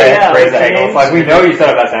sandbar? Yeah, raise the okay. angle. Like, we know you set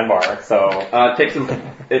up that sandbar, so. It takes him.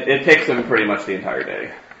 It takes him pretty much the entire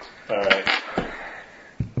day. All right.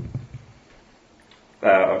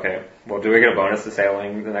 Okay. Well, do we get a bonus to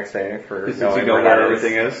sailing the next day for Since knowing you know where where that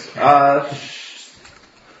everything is.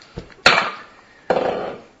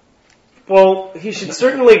 Well, he should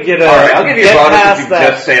certainly get a. All right, I'll give you a get bonus if past you that.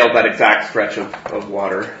 just sailed that exact stretch of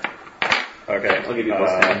water. Okay. I'll give you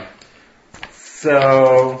plus 10.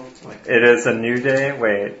 So, it is a new day?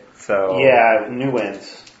 Wait, so. Yeah, new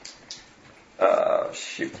winds.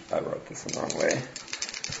 Shoot, I wrote this in the wrong way.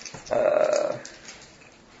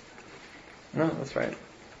 No, that's right.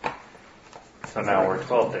 So now we're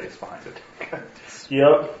 12 days behind it.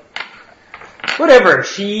 Yep. Whatever.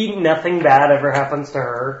 Nothing bad ever happens to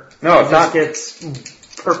her. No, it's She just not.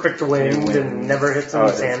 gets perfect wind and never hits any Oh,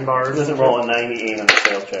 it is. sandbars. It doesn't roll a 98 on the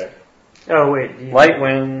sail check. Oh, wait. Light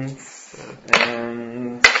winds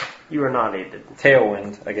and You are not aided.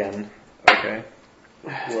 tailwind again. Okay.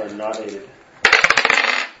 You are not aided.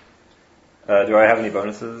 Do I have any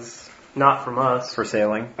bonuses Not from us. for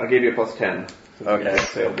sailing? I'll give you a plus 10. Since Okay. you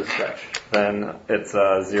just sailed this stretch. Then it's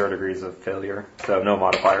 0 degrees of failure, so no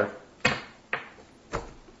modifier.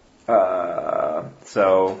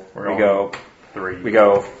 So We're we go. 3.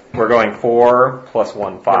 We're going 4 plus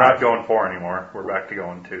 1, 5. We're not going 4 anymore. We're back to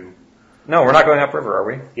going 2. No, we're not going upriver, are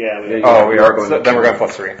we? Yeah, we Yeah, Oh, we are. going So to then we're 2. going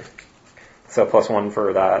plus 3. So plus 1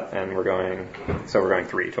 for that, and we're going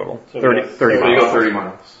 3 total. So we 30, got 30 So you miles. go 30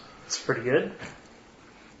 miles. It's pretty good.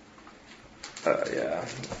 Yeah.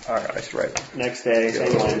 Alright, I should write. Next day,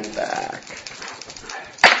 same wind. Back.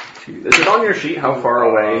 Is it on your sheet how far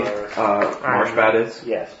away Marshbat is?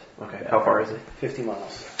 Yes, Okay, how far is it? 50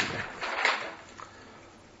 miles.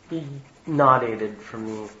 Not aided from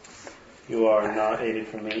me. You are not aided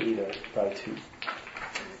from me either, by 2.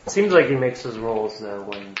 Seems like he makes his rolls though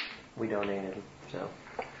when we don't aid him. So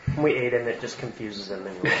when we aid him, it just confuses him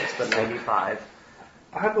and rolls. But 95.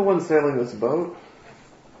 I'm the one sailing this boat.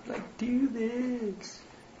 Like, do this.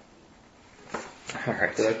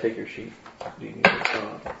 Alright. Did I take your sheet? Do you need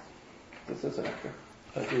it? This is an extra.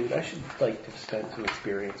 Dude, I should like to spend some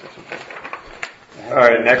experience or something. I have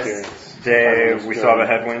Alright, some next experience. day I'm we still have a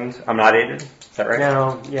headwind. I'm not aided. Is that right?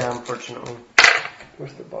 No, yeah, unfortunately.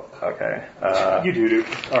 Where's the book? Okay. You do.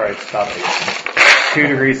 Alright, stop it. 2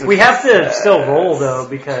 degrees of We have to still roll though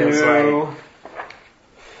because 2, like,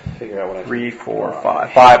 Figure out what I 3, 4,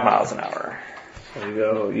 5. 5 miles an hour. There you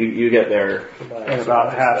go. You get there in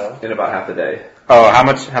about half. in about half a day. Oh, how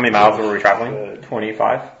many miles were we traveling? Good.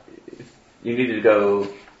 25? You needed to go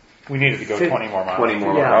We needed to go 20 more miles. 20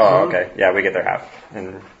 more Yeah. miles. Oh, okay. Yeah, we get there half.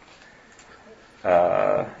 And,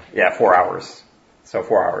 4 hours. So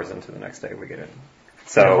 4 hours into the next day we get in.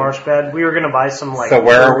 So, Marshbad. We were gonna buy some like. so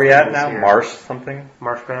where are we at things now? here. Marsh something?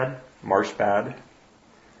 Marshbad. Marshbad?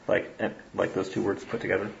 Like those two words put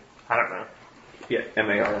together? I don't know. Yeah,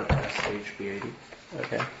 MARSHBAD.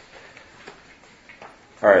 Okay.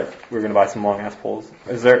 Alright, we're gonna buy some long ass poles.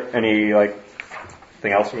 Is there any,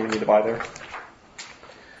 thing else we need to buy there?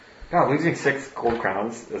 God, losing 6 gold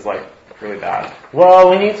crowns is, really bad. Well,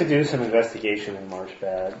 we need to do some investigation in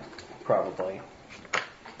Marshbad, probably.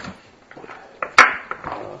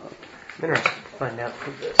 I'm interested to find out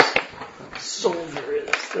who this soldier is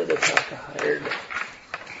that Etelka hired.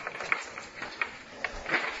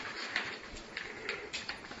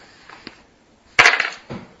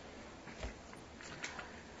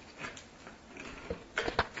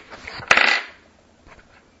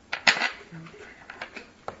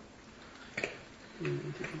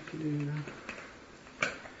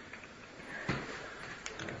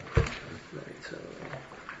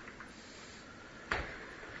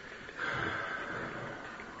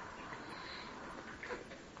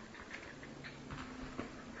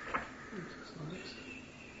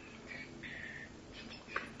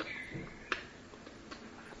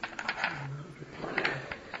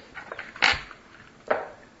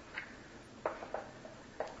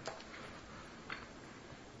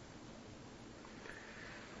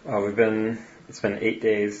 It's been 8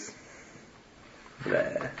 days.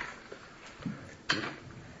 Bleh.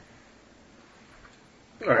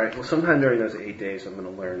 Alright, well sometime during those 8 days I'm going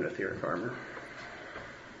to learn etheric armor.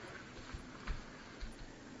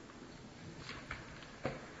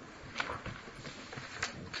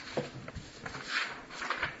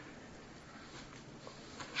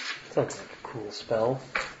 Sounds like a cool spell.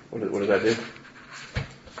 What does that do?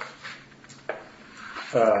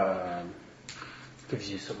 Gives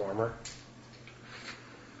you some armor.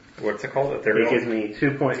 What's it called? It Ethereal? gives me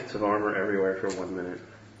 2 points of armor everywhere for 1 minute.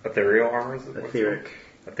 Ethereal armor? Is it? Etheric.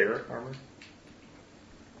 Etheric armor?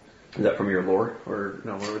 Is that from your lore? Or,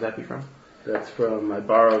 no, where would that be from? That's from, I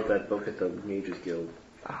borrowed that book at the Mages Guild.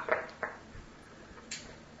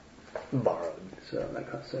 Borrowed. So that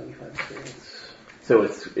cost 75 experience. So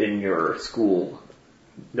it's in your school.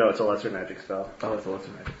 No, it's a lesser magic spell. Oh, it's a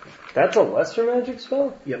lesser magic. That's a lesser magic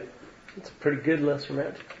spell? Yep. It's a pretty good lesser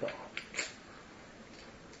magic spell.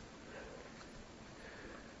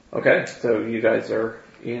 Okay, so you guys are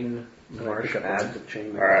in Marsh Pick up Ad. the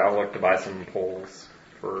chain. Alright, I'll look to buy some poles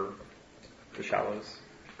for the shallows.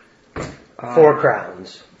 4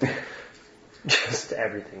 crowns. Just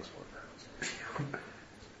everything's 4 crowns.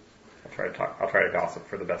 I'll try to gossip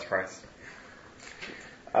for the best price.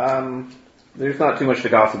 There's not too much to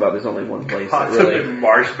gossip about. There's only one place that Possibly really.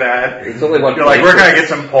 Marshbad. It's only one You're place. like, we're gonna get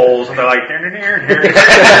some poles, and they're like,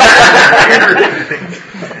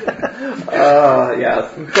 Yeah.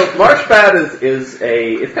 So Marshbad is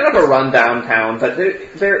it's kind of a rundown town, but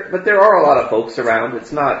there are a lot of folks around.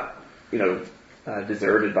 It's not,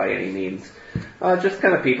 deserted by any means. Just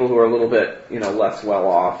kind of people who are a little bit, less well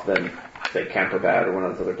off than say Camperbad or one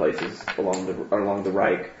of those other places along the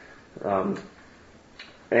Reich.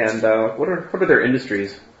 And what are their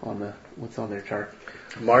industries what's on their chart?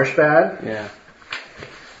 Marshbad. Yeah.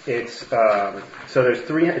 It's so there's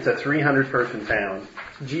it's a 300 person town.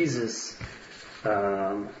 Jesus.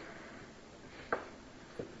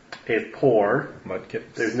 It's poor.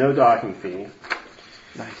 Mudkips. There's no docking fee.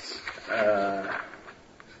 Nice.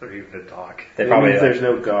 Or even a dock. They It probably means there's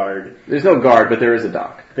no guard. There's no guard, but there is a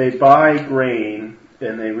dock. They buy grain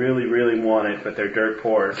and they really, really want it, but they're dirt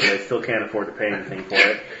poor, so they still can't afford to pay anything for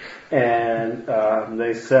it. And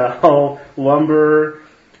they sell lumber,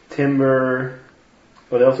 timber.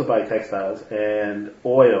 Well, they also buy textiles and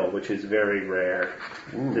oil, which is very rare.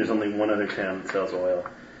 There's only one other town that sells oil.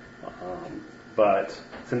 But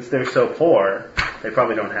since they're so poor, they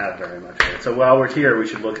probably don't have very much of it. So while we're here, we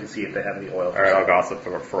should look and see if they have any oil. Alright, I'll gossip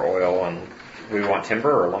for oil. And we want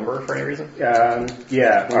timber or lumber for any reason? Yeah, we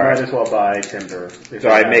All right. might as well buy timber. So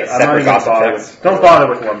I make I'm not separate even gossip bother checks? with, don't bother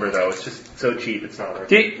with lumber though. It's just so cheap. It's not worth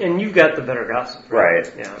it. And you've got the better gossip. Right.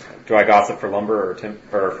 Yeah. Okay. Do I gossip for lumber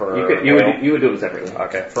or for You oil? would do them separately.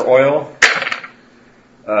 Okay, for oil,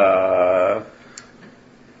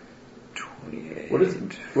 28. What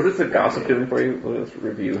is the gossip doing for you? Let's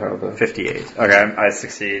review how the 58. Okay, I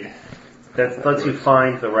succeed. That lets you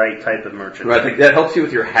find the right type of merchant. right. That helps you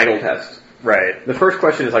with your haggle test. Right. The first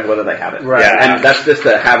question is whether they have it. Right. Yeah. And that's just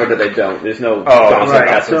a have it or they don't. There's no Oh, gossip Right,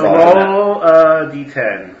 that's so involved in that. roll a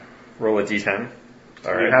d10. Roll a d10.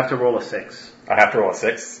 All right. You have to roll a 6. I have to roll a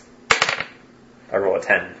 6. I roll a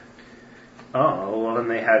 10. Oh, well then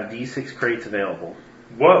they have D6 crates available.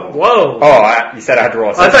 Whoa. Whoa! Oh, you said I had to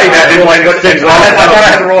roll a 6. I thought you had to roll like a 6. I thought I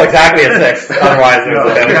had to roll exactly a 6. Otherwise,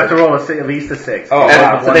 No, there's you have to a roll at least a 6. Oh,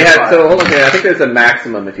 wow. And so they had. So hold on. I think there's a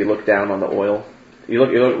maximum if you look down on the oil. You're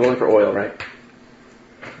looking for oil, right?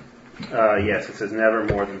 Yes, it says never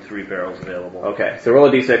more than 3 barrels available. Okay, so roll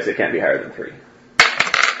a d6. It can't be higher than 3.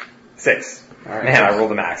 6. All right. Man, I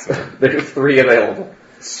rolled the maximum. There's 3 available.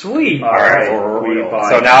 Sweet! Alright,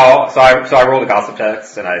 so I rolled a gossip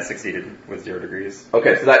test and I succeeded with 0 degrees.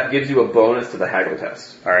 Okay, so that gives you a bonus to the haggle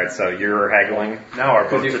test. Alright, so you're haggling. Now our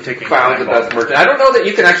Because boats you are taking found the time best merchant. I don't know that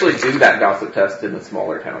you can actually do that gossip test in the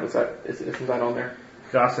smaller town. Isn't that on there?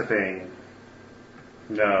 Gossiping.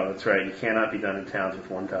 No, that's right. You cannot be done in towns with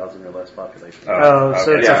 1,000 or less population. Oh,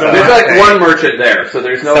 so it's Yeah, a so there's like one merchant there, so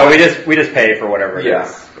there's no. So we just pay for whatever it Yeah.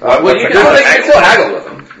 is. Well, you can still haggle with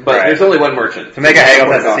them, but Right. there's only one merchant. To make a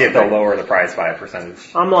haggle test to see if they'll lower the price by a percentage.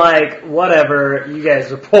 I'm like, whatever, you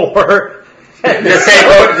guys are poor. Just take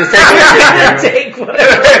what you Take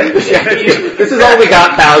whatever. This is all we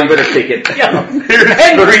got, pal. You better take it. Yeah.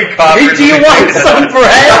 Three coffers. Do you want some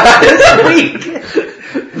bread this week?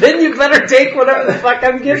 Then you better take whatever the fuck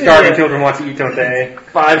I'm Your giving starving you. children want to eat, don't they?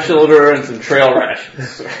 5 silver and some trail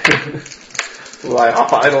rations. Well,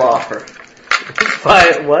 I'll offer.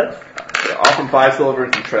 What? Offer them 5 silver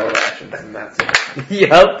and some trail rations, and that's it.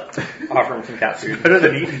 Yep. Offer them some cat food. Better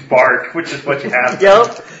than eating bark, which is what you have.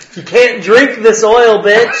 Yep. You can't drink this oil,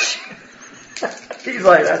 bitch. He's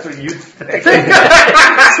like, that's what you think.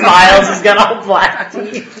 Smiles, he's got all black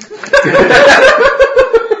teeth.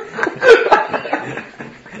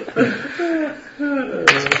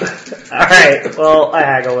 Alright, well, I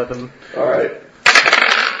haggle with him. Alright.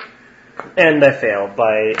 And I failed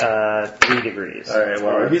by 3 degrees. Alright,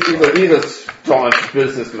 well, he's a staunch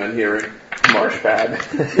businessman here in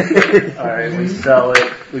Marshpad. Alright, we sell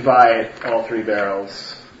it. We buy it, all 3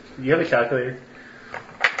 barrels. Do you have a calculator?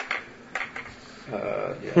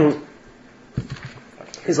 Yeah.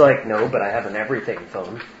 He's like, no, but I have an everything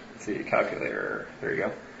phone. Let's see, calculator. There you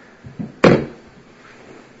go.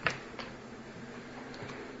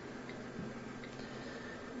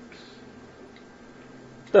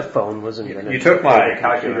 The phone was invented. You took my with a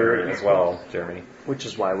calculator as well, Jeremy. Which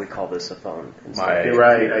is why we call this a phone. My You're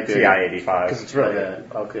right, I did. TI-85. Because it's really Yeah,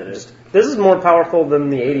 I'll get it. This is more powerful than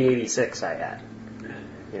the 8086 I had.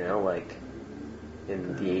 You know, like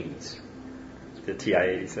in the 80s. The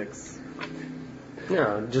TI-86.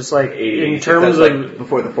 No, just like in 8086, terms that's of like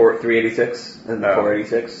before the 386 and the Oh.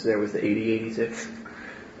 486, there was the 8086.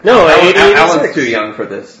 no, Alan's 8086. too young for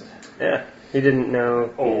this. Yeah, he didn't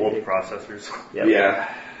know. Old processors. Yep.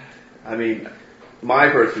 Yeah. I mean,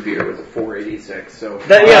 my first computer was a 486, so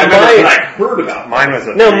That- yeah, I remember my- when I heard about Mine was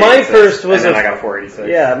a No, my 386, first was and then a- I got a 486.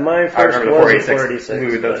 Yeah, my I first remember the was a 486 486.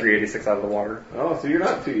 blew the but- 386 out of the water. Oh, so you're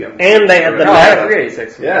not too young. And they had the No, I had a Mac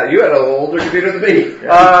 386. Yeah, you had an older computer than me.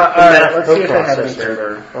 Alright, let's see if they have any processor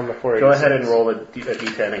timber. on the 486. Go ahead and roll a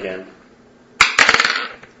D10 again.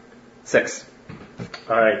 6.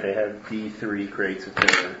 Alright, they have D3 crates of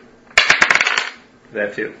timber. They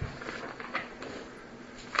have 2.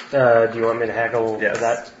 Do you want me to haggle Yes.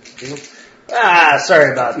 that too?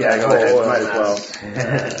 Sorry about Yeah, that. go ahead, whole, might as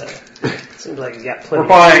well. Seems like you got plenty We're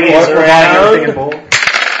buying of trees everything in around. bulk.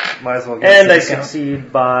 Might as well get And some I discount.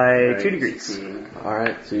 succeed by Alright, 2 degrees. 16.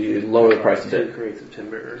 Alright, so you lower the price a 2 bit. crates of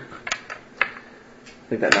timber. I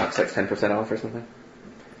think that knocks like 10% off or something.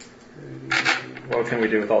 What can we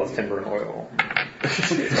do with all this timber and oil? What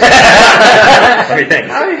do you think?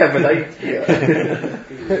 I have an idea.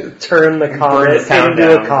 Turn the Burn comet this town into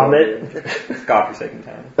down. a comet. Godforsaken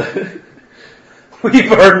town. We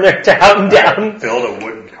burn their town down Build a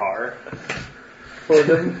wooden car. for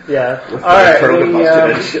them. Yeah. Alright, Internal we,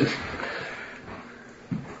 combustion engine.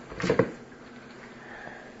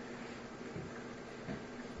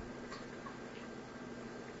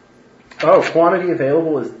 Oh, quantity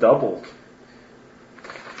available is doubled.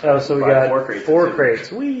 Oh, so we Buy got 4 crates of 4 timber.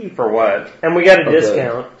 crates. Wee. For what? And we got a Of the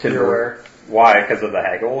discount. timber. You're aware. Why? Because of the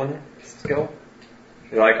haggle skill?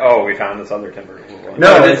 You're like, oh, we found this other timber.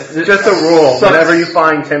 No, it's it's just a rule. some- Whenever you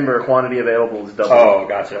find timber, quantity available is doubled. Oh,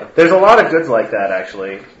 gotcha. There's a lot of goods like that,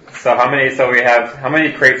 actually. So how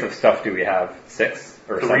many crates of stuff do we have? 6?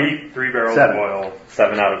 Or 7? Three barrels 7. of oil.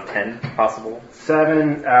 7 out of 10 possible?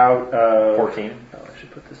 7 out of... 14? Oh, I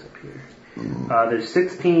should put this up here. There's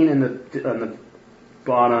 16 on the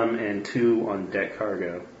bottom and 2 on deck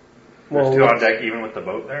cargo. There's Well, 2 on deck even with the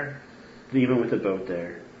boat there. Even with the boat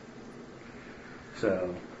there.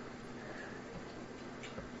 So...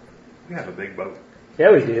 We have a big boat.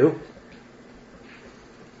 yeah, we do.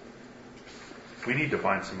 We need to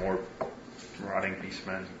find some more rotting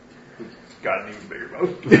beastmen. got an even bigger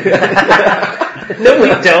boat. No, we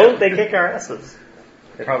don't. They kick our asses.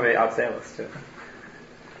 They probably outsail us too.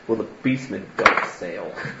 Well, the beastmen don't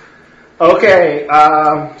sail. Okay,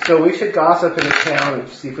 so we should gossip in the town and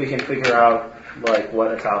see if we can figure out like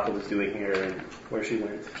what Etelka was doing here and where she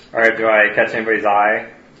went. Alright, do I catch anybody's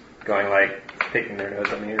eye? Going like, picking their nose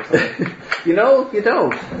at me or something? You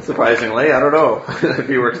don't. Surprisingly, I don't know if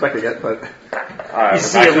you were expecting it, but You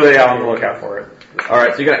see actually, I'm on the lookout for it. all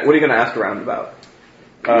right. So what are you going to ask around about?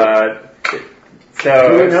 So,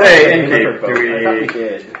 say, I Inkeep, thought we do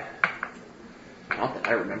did. Not that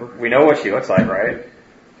I remember. we know what she looks like, right?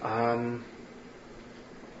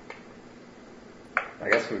 I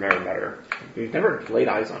guess we've never met her. You've never laid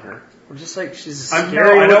eyes on her. We're just like, she's a I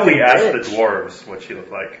scary know we looking asked bitch. the dwarves what she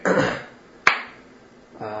looked like,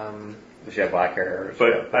 Does she have black hair? Or does she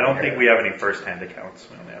have but I don't brown think hair? we have any first-hand accounts.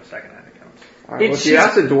 We only have second-hand accounts. All right, well, She's- she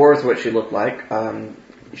asked the dwarves what she looked like.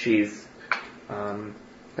 She's a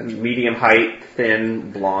medium height,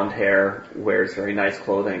 thin, blonde hair, wears very nice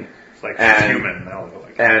clothing, It's like And- she's human. Now look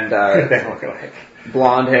like and They look alike.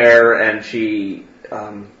 blonde hair, and she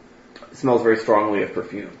smells very strongly of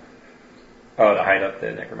perfume. Oh, to hide up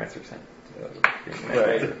the necromancer scent.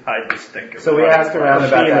 Right. I just think. So we asked around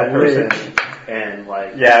about Being a that person witch. and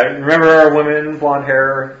like Yeah, remember a woman, blonde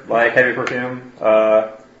hair, like heavy perfume?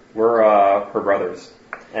 We're her brothers.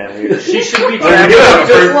 And we She should be You traveling. look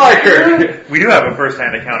just like her. We do have a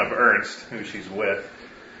first-hand account of Ernst, who she's with.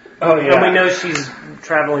 oh yeah. And we know she's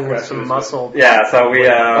traveling with some muscle. yeah, so we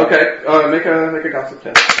Okay, make a gossip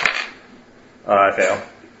test. I fail.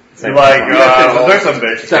 You're like, all there's some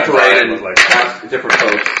bitch. Separated, Like, cast different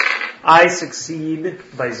posts. I succeed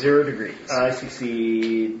by 0 degrees. I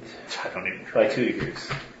succeed I don't even try. by 2 degrees.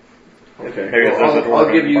 Okay, Maybe well, there's a dwarf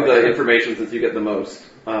I'll give you in the the information since you get the most.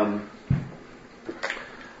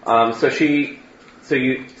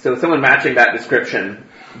 So someone matching that description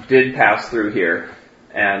did pass through here,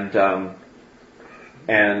 and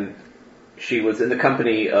she was in the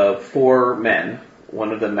company of 4 men.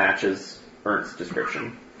 One of them matches Ernst's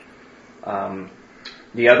description.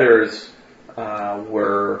 The others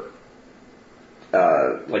were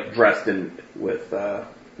like dressed with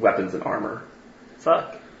weapons and armor.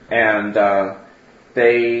 Fuck. And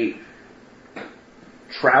they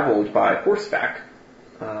traveled by horseback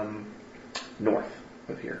north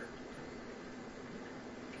of here.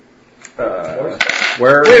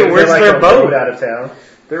 Where? Wait, where's Like their a boat? road out of town?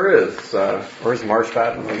 There is. Where's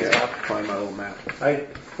Marshbat? Let me find my little map.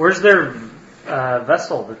 Where's their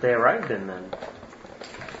vessel that they arrived in then?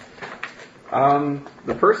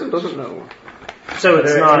 The person doesn't know. So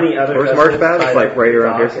it's not. any other Where's vessels Marshbat? It's tied like up right at the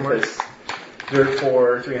around here dock somewhere. if it's Dirt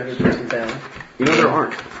for 300 person town. You know there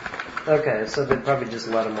aren't. Okay, so they probably just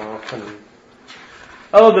let them off. And...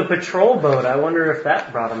 Oh, the patrol boat. I wonder if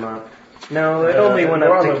that brought them up. No, it only went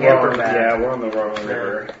We're up on to the wrong- Camperbad. Yeah, we're on the wrong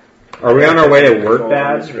river. Are we on our way to We're on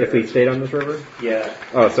Workbad this if we river. stayed on this river? Yeah.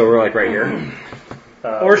 Oh, so we're like right here?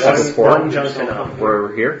 Or some one junction up.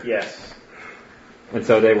 We're here? Yes. And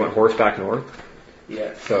so they went horseback north?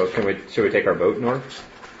 Yes. So should we take our boat north?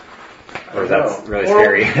 Or is No. that really Or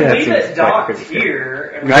scary? That leave seems it like docked pretty scary.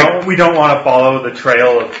 here. And We don't want to follow the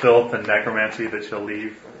trail of filth and necromancy that she'll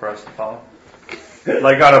leave for us to follow.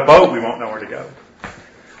 Like on a boat, we won't know where to go.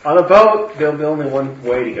 On a boat, there'll be only one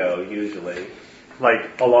way to go, usually.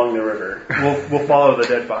 Like Along the river. we'll follow the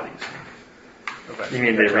dead bodies. You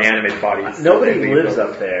mean they reanimate bodies? Nobody They lives leave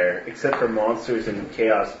up there, except for monsters and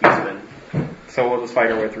chaos beastmen. So we'll just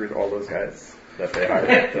fight our way through all those guys that they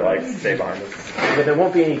hired to like stay behind us. But there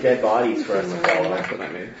won't be any dead bodies for us to follow. That's what I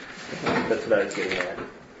mean. That's what I was getting at.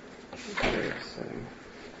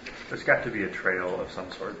 There's got to be a trail of some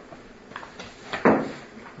sort.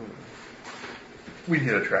 We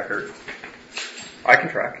need a tracker. I can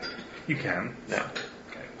track. You can. No.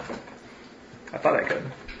 I thought I could.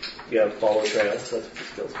 You have follow trail, that's what the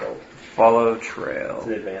skill's called. Follow It's trail.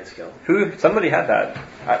 an advanced skill. Somebody had that.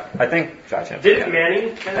 I think Josh had Did that.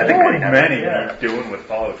 Manny? I think Manny had that. Many Yeah. are doing with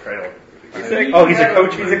follow trail. Oh, he's a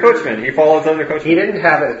coach. He's a coachman. He follows other coaches. He didn't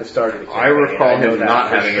have it at the start of the campaign. I recall know him that not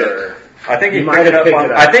for having sure. I think he He picked might it have up. picked On,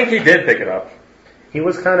 it up. I think he did pick it up. He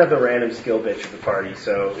was kind of the random skill bitch of the party,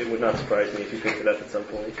 so it would not surprise me if he picked it up at some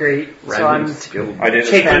point. Great. So Random I'm skill. I did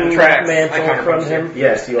taking stand tracks. I mantle from counterpunched him.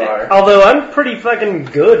 Yes, you are. Although I'm pretty fucking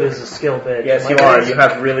good as a skill bitch. Yes, you My are. guys- You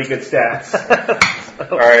have really good stats.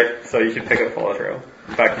 All right, so you should pick up follow trail.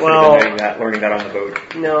 In fact, you Well- should have been learning that on the boat.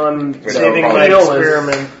 No, I'm With saving our my heal is-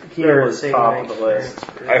 experiment here. was saving top my of the list.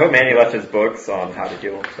 experiment. I hope Manny left his books on how to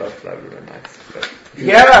heal and stuff. That would have been nice. But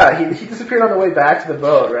Yeah, he disappeared on the way back to the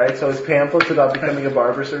boat, right? So his pamphlets about becoming a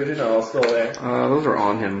barber surgeon are all still there. Those are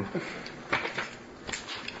on him.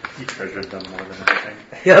 He treasured them more than anything.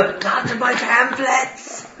 Yep. Not to buy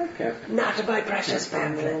pamphlets. Okay. Not to buy precious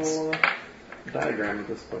pamphlets. Diagram of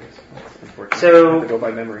this place. Unfortunately, So- I have to go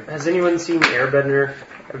by memory. Has anyone seen Airbender?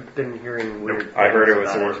 I've been hearing weird. I heard it things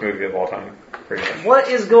was the about worst movie of all time. Pretty much. What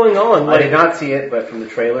is going on? I did Like, not see it, but from the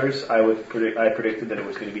trailers, I predicted that it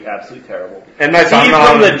was going to be absolutely terrible. And my See,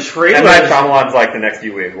 from the trailers- and my Shyamalan's like the next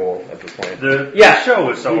Uwe Boll at this point. The Yeah. show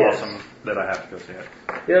was so Yes. awesome that I have to go see it.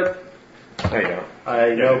 yep. No, you don't. I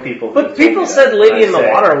know people. who But told people me that, said Lady and in the I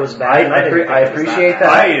say, Water was bad. and I didn't think it was appreciate bad. that.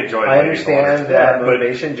 I enjoyed I Lady in the Water. understand that But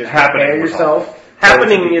motivation. Just Happening prepare was yourself.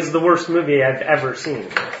 Happening is the worst movie I've ever seen.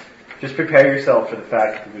 Just prepare yourself for the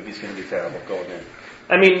fact that the movie's going to be terrible going in.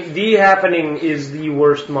 I mean, The Happening is the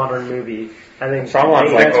worst modern movie. I think.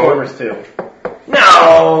 Shyamalan's like, Transformers 2.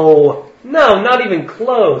 No, not even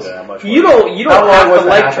close. Yeah, much you worse. don't How long have was to The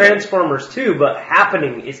like Happening? Transformers 2, but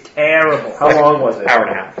Happening is terrible. How long was it? Hour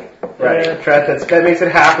and a half. Right. That makes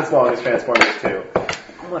it half as long as Transformers 2.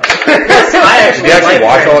 I Did you actually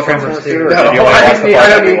watch all of Transformers 2? Or did you only watch the I part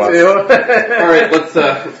don't that you need watched? to. Alright,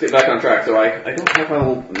 let's get back on track. So I don't have my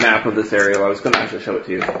little map of this area. I was going to actually show it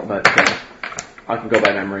to you, but I can go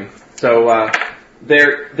by memory. So, I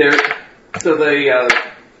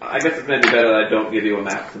guess it's maybe better that I don't give you a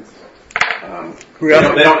map since,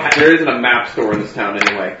 there isn't a map store in this town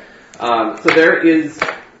anyway. So there is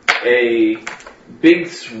a big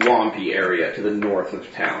swampy area to the north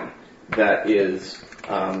of town that is,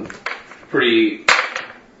 pretty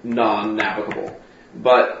non-navigable.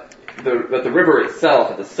 But the river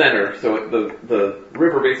itself at the center, so the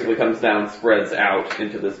river basically comes down, spreads out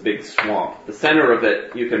into this big swamp. The center of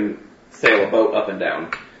it, you can sail a boat up and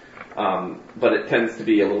down, but it tends to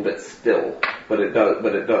be a little bit still. But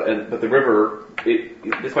the river,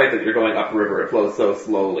 despite that you're going upriver, it flows so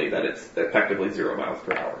slowly that it's effectively 0 miles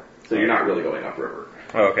per hour. So you're not really going upriver.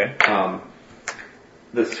 Oh, okay.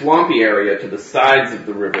 The swampy area to the sides of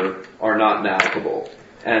the river are not navigable.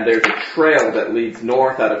 And there's a trail that leads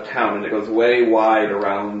north out of town, and it goes way wide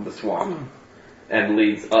around the swamp and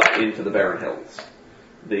leads up into the Barren Hills.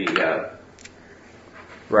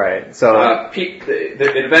 Right. So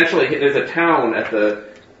Eventually, there's a town at the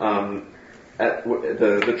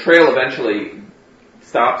trail eventually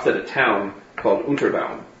stops at a town called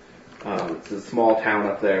Unterbaum. It's a small town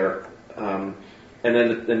up there, and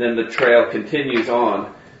then the trail continues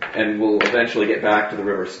on, and will eventually get back to the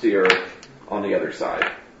River Steer on the other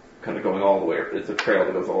side, kind of going all the way. It's a trail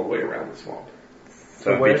that goes all the way around the swamp.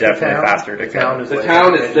 So it'd be definitely faster to go.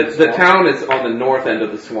 The town is on the north end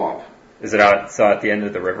of the swamp. Is it out? So at the end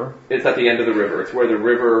of the river? It's at the end of the river. It's where the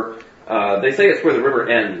river. They say it's where the river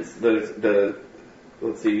ends.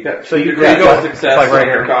 Let's see. You got 2 degrees of success like right on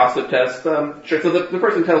your here. gossip test. Sure. So the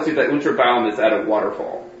person tells you that Unterbaum is at a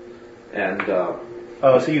waterfall, and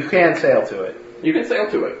Oh, so you can sail to it. you can sail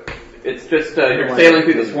to it. It's just you're sailing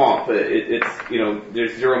through the swamp. It's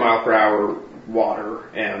there's 0 mile per hour water,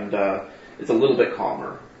 and it's a little bit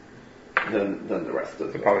calmer than the rest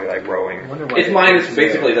of So it. probably like rowing. It's minus,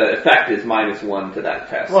 basically the effect is -1 to that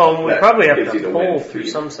test. Well, we That probably have gives you to the pull wind through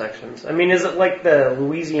speed. some sections. I mean, is it like the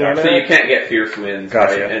Louisiana? So you can't get fierce winds,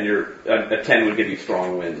 Gotcha. right? And a 10 would give you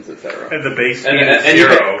strong winds, etc. And the base speed And is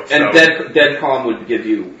 0. dead calm would give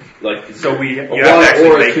you like So you a have 1 to actually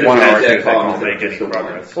or a make 2 this on magic dead that calm won't instead of make any just a 1.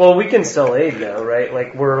 progress. Well, we can still aid though, right?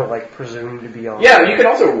 Like we're like presumed to be on. Yeah, you can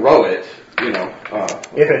also row it.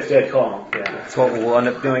 If it's dead calm, yeah. That's what we'll end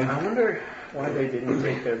up doing. I wonder why they didn't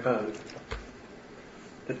take their boat.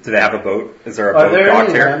 Do they have a boat? Is there a Are boat there docked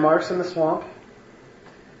any here? landmarks in the swamp?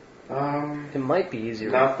 It might be easier.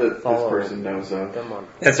 Not to that this follow person knows of. them on.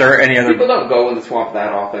 Is there any other? People don't go in the swamp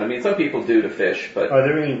that often. I mean, some people do to fish, but Are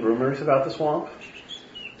there any rumors about the swamp?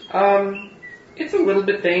 it's a little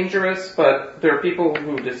bit dangerous. But there are people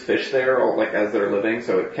who just fish there, all like as they're living,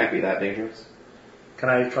 so it can't be that dangerous. Can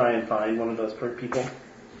I try and find one of those people?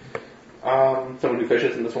 Someone who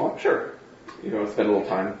fishes in the swamp, sure. Spend a little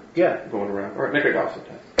time Yeah. going around. All right, make a gossip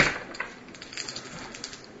test.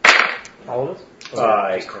 All of us?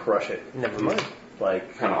 I crush it. Never mind.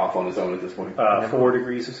 Like, Kind of off on his own at this point. 4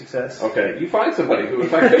 degrees of success. Okay, you find somebody who in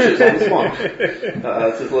fact fishes on the swamp.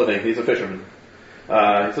 That's his living. He's a fisherman. He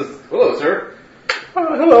says, "Hello, sir."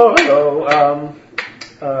 Hello.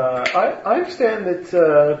 I understand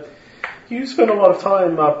that you spend a lot of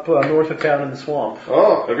time up north of town in the swamp.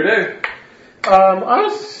 Oh, every day.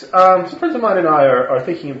 Some friends of mine and I are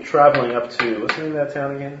thinking of traveling up to, what's the name of that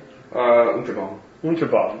town again? Unterbaum.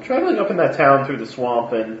 Unterbaum. Traveling up in that town through the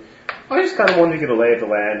swamp, and I just kind of wanted to get a lay of the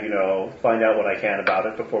land, find out what I can about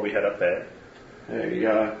it before we head up there.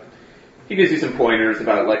 He gives you some pointers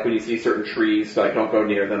about like when you see certain trees, like don't go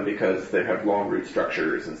near them because they have long root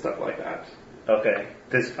structures and stuff like that. Okay.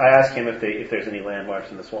 I asked him if there's any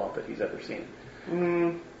landmarks in the swamp that he's ever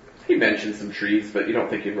seen. He mentioned some trees, but you don't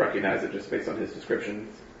think you'd recognize it just based on his descriptions.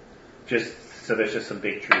 So there's just some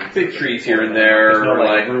big trees. Big trees here and there. There's no or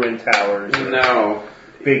like ruined towers. Or no.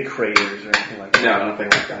 big craters or anything like that. No, nothing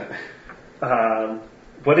like that.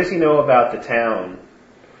 What does he know about the town?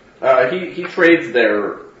 He trades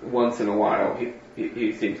there once in a while.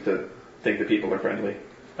 He seems to think the people are friendly.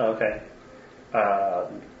 Okay.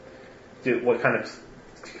 What kind of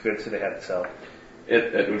goods do they have to sell?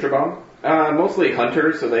 At Unterbaum? Mostly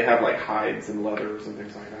hunters, so they have like hides and leathers and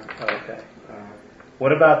things like that. Okay.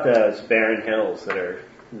 What about those Barren Hills that are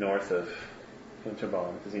north of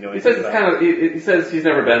Unterbaum? Does he know anything about He says he's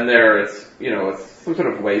never been there. It's some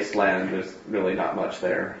sort of wasteland. There's really not much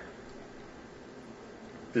there.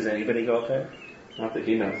 Does anybody go up there? Not that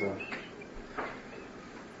he knows of.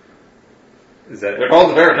 They're They're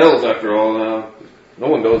called the Barren Hills, after all. No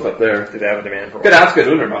one goes up there. Do they have a demand for Could ask at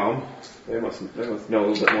Unterbaum. They must know a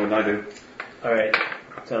little bit more than I do. All right.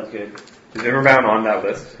 Sounds good. Is Everbound on that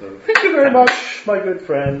list? Thank you very much, my good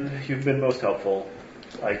friend. You've been most helpful.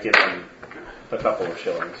 I give him a couple of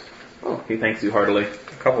shillings. Oh, he thanks you heartily. A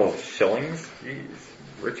couple of shillings? Jeez.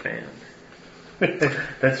 Rich man.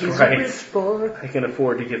 That's He's right. a rich boy. I can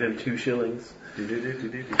afford to give him 2 shillings. He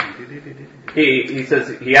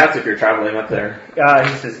says he asks if you're traveling up there.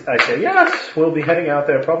 I say, yes, we'll be heading out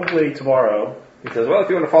there probably tomorrow. He says, well, if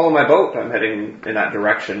you want to follow my boat, I'm heading in that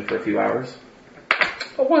direction for a few hours.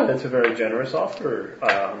 Oh, well, that's a very generous offer.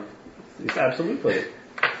 Absolutely.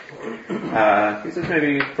 He says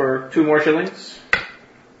maybe for 2 more shillings.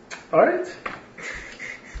 All right.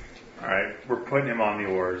 Alright, we're putting him on the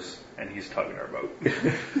oars, and he's tugging our boat.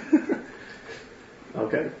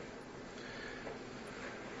 Okay.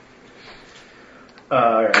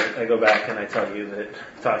 All right. I go back and I tell you that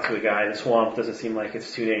talk to a guy. The swamp doesn't seem like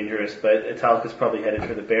it's too dangerous, but Etelka's probably headed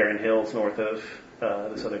for the Barren Hills north of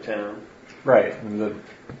this other town. Right. And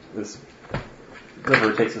this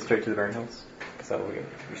river takes us straight to the Barren Hills. So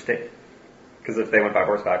we stay. Because if they went by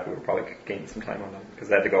horseback, we would probably gain some time on them. Because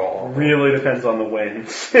they had to go all. Really depends on the wind.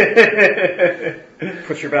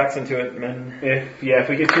 Put your backs into it, men. If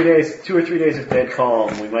we get 2 or 3 days of dead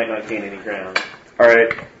calm, we might not gain any ground. All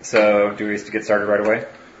right. So do we get started right away?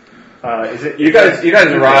 Is it You guys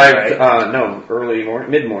arrived, right? early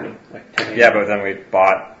morning, mid-morning. Like 10 a.m. Yeah, but then we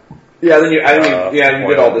bought. Yeah, then you did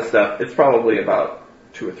oil. all this stuff. It's probably about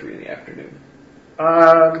 2 or 3 in the afternoon.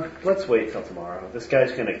 Let's wait till tomorrow. This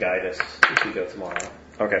guy's going to guide us if we go tomorrow.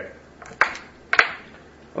 Okay.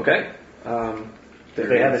 Okay. Do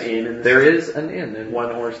they have an inn in this? There is an inn in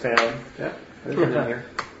One horse town. Yeah, there's an inn here.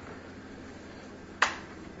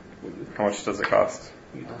 How much does it cost?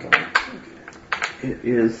 It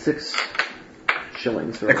is 6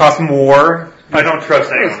 shillings. It costs more. I don't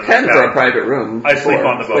trust anyone It's in 10 this for a town. private room. I sleep Or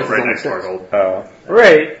on the boat this is right only next to our 6. gold. Oh.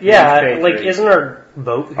 Right, yeah, Pay like for it. isn't our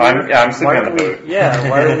boat here? I'm sleeping Why on the are we- boat. Yeah,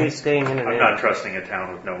 why are we staying in an I'm inn? not trusting a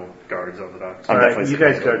town with no guards on the docks. I'm All right, definitely you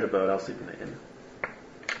sleeping guys on the guard the boat. I'll sleep in the inn.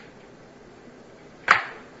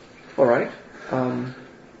 All right.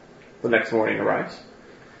 The next morning arrives.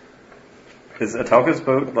 Is Etelka's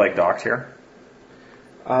boat like docked here?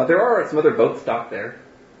 There are some other boats docked there.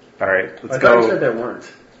 All right, I let's thought you said go. there weren't.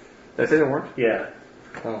 Did I say there weren't? Yeah.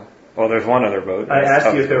 Oh. Well, there's one other boat. I It's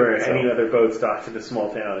asked you if there Etelka's were boat, so- any other boats docked in this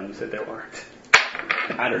small town, and you said there weren't.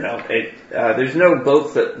 I don't know. There's no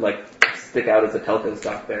boats that like stick out as Etelka's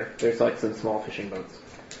dock there. There's like some small fishing boats.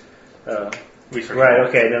 We searched Right, all.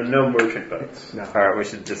 okay, no merchant boats. No. All right, we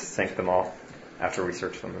should just sink them all after we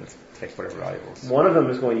search them and take whatever valuables. One of them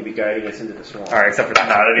is going to be guiding us into the swamp. All right, except for that.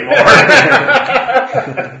 Not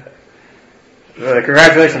anymore.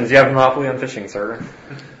 Congratulations, you have a monopoly on fishing, sir.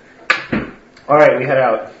 All right, we head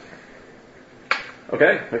out.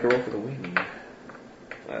 Okay, make a roll for the wind.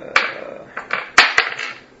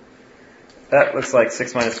 That looks like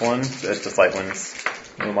 6 minus 1. It's just light winds.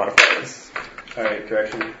 No modifiers. All right,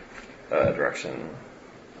 direction. Direction.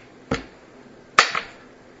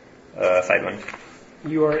 Side wind.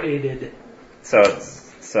 You are aided. So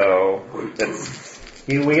it's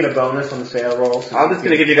We get a bonus on the sail roll. I'm just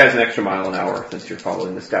going to give you guys an extra mile an hour since you're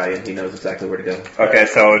following this guy and he knows exactly where to go. okay.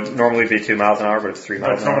 So it'd normally be 2 miles an hour, but it's 3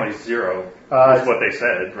 miles That's an hour. normally 0. Uh, That's what they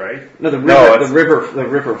said, right? No, the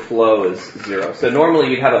river flow is 0. So normally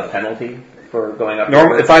you'd have a penalty for going up.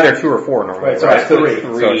 Normal. It's either 2 or 4 normally. Right, so right? it's So three. it's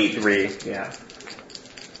So it's 3. Yeah.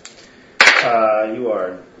 You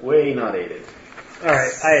are way not aided.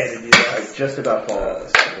 Alright, I aided you I guys. just about fall off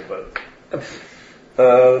this little boat.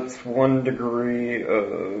 It's 1 degree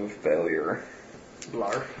of failure,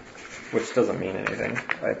 Larf. which doesn't mean anything,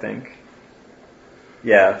 I think.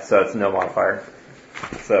 Yeah, so it's no modifier.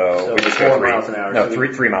 So we just 4 go 3 miles an hour. No,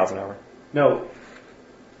 So 3 miles an hour. No,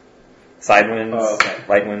 Side winds, Oh, okay.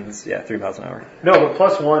 light winds, 3 miles an hour. no, but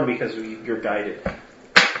 +1 because you're guided.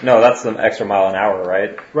 No, that's an extra mile an hour,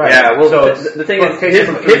 right? Right. Yeah, well, so the thing is, takes his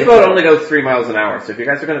from 3 to boat 4. only goes 3 miles an hour, so if you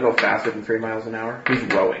guys are going to go faster than 3 miles an hour, he's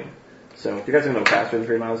rowing. So if you guys are going to go faster than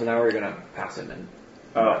 3 miles an hour, you're going to pass him and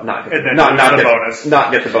not get And then not lose get the bonus.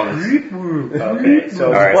 Not get the bonus. Okay, so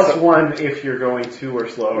All right, +1 if you're going 2 or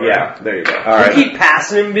slower. Yeah, there you go. All right. You keep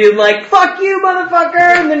passing him, being like, "Fuck you, motherfucker!"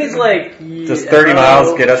 And then he's like, Does 30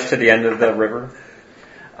 miles get us to the end of the river?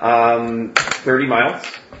 30 miles.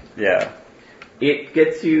 Yeah. It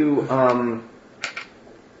gets you, let's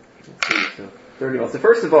see, so 30 miles. So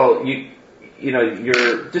first of all,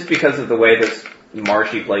 you're, just because of the way this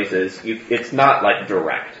marshy place is, it's not like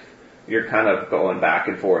direct. You're kind of going back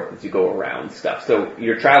and forth as you go around stuff. So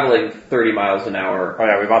you're traveling 30 miles an hour. Oh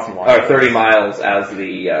yeah, we bought some Or wine. 30 miles as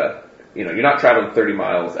the, you're not traveling 30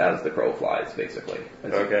 miles as the crow flies, basically.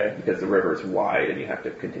 Okay. Because the river's wide and you have to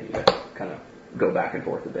continue to kind of go back and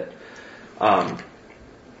forth a bit.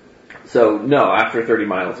 So no, after 30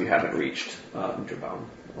 miles you haven't reached Jabon,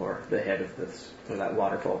 or the head of that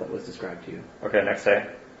waterfall that was described to you. Okay, next day.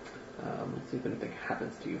 Let's see if anything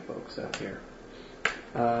happens to you folks out here.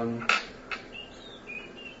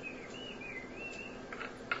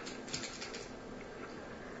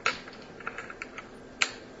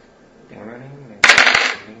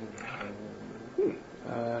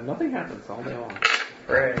 Nothing happens all day long.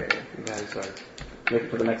 Hooray. You guys are make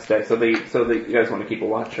it to the next day. So you guys want to keep a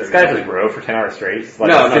watch? This guy just rode for 10 hours straight. He's like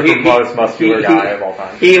No, the most muscular guy of all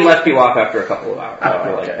time. He left you off after a couple of hours, Oh, after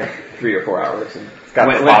okay. like 3 or 4 hours, and Got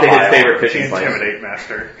went the to his Popeye favorite on. fishing place. Intimidate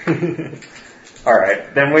master. All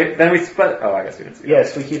right, then we split. Oh, I guess we didn't see.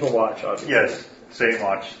 Yes, we keep a watch, obviously. Yes, same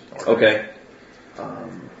watch. Okay.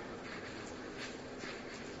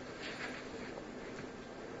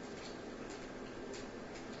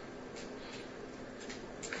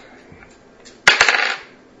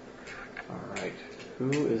 Alright.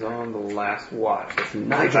 Who is on the last watch? It's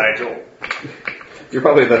Nigel. You're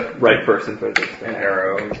probably the right person for this. An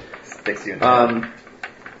arrow sticks you in. I'm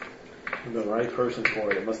the right person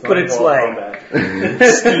for it. It must not But it's involve like-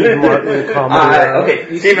 combat. Steve Martin comedy.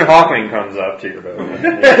 Okay. Stephen Hawking comes up to your boat.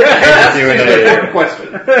 That's an important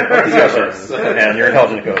question. And you're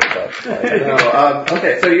intelligent goes up. No,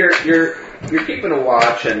 okay, so you're keeping a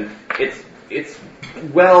watch, and it's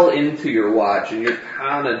well into your watch, and you're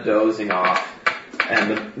kind of dozing off,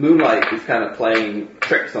 and the moonlight is kind of playing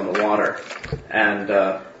tricks on the water, and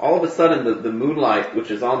all of a sudden the moonlight,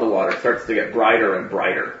 which is on the water, starts to get brighter and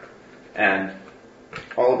brighter, and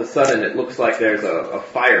all of a sudden it looks like there's a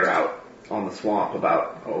fire out on the swamp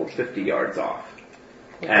about 50 yards off.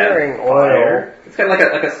 Wearing oil. It's kind of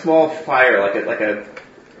like a small fire, like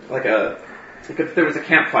if there was a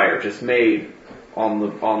campfire just made on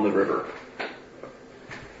the river,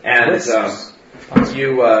 and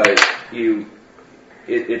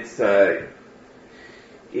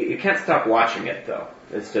you can't stop watching it though.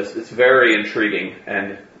 It's very intriguing,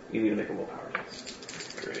 and you need to make a willpower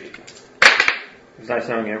test. Great. It's nice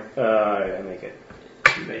knowing you. I make it.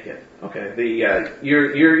 You make it. Okay.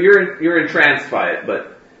 You're entranced by it,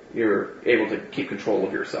 but you're able to keep control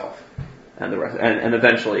of yourself, and the rest, and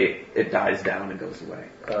eventually it dies down and goes away.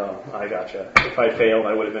 Oh, I gotcha. If I failed,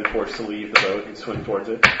 I would have been forced to leave the boat and swim towards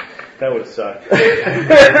it. That would suck.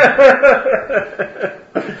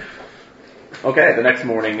 Okay. The next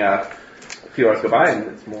morning, a few hours go by, and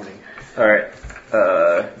it's morning. All right.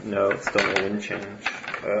 No, it's still no wind change.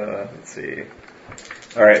 Let's see.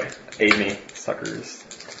 All right, aid me, suckers.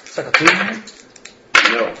 Sucker two?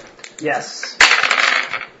 No. Yes.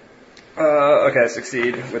 Okay, I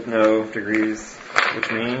succeed with no degrees,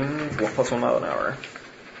 which means plus 1 mile an hour.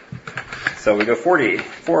 So we go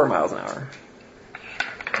 44 miles an hour.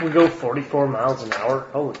 We go 44 miles an hour.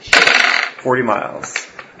 Holy shit. 40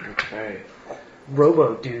 miles. Okay.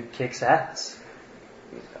 Robo dude kicks ass.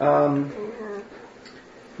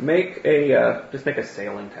 Make a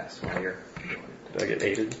sailing test while you're doing it. Do I get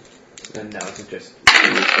aided? And now it's just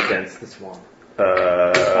against the swamp.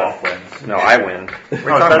 Swamp wins. No, I win. Oh, is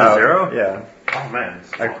that a 0? Yeah. Oh man.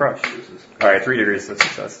 I crushed. Alright, 3 degrees of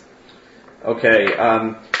success. Okay,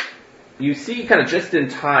 you see kind of just in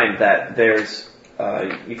time that there's,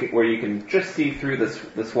 where you can just see through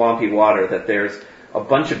the swampy water that there's a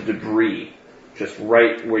bunch of debris just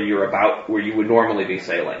right where you would normally be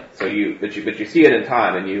sailing. So but you see it in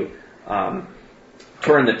time, and you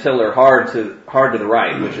turn the tiller hard to the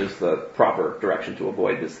right, which is the proper direction to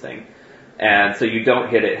avoid this thing. And so you don't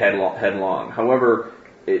hit it headlong. However,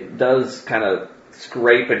 it does kind of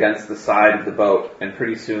scrape against the side of the boat, and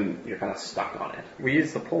pretty soon you're kind of stuck on it. We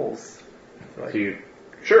use the poles. So you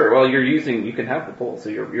can have the pole, so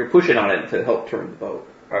you're pushing on it to help turn the boat.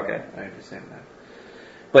 Okay. I understand that.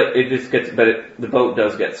 But the boat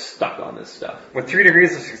does get stuck on this stuff. With 3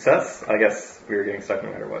 degrees of success, I guess we were getting stuck no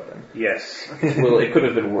matter what then. Yes. Well, it could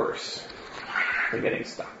have been worse than getting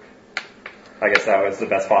stuck. I guess that was the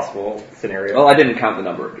best possible scenario. Well, I didn't count the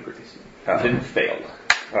number of degrees. Oh. It didn't fail.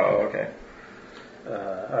 Oh, okay.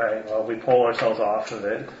 Alright, well, we pull ourselves off of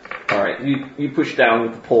it. Alright, you push down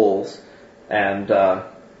with the poles, and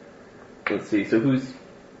let's see, so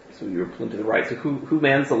you were pulling to the right, so who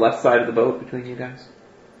mans the left side of the boat between you guys?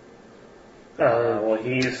 Well,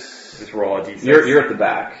 he's Just roll a d6. You're at the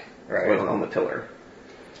back, Right. on the tiller.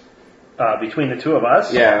 between the two of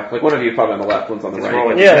us. Yeah, like one of you probably on the left, one's on the Just right.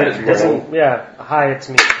 roll it. Yeah, Just it roll. doesn't. Yeah, hi, it's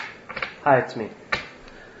me. Hi, it's me.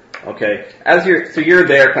 Okay, you're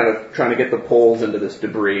there kind of trying to get the poles into this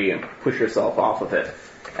debris and push yourself off of it,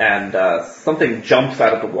 and something jumps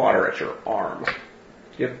out of the water at your arm. Do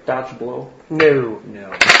you have dodge blow? No.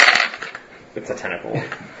 No. It's a tentacle.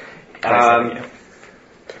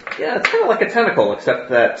 Yeah, it's kind of like a tentacle, except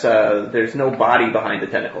that there's no body behind the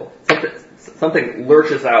tentacle. Something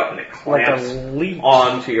lurches out and it Like a clamps leech.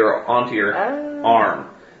 onto your Ah. arm,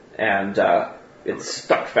 and it's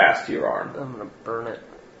stuck fast to your arm. I'm gonna burn it.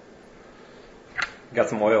 Got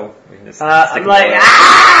some oil. We can just stick I'm it in like, the oil.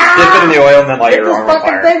 ah! Dip it in the oil and then light Get your this arm on fucking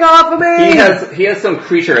fire. thing off of me! He has some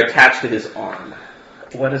creature attached to his arm.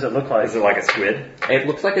 What does it look like? Is it like a squid? It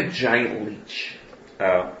looks like a giant leech.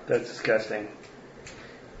 Oh. That's disgusting.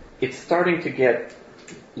 It's starting to get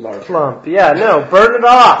larger. Plump. Yeah, no, burn it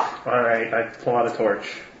off! Alright, I pull out a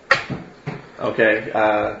torch. Okay.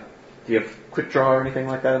 Do you have quick draw or anything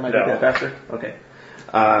like that? It might No. make that faster. Okay.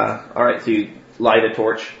 All right. So you light a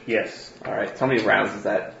torch. Yes. All right. How many rounds is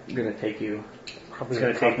that going to take you? Probably It's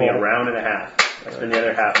going to take me a round and a half. I spend the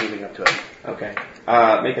other half moving up to it. Okay.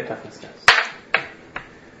 Make a toughness test.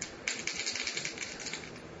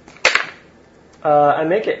 I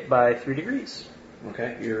make it by 3 degrees.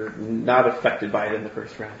 Okay. You're not affected by it in the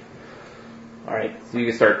first round. All right. So you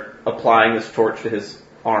can start applying this torch to his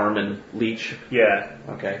arm and leech. Yeah.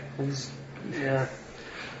 Okay. Yeah.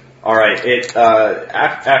 All right. It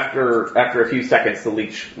after a few seconds, the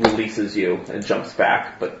leech releases you and jumps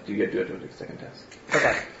back, but you get to do a second test.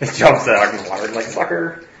 Okay. It jumps out in the water like a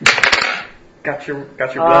sucker. Got your blood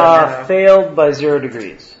in your mouth. Failed by 0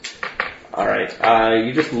 degrees. All right.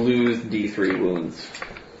 You just lose D3 wounds.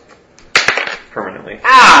 Permanently.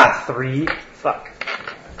 Ah! 3. Fuck.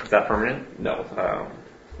 Is that permanent? No. Oh.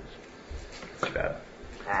 Too bad.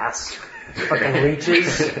 Ass. Fucking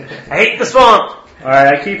leeches. I hate the swamp!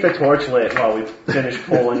 Alright, I keep the torch lit while we finish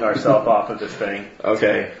pulling ourselves off of this thing.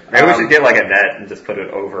 Okay. Maybe we should get like a net and just put it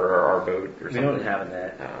over our boat or We something. don't have a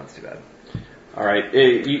net. No, that's too bad. All right.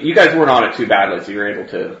 You guys weren't on it too badly, so you're able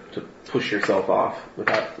to push yourself off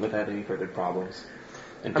without any further problems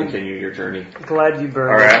and continue your journey. Glad you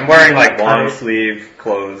burned Alright, it. I'm wearing like long I- sleeve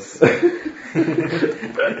clothes.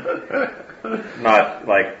 Not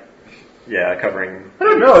like, yeah, covering. I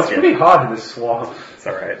don't know, it's pretty hot in this swamp. It's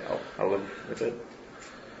alright, I'll live with it.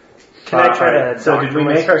 Can I try to So did doctor we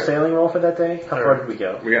make myself? our sailing roll for that day? How far did we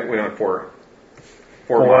go? We went 4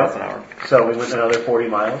 miles an hour. So we went another 40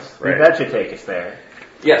 miles? Right. That should take us there.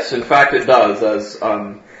 Yes, in fact, it does.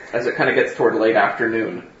 As it kind of gets toward late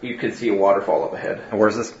afternoon, you can see a waterfall up ahead. And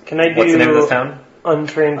where's this? Can I What's the name of do this town?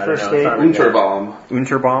 untrained I don't first know, it's aid? not- Unterbaum.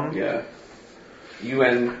 Unterbaum? Yeah.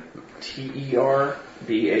 UNTERBAUM.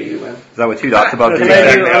 Is that with 2 dots above the Can U?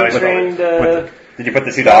 I do Yeah, untrained, Did you put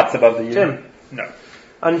the 2 dots above the U? Tim? No.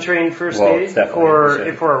 Untrained first Well, aid? it's definitely Or first aid.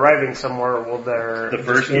 if we're arriving somewhere, will there The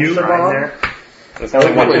first just be U? a sign there? There's only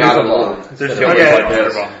one Probably not U. alone. There's Instead of two Okay. like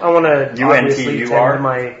this. this. I want to UNTUR? obviously tend to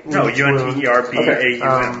my No, leech wound.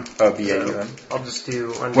 UNTERBAUM. Oh, B-A-U-M. I'll just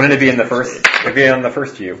do untrained. Wouldn't it be in the first first? It'd be on the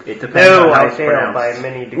first U. It depends No, on how I it's failed by pronounced.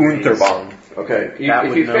 many degrees. Unterbaum. Okay. That If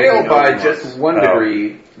would you know fail we by know just once. 1 Oh.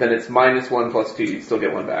 degree, then it's -1 + 2. You still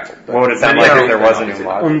get 1 back. But What would it sound then like you if there fail, was a obviously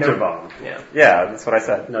pneumatic? Unterbaum. Yeah. Yeah, that's what I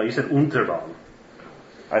said. No, you said Unterbaum.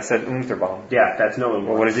 I said Unterbaum. Yeah, that's no one.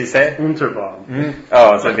 Well, what did he say? Unterbaum.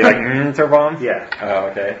 Oh, so it'd be like Unterbaum? Yeah, Oh,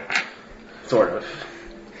 okay. sort of.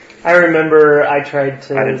 I remember I tried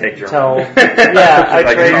to I didn't take German. tell. Yeah, I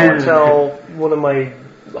Like tried German. to tell one of my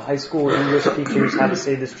high school English teachers how to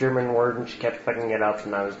say this German word, and she kept fucking it up,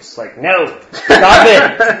 and I was just like, "No, stop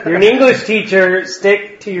it! You're an English teacher.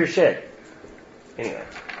 Stick to your shit." Anyway,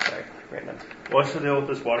 sorry, random. What's the deal with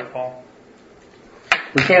this waterfall?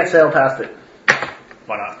 We can't sail past it.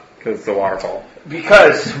 Why not? Because it's a waterfall.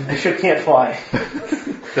 Because the ship can't fly.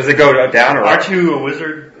 Does it go down or up? Aren't you a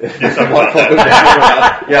wizard? Do something about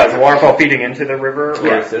that. Yeah, is the waterfall feeding into the river? Or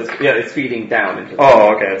Yes, it's feeding down into the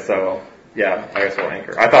Oh, okay, so, yeah, I guess we'll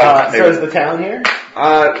anchor. I thought So is the town here?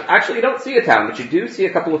 Actually, you don't see a town, but you do see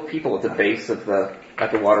a couple of people at the base of the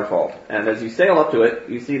waterfall. And as you sail up to it,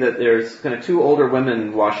 you see that there's kind of two older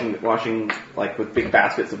women washing like with big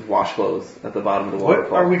baskets of wash clothes at the bottom of the What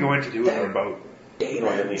waterfall. are we going to do with our boat? We're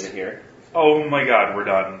going to leave it here. Oh my god, we're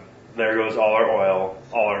done. There goes all our oil,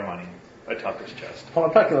 all our money. Etelka's chest. Well,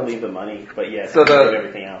 I'm not going to leave the money, but yes, So leave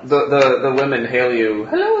everything else. the women hail you.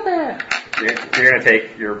 Hello there. you're going to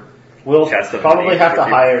take your We'll chest of probably money have to with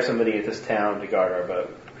you. hire somebody at this town to guard our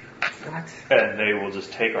boat. And they will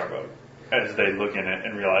just take our boat. As they look in it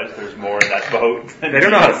and realize there's more in that boat. They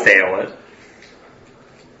don't know how to sail it.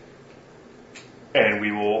 And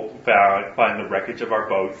we will find the wreckage of our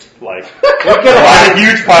boat, like a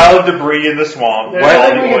huge pile of debris in the swamp. You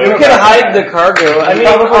can hide the cargo. I mean,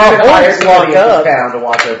 Probably our should hire hold's somebody locked at up. this town to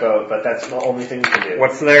watch our boat, but that's the only thing we can do.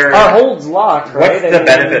 What's their... Our hold's locked, right? What's I the mean,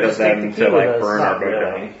 benefit we of just take them the to, key like, with us. burn our Not boat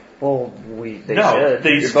really. down? Well, they No, should. they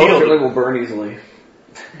Your boat steal certainly will burn easily.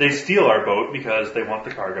 They steal our boat because they want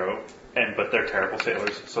the cargo, but they're terrible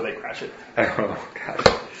sailors, so they crash it. Oh,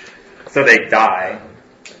 gosh. So they die,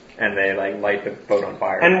 and they, like, light the boat on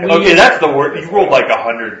fire. And we- Okay, that's the word. You rolled like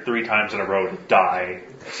 103 times in a row to die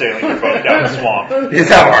sailing your boat down the swamp. You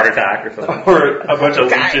just have a heart attack or something. Or a bunch of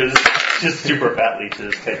leeches, just super fat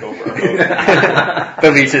leeches, take over our boat.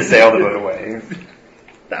 The leeches sail the boat away.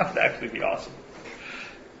 That would actually be awesome.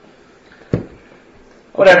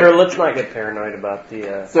 Whatever, let's not get paranoid about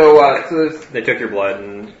the... So there's They took your blood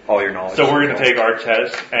and all your knowledge. So we're going to take our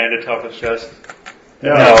chest and Etelka's chest.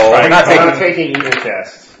 No, we're not I'm not taking... taking either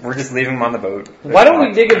chest. We're just leaving them on the boat. Why don't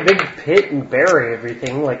we dig a big pit and bury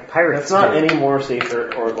everything like pirates That's not do? any more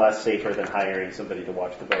safer or less safer than hiring somebody to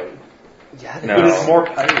watch the boat. Yeah, No. But it's more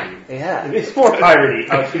piratey. yeah. It's more piratey,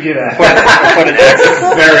 I'll give you that. We'll put an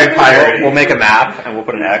X. very piratey. We'll make a map and we'll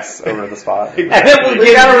put an X over the spot. And then we'll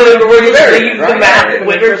You gotta remember where you buried it, leave right? the map Right.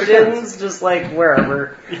 Wittershins, just like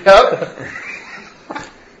wherever. Yep.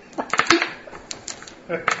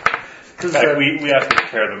 In fact, we have to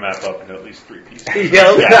tear the map up into at least 3 pieces.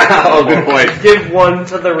 Oh, good point. Give one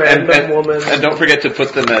to the random woman. And don't forget to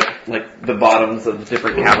put them at like the bottoms of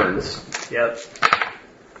different caverns. Yep.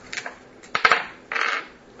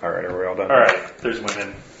 Alright, are we all done? Alright, there's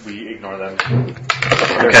women. We ignore them.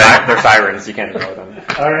 They're sirens, you can't ignore them.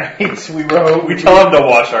 Alright, we row. We tell them to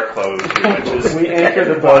wash our clothes. Which We anchor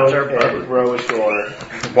the boat and row ashore.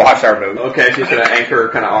 Wash our boat. Okay, so you're gonna anchor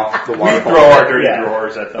kind of off the we waterfall. throw our dirty Yeah.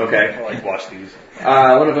 drawers at them. Okay. Like, wash these.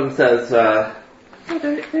 One of them says, "Oh,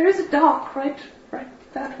 there is a dock right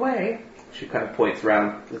that way." She kind of points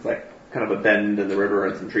around. There's like kind of a bend in the river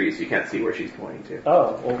and some trees, so you can't see where she's pointing to.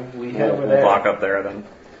 Oh, well, we head over We'll there. block up there then.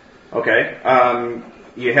 Okay.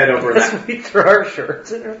 You head over As that. we throw our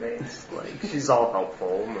shirts in her face, like she's all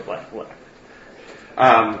helpful. And we're like, what?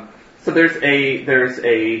 So there's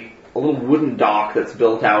a little wooden dock that's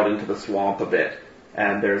built out into the swamp a bit,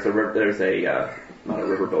 and there's a not a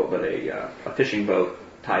river boat, but a fishing boat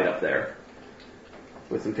tied up there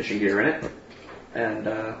with some fishing gear in it, and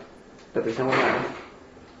but there's no one around.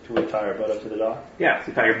 Can we tie our boat up to the dock? Yeah, so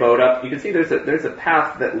you tie your boat up. You can see there's a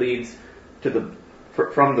path that leads to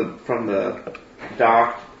from the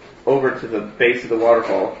dock over to the base of the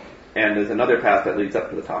waterfall, and there's another path that leads up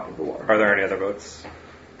to the top of the water. Are there any other boats?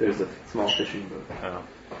 There's a small fishing boat. Oh.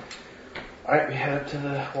 Alright, we head up to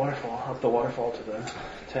the waterfall, up the waterfall to the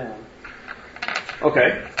town.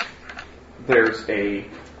 Okay. There's a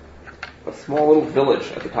small little village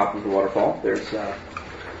at the top of the waterfall. There's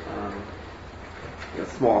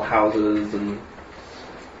small houses and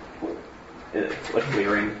it's a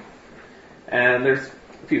clearing. And there's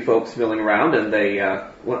a few folks milling around, and they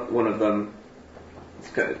one of them.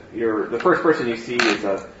 The first person you see is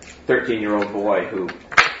a 13-year-old boy who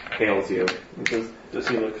hails you. He says, Does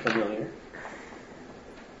he look familiar?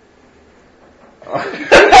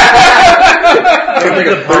 like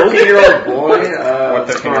a 13-year-old boy. What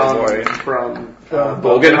 13-year-old boy? From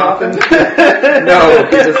Bogenhofen? No,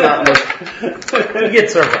 he does not look. He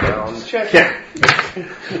gets around. Yeah.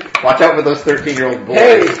 Watch out for those 13-year-old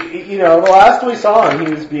boys. Hey, the last we saw him,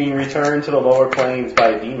 he was being returned to the lower plains by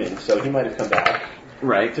a demon, so he might have come back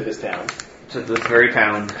Right. to this town. To this very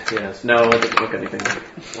town, yes. No, it doesn't look anything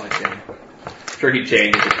like him. I'm sure he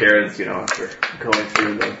changed his appearance, after going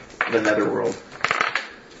through the netherworld.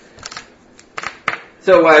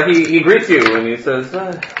 So he greets you and he says,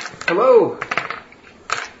 "Hello.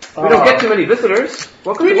 We don't get too many visitors.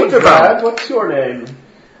 Welcome to Greetings, Winterbound." Brad. What's your name?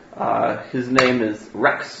 His name is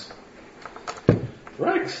Rex.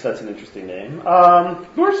 Rex, that's an interesting name.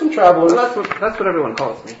 Who are some travelers? Well, that's what everyone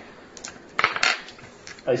calls me.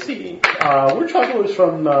 I see. We're travelers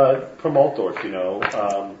from Altdorf, you know.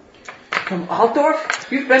 From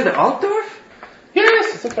Altdorf? You've been to Altdorf?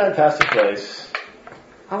 Yes, it's a fantastic place.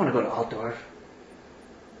 I want to go to Altdorf.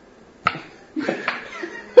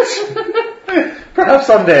 Perhaps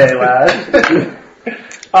someday, lad.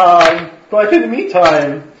 But in the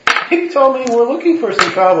meantime, he told me we're looking for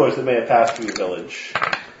some travelers that may have passed through the village.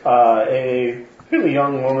 A really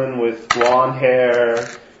young woman with blonde hair,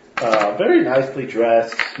 very nicely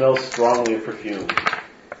dressed, smells strongly of perfume.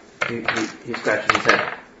 He scratches his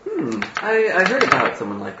head. I heard about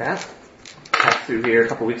someone like that. Passed through here a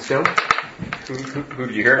couple weeks ago. Who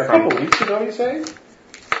did you hear A it from? couple weeks ago, you say?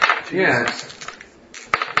 Yeah.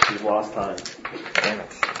 She's lost time. Damn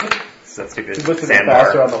it. So that's stupid. She was Sandbar.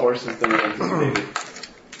 faster on the horses than we anticipated.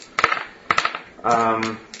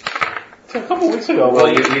 So a couple weeks ago. Well,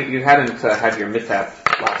 you hadn't had your mishap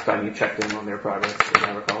last time you checked in on their progress, as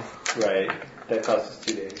I recall. Right. That cost us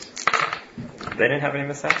 2 days. They didn't have any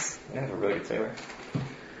mishaps? Yeah, they're a really good sailor.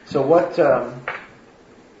 So what?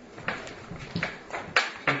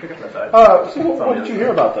 What did you hear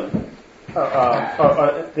about them?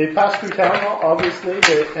 They passed through town. Obviously,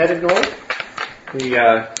 they headed north.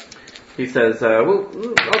 He says, well,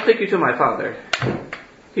 I'll take you to my father.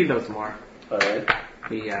 He knows more. All right.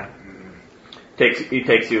 He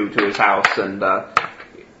takes you to his house, and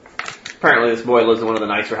apparently this boy lives in one of the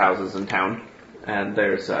nicer houses in town. And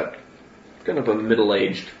there's kind of a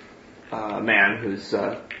middle-aged man who's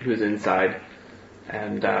inside,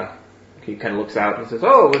 and he kind of looks out and says,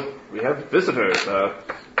 "Oh, we have visitors.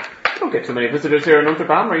 Don't get too many visitors here in Notre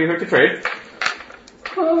Dame. Are you here to trade?"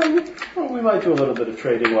 Well, we might do a little bit of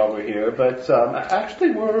trading while we're here, but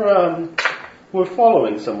actually we're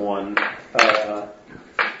following someone.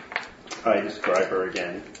 I describe her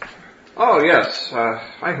again. Oh yes,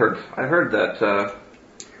 I heard that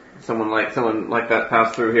someone like that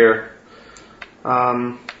passed through here.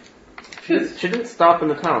 She didn't stop in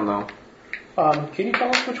the town though. Can you tell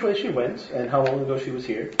us which way she went and how long ago she was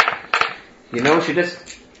here? You know, she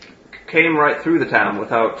just came right through the town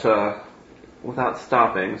without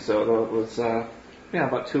stopping. So that was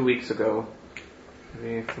about 2 weeks ago,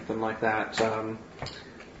 maybe something like that.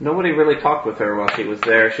 Nobody really talked with her while she was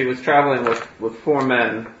there. She was traveling with 4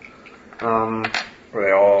 men. Were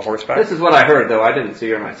they all horseback? This is what I heard, though. I didn't see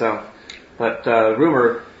her myself. But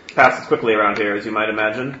rumor passes quickly around here, as you might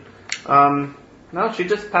imagine. No, she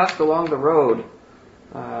just passed along the road.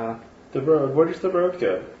 The road? Where does the road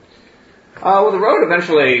go? Well, the road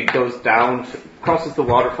eventually goes down, crosses the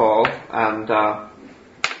waterfall, and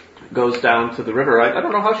goes down to the river. I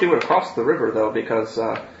don't know how she would have crossed the river, though, because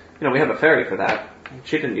we have a ferry for that.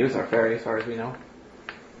 She didn't use our ferry, as far as we know.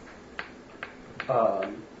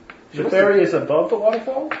 The ferry is above the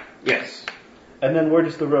waterfall? Yes. And then where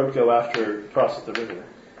does the road go after it crosses the river?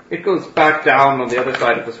 It goes back down on the other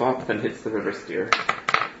side of the swamp and hits the river Steer.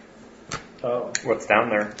 Oh, What's down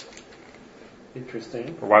there?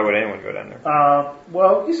 interesting. Or why would anyone go down there?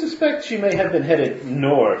 Well, we suspect she may have been headed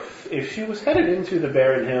north. If she was headed into the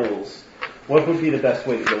Barren Hills, what would be the best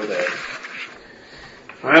way to go there?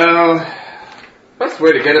 Well, best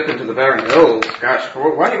way to get up into the Barren Hills. Gosh,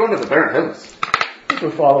 why are you going to the Barren Hills? I think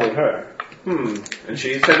we're following her. And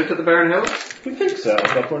she's headed to the Barren Hills? We think so,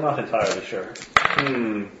 but we're not entirely sure.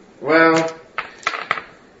 Well,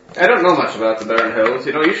 I don't know much about the Barren Hills.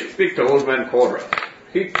 You know, you should speak to Old Man Cora.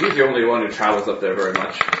 He's the only one who travels up there very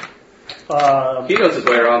much. He knows his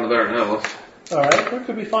way around the Barren Hills. Alright, where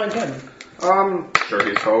could we find him? Sure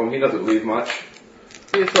he's home. He doesn't leave much.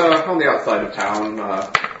 He's on the outside of town,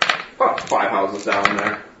 about 5 houses down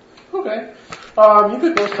there. Okay. You've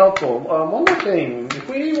been most helpful. One more thing. If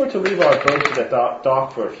we were to leave our boat at the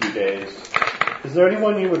dock for a few days, is there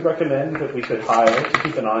anyone you would recommend that we could hire to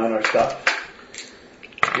keep an eye on our stuff?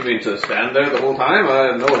 You mean to stand there the whole time?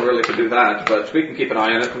 No one really could do that, but we can keep an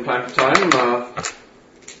eye on it from time to time.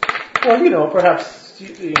 Well, perhaps,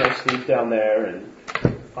 sleep down there and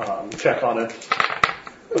check on it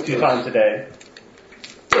a few times a day.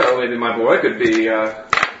 Well, maybe my boy could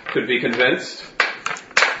be convinced.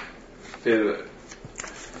 Is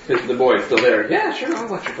the boy still there? Yeah, sure, I'll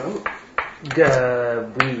let you go.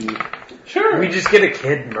 We just get a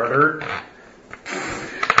kid murdered.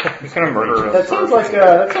 Who's gonna murder us? That sounds like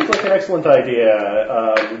an excellent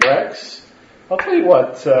idea, Rex. I'll tell you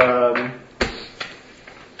what.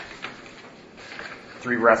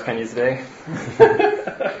 3 brass pennies a day.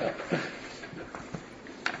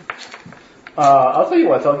 I'll tell you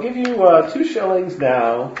what. I'll give you 2 shillings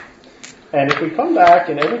now. And if we come back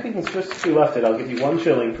and everything is just as we left it, I'll give you 1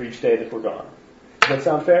 shilling for each day that we're gone. Does that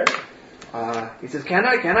sound fair? He says, can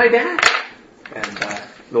I, Dad? And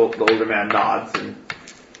the older man nods, and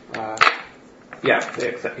yeah, he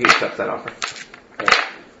accepts that offer.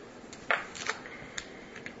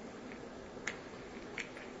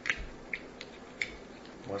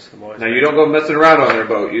 What's the most? Now, you don't go messing around on their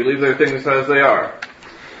boat. You leave their things as they are.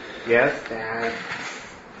 Yes, Dad.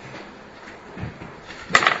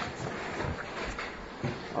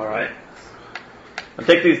 All right. And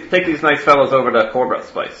take these nice fellows over to Corbreath's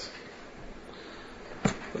place.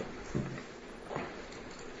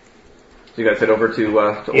 So you guys head over to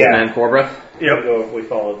Old Man Corbreath? Yep. We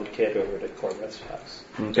follow the kid over to Corbreath's house.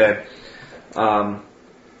 Okay. Let's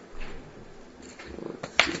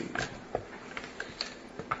see.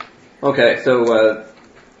 Okay, so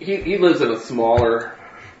he lives in a smaller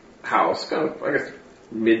house, kind of, I guess,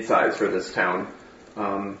 mid-size for this town.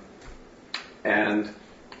 And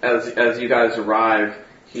as you guys arrive,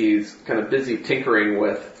 he's kind of busy tinkering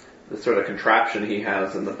with the sort of contraption he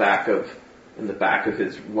has in the back of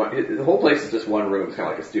his the whole place is just one room. It's kind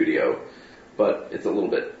of like a studio, but it's a little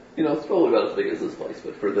bit, it's probably about as big as this place,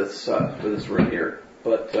 but for this room here,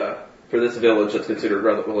 but for this village, it's considered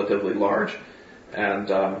relatively large, and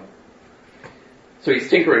so he's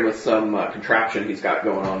tinkering with some contraption he's got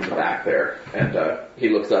going on in the back there, and he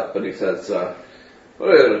looks up and he says, "Well,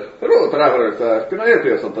 hello, travelers. Can I help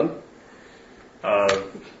you with something?"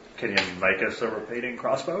 Can you make us a repeating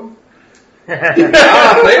crossbow? Afraid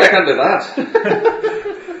I can't do that.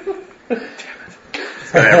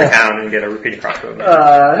 Just go to every town and get a repeating crossbow.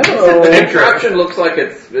 Hello. The contraption looks like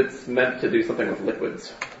it's meant to do something with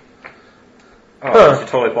liquids. Oh, you should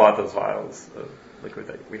totally pull out those vials of liquid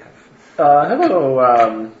that we have.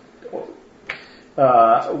 Hello.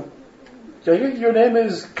 Your name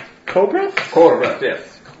is Cobrath? Corbreath,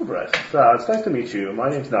 yes. Cobrath. It's nice to meet you. My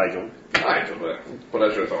name's Nigel. Nigel,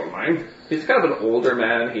 pleasure's all mine. He's kind of an older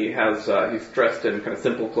man. He has he's dressed in kind of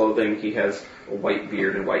simple clothing. He has a white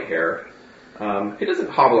beard and white hair. He doesn't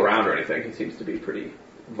hobble around or anything. He seems to be pretty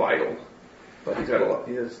vital, but he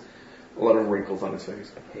has a lot of wrinkles on his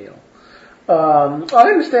face. Pale. I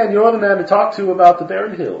understand you're the man to talk to about the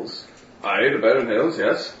Barren Hills. Aye, the Barren Hills,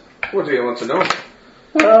 yes. What do you want to know?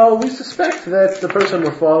 Well, we suspect that the person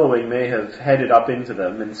we're following may have headed up into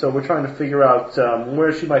them, and so we're trying to figure out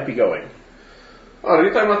where she might be going. Oh, are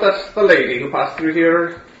you talking about the lady who passed through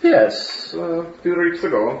here Yes. a few weeks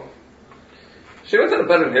ago? She went to the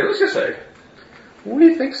Barren Hills, you say?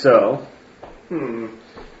 We think so.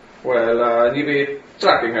 Well, you be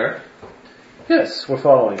tracking her? Yes, we're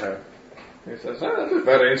following her. He says, this is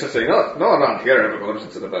very interesting. No one around here ever goes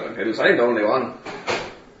into the Barren Hills. I'm the only one.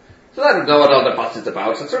 So I don't know what all the fuss is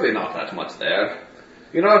about. It's really not that much there.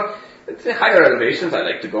 It's the higher elevations I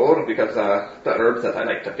like to go because the herbs that I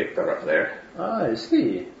like to pick are up there. Ah, I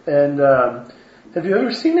see. And have you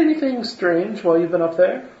ever seen anything strange while you've been up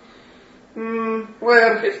there?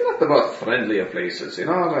 Well, it's not the most friendly of places,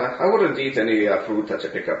 I wouldn't eat any fruit that you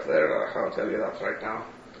pick up there. I'll tell you that right now.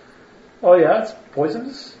 Oh yeah, it's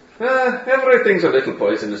poisonous? Everything's a little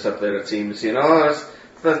poisonous up there, it seems, It's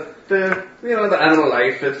the animal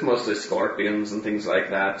life, it's mostly scorpions and things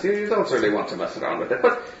like that. You don't really want to mess around with it.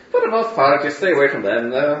 But for the most part, you stay away from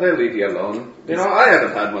them. They'll leave you alone. I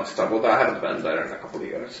haven't had much trouble, but I haven't been there in a couple of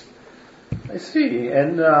years. I see.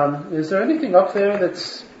 And is there anything up there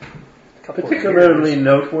that's particularly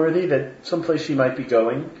noteworthy, that someplace she might be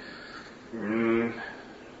going?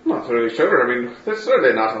 Not really sure. I mean, there's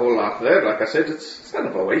really not a whole lot there. Like I said, it's kind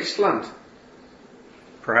of a wasteland.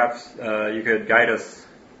 Perhaps you could guide us.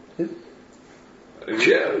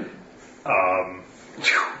 Yeah.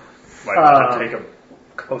 Might want to take a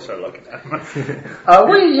closer look at that.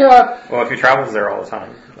 Well, if he travels there all the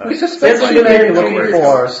time. We suspect she may be looking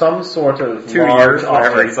for some sort of 2 large years,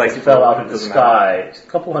 whatever. object He's like, that fell out of the doesn't sky a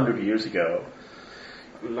couple hundred years ago.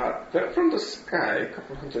 From the sky, a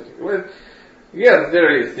couple hundred. Well, yeah,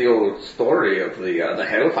 there is the old story of the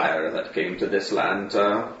hellfire that came to this land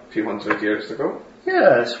a few hundred years ago.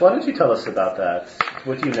 Yes, why don't you tell us about that?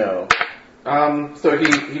 What do you know? So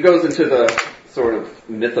he goes into the sort of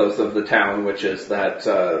mythos of the town, which is that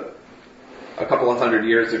a couple of hundred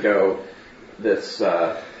years ago, this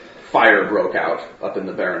fire broke out up in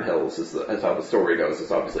the Barren Hills, as how the story goes.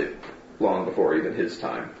 It's obviously long before even his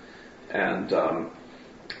time. And,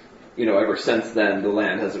 ever since then, the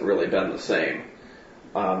land hasn't really been the same.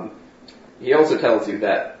 He also tells you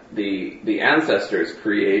that the ancestors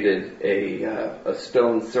created a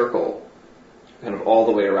stone circle kind of all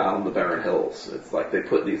the way around the Barren Hills. It's like they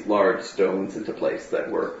put these large stones into place that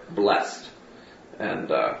were blessed.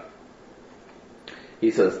 And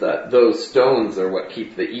he says that those stones are what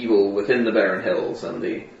keep the evil within the Barren Hills and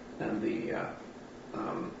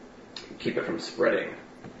keep it from spreading.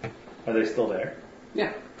 Are they still there?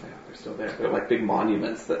 Yeah, they're still there. They're like big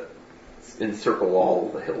monuments that encircle all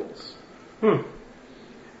the hills. And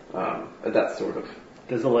that's sort of...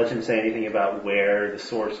 Does the legend say anything about where the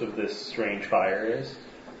source of this strange fire is?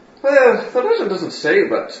 Well, the legend doesn't say,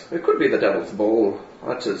 but it could be the Devil's Bowl.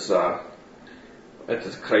 That's his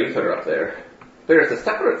crater up there. There's a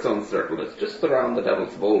separate sun circle that's just around the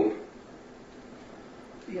Devil's Bowl.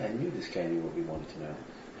 Yeah, I knew this guy knew what we wanted to know.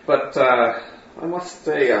 But I must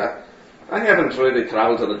say, I haven't really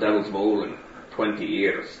travelled to the Devil's Bowl in 20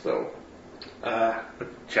 years, so... But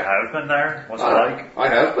you have been there? What's it like? I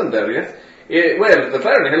have been there, yes. Well, the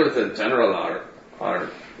Barren Hills in general are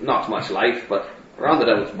not much life, but around the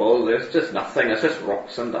Devil's Bowl there's just nothing. It's just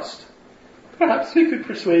rocks and dust. Perhaps we could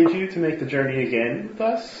persuade you to make the journey again with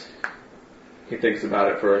us? He thinks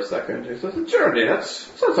about it for a second. He says, "A journey? That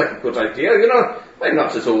sounds like a good idea. You know, I'm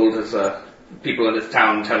not as old as people in this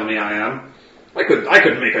town tell me I am. I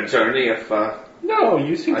could make a journey if... No,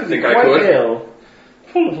 you seem to be think I quite could. ill,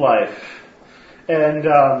 full of life. And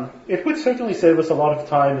it would certainly save us a lot of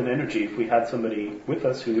time and energy if we had somebody with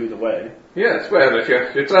us who knew the way. Yes, well, if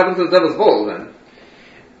you travel to the Devil's Bowl, then...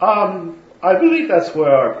 I believe that's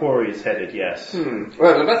where our quarry is headed, yes.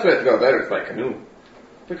 Well, the best way to go there is by canoe.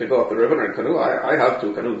 We could go up the river in canoe. I have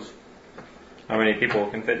 2 canoes. How many people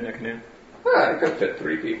can fit in a canoe? I can fit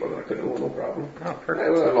 3 people in a canoe, no problem. Oh,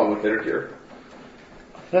 perfect. Along with their gear.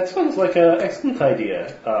 That sounds like an excellent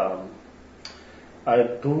idea. I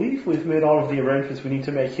believe we've made all of the arrangements we need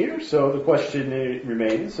to make here, so the question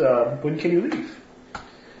remains, when can you leave?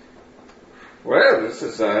 Well, this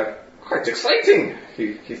is quite exciting.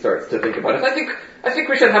 He starts to think about it. I think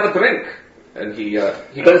we should have a drink. And he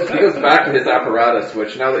goes back to his apparatus,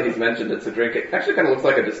 which now that he's mentioned it's a drink, it actually kind of looks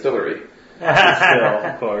like a distillery. Still,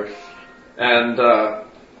 of course. And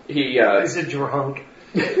he Is it drunk?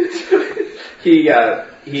 he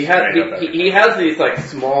has these like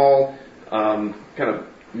small kind of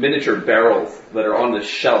miniature barrels that are on the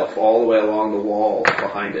shelf all the way along the wall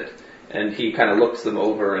behind it. And he kind of looks them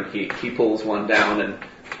over and he pulls one down and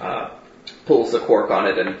pulls the cork on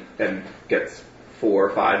it and gets 4 or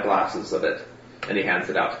 5 glasses of it. And he hands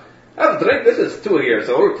it out. Have a drink. This is 2 years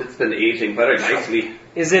old. It's been aging very nicely.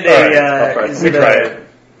 Is it it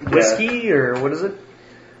whiskey or what is it?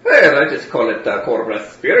 Well, I just call it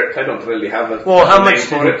Corvus Spirit. I don't really have a Well, how name much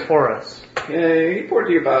for did it. it pour us? He poured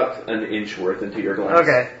you about an inch worth into your glass.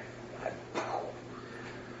 Okay.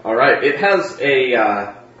 All right. It has a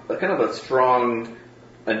kind of a strong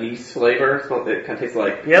anise flavor. It kind of tastes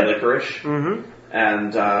like licorice. Mm-hmm.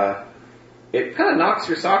 And it kind of knocks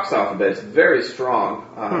your socks off a bit. It's very strong.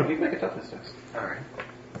 You can make a toughness test. All right.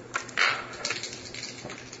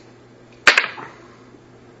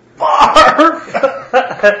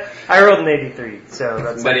 I rolled an 83, so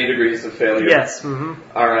that's Many degrees of failure. Yes. Mm-hmm.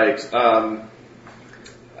 All right.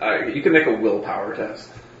 You can make a willpower test.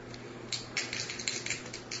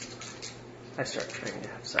 I start trying to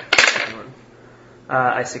have second one.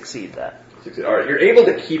 I succeed that. All right. You're able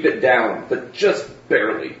to keep it down, but just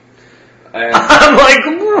barely. And I'm like,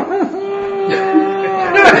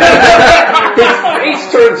 his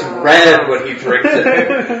face turns red when he drinks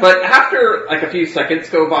it. But after like a few seconds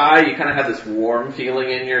go by, you kind of have this warm feeling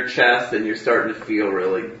in your chest, and you're starting to feel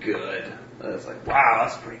really good. And it's like, wow,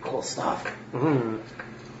 that's pretty cool stuff. all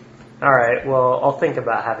right. Well, I'll think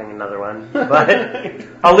about having another one, but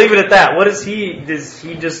I'll leave it at that. What is he? Does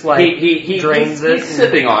he just like He drains it? He's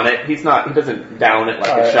sipping on it. He doesn't down it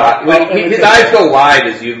like a shot. well, His eyes go wide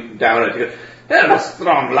as you down it. He goes, "They're a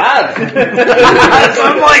strong lad." So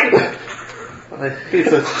I'm like, He's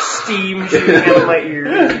a steam shooting out of my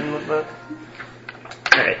ears and whatnot.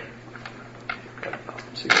 Alright.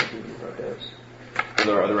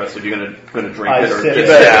 Are the rest of you gonna drink I it or sip just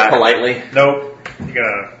it. sip politely? Nope. You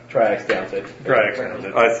gotta Try X downs it. try extend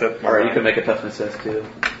it. I said, Alright, you can make a toughness test too.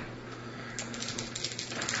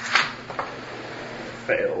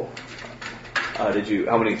 Fail.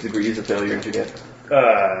 How many degrees of failure did you get?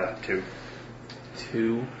 2.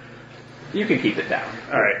 2. You can keep it down.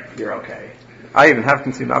 Alright. You're okay. I even have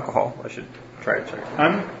consumed alcohol. I should try it.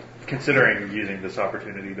 I'm considering using this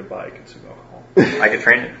opportunity to buy consume alcohol. I could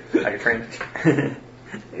train it.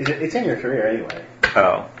 It's in your career anyway.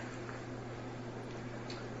 Oh.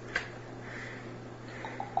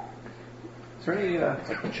 Is there any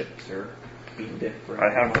like chips or bean dip? Or I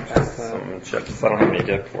have some chips. I don't have any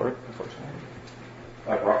dip for it, unfortunately.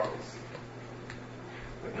 broccoli.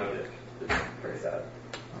 With no dip. It's very sad.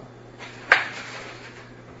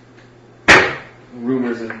 Rumor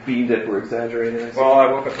rumors of bean dip were exaggerated. Well,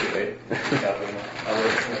 I woke up too late.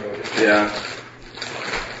 Yeah.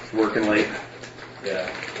 Working late. Yeah,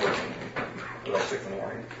 working till 6 in the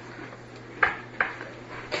morning.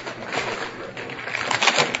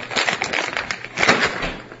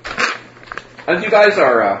 As you guys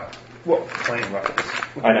are, Plain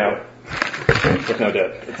Ruffles. I know. With no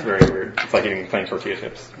dip. It's very weird. It's like eating plain tortilla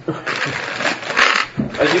chips.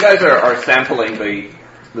 as you guys are sampling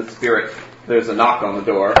the spirit, there's a knock on the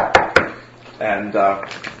door, and a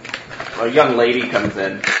young lady comes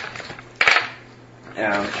in,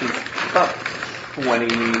 and she's about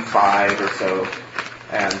 25 or so,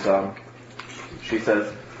 and she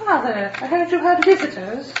says, Father, I heard you had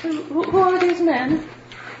visitors. Who are these men?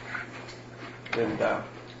 and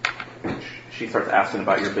she starts asking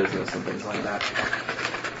about your business and things like that.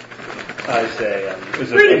 I say, Is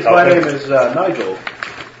it greetings, my Etelka? name is Nigel.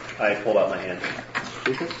 I hold out my hand.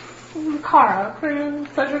 She says, Kara,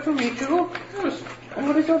 pleasure to meet you. And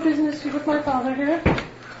what is your business with my father here?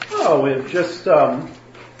 Oh, we've just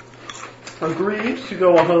agreed to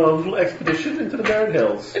go on a little expedition into the Barren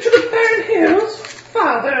Hills. To the Barren Hills?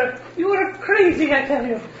 Father, you are crazy, I tell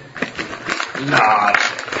you. nah.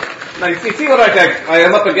 Now, you see what I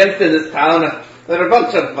am up against in this town? There are a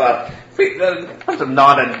bunch of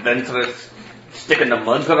non-adventurous sticking the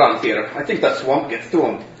muds around here. I think the swamp gets to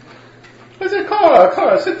them. I said,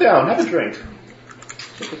 Kara, sit down, have a drink.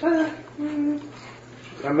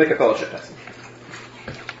 I'll make a fellowship test.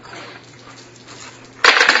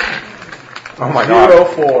 Oh my god.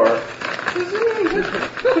 04.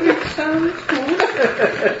 Sounds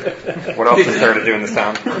good. What else is there to do in this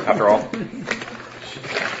town, after all?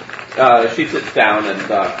 She sits down and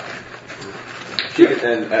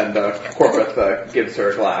Corbett gives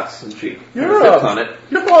her a glass and she sips on it.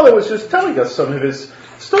 Your father was just telling us some of his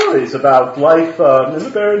stories about life in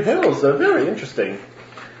the Barren Hills. They're very interesting.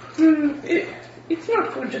 It's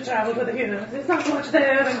not good to travel to the hills. There's not much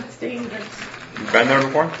there and it's dangerous. You been there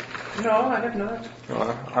before? No, I have not.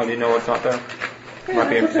 How do you know what's not there? Yeah, Might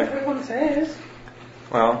be that's what interesting. everyone says.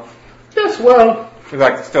 Well, Yes, well, we'd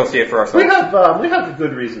like to still see it for ourselves. we have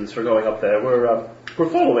good reasons for going up there. We're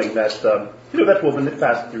following that that woman that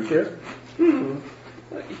passed through here.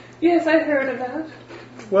 Yes, I heard of that.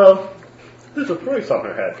 Well, there's a price on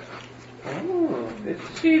her head.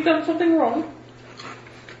 She done something wrong.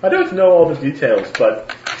 I don't know all the details,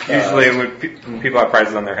 but Usually, when people have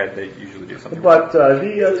prizes on their head, they usually do something.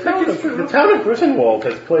 the town of Grissenwald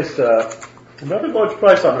has placed a rather large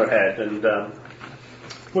price on her head, and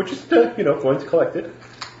we're just going to collect it.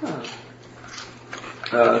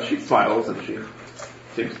 She smiles and she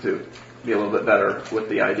seems to be a little bit better with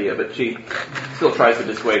the idea, but she still tries to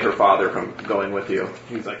dissuade her father from going with you.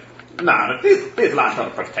 He's like, nah, these lads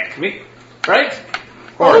don't protect me, right?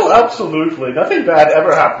 Oh, absolutely. Nothing bad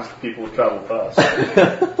ever happens to people who travel with us.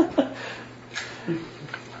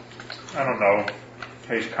 I don't know.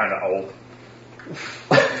 He's kind of old.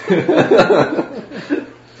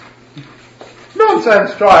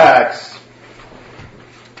 Nonsense, Triax.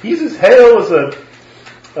 He's as hale as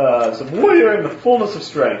a warrior in the fullness of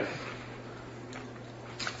strength.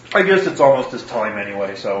 I guess it's almost his time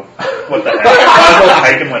anyway, so what the heck? I'll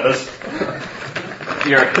take him with us.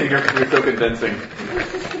 You're so convincing.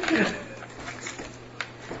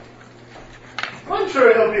 I'm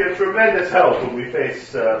sure he'll be a tremendous help when we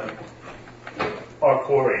face our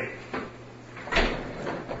quarry.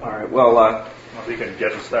 Alright, well, If he can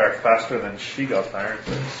get us there faster than she got there,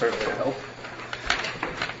 it's certainly a help.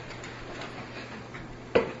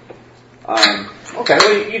 okay,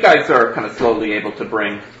 well, you guys are kind of slowly able to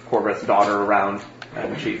bring Corbett's daughter around,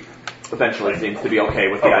 and she eventually seems to be okay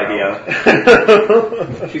with the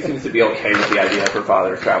idea. She seems to be okay with the idea of her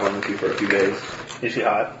father traveling with you for a few days. Is she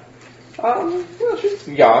hot? Well, she's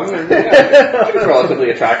young and she's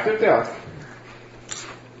relatively attractive, yeah.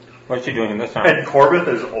 What's she doing in this town? And Corbett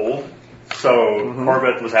is old, so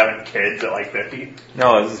Corbett was having kids at like 50.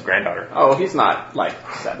 No, this is his granddaughter. Oh, he's not like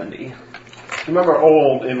 70. Remember,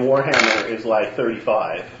 old in Warhammer is like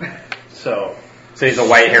 35. So he's a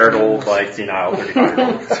white-haired, old, like, senile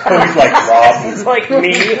 35-year-old. So he's like Rob. He's like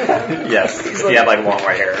me. Yes, he had, like, long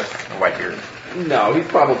white hair, and white beard. No, he's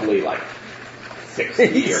probably like 60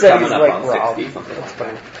 He or said coming he's up like on Rob. 60, something like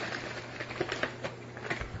that.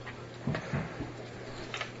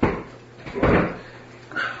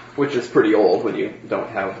 Which is pretty old when you don't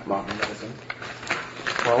have modern medicine.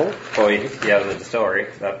 Well, He has a distillery.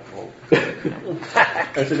 That will...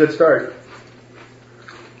 that's a good start.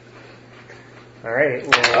 all right.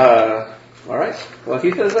 Well, Alright. Well,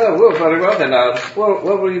 he says, well, very well then,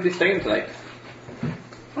 where will you be staying tonight?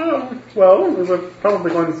 Well, we're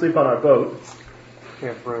probably going to sleep on our boat. We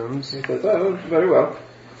have rooms. He says, oh, very well.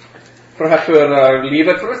 Perhaps we'll leave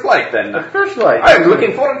at first light then. First light. I'm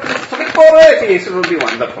looking forward to this 2480, so it will be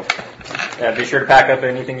wonderful. Yeah, be sure to pack up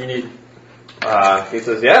anything you need. He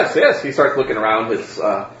says, yes. He starts looking around his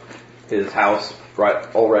house.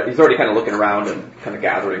 Right, already. He's already kind of looking around and kind of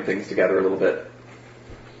gathering things together a little bit.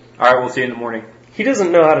 Alright, we'll see you in the morning. He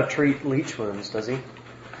doesn't know how to treat leech wounds, does he?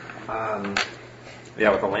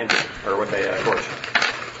 Yeah, with a lantern. Or with a torch.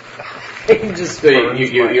 He just So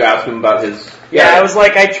you asked him about his... Yeah, I was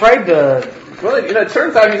like, I tried to... Well, it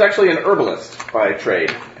turns out he's actually an herbalist by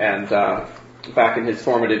trade. And back in his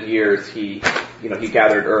formative years, he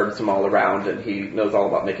gathered herbs from all around, and he knows all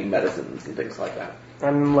about making medicines and things like that.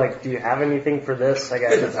 I'm like, do you have anything for this? I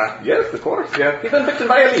got Yes, of course, yeah. He's been bitten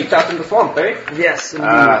by a leech out in the swamp, eh? Yes, indeed.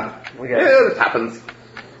 Yeah, this happens.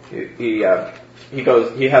 He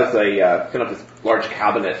has a kind of this large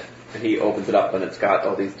cabinet, and he opens it up, and it's got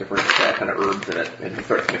all these different kind of herbs in it, and he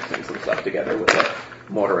starts mixing some stuff together with a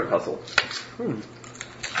mortar and pestle.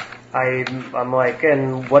 I'm like,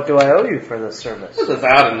 and what do I owe you for this service? This is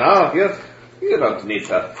hard enough. You don't need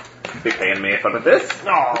to be paying me for this.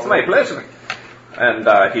 No, It's my pleasure. And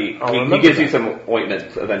he gives you some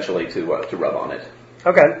ointment eventually to rub on it.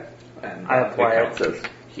 Okay. And I apply it counts as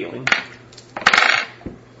healing.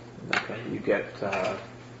 Okay, you get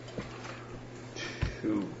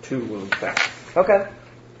two wounds back. Okay.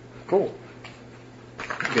 Cool.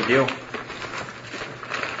 Good deal.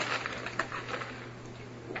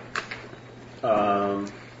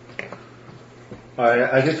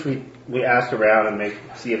 I guess we ask around and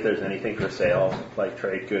see if there's anything for sale, like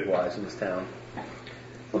trade good wise in this town.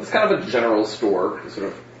 Well, it's kind of a general store. It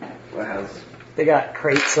sort of has They got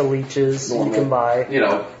crates of leeches you can buy.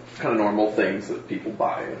 Kind of normal things that people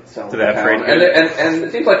buy and sell. Do they have trade? And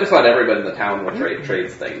it seems like just about everybody in the town will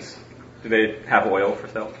trades things. Do they have oil for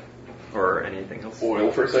sale? Or anything else?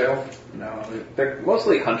 Oil for sale? No, they're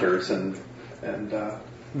mostly hunters and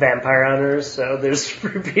Vampire hunters, so there's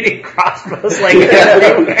repeating crossbows like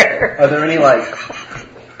everywhere. Are there any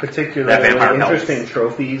particularly vampire interesting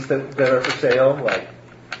trophies that are for sale? Like,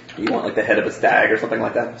 you want the head of a stag or something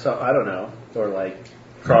like that? so I don't know, or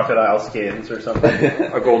crocodile skins or something.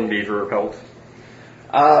 A golden beaver pelt.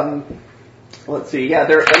 Let's see. Yeah,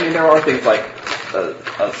 there are things like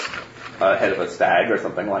a head of a stag or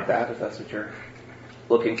something like that, if that's what you're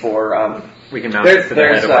looking for. We can mount it to the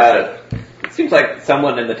head of our head. It seems like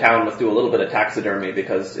someone in the town must do a little bit of taxidermy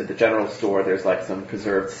because at the general store there's some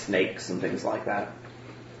preserved snakes and things like that.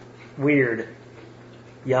 Weird.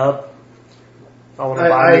 Yup. I want to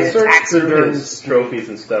buy I me a searched through taxiderm. his trophies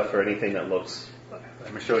and stuff for anything that looks.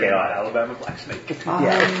 Let me show you my Alabama black snake.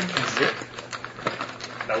 Yeah.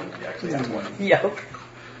 No, you actually have one. Yup.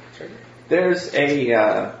 There's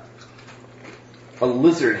a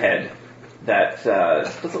lizard head that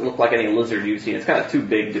doesn't look like any lizard you've seen. It's kind of too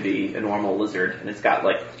big to be a normal lizard, and it's got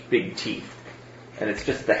big teeth, and it's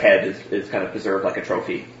just the head is kind of preserved like a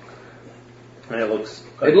trophy. And it looks.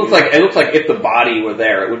 It looks like if the body were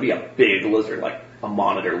there, it would be a big lizard, like a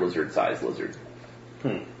monitor lizard-sized lizard.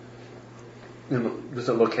 Does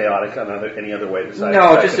it look chaotic any other way besides?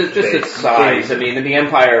 No, just its size. I mean, in the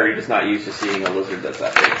Empire, you're just not used to seeing a lizard that's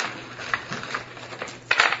that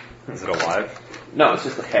big. Is it alive? No, it's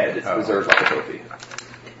just the head. It's preserved like a trophy.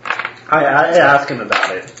 I asked him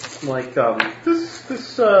about it. This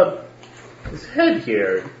head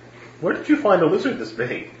here. Where did you find a lizard this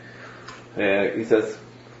big? He says,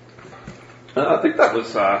 I think that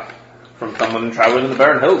was from someone traveling in the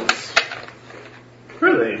Barren Hills.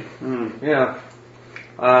 Really? Yeah.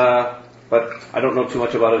 But I don't know too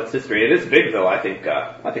much about its history. It is big, though. I think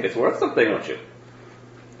it's worth something, don't you?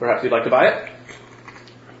 Perhaps you'd like to buy it?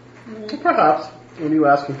 Perhaps. When are you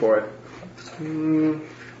asking for it?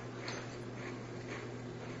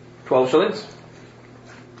 12 shillings?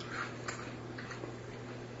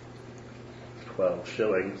 12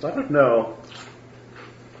 shillings. I don't know.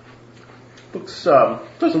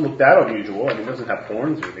 Doesn't look that unusual. I mean, it doesn't have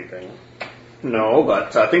horns or anything. No,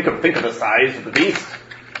 but think of the size of the beast.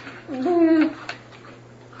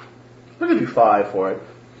 I'll give you 5 for it.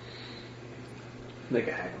 Make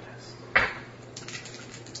a haggle test.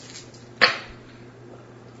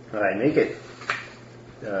 I make it.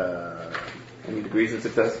 Any degrees of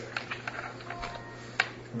success?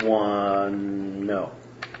 1. No.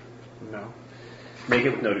 No. Make it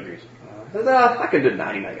with no degrees. I can do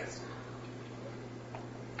 9, I guess.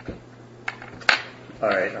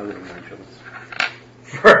 Alright, I'll give you 9 shillings.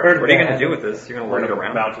 What are you going to do with this? You're going to We're run it going to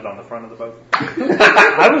around? mount it on the front of the boat.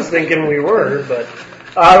 I was thinking we were, but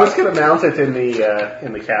I was going to mount it in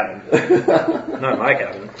the cabin. Not in my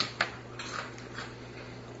cabin.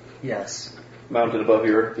 yes. mounted above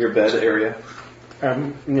your bed area.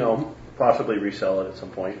 Possibly resell it at some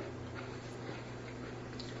point.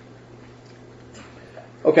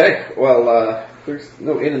 Okay, well, there's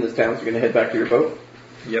no inn in this town, so you're going to head back to your boat.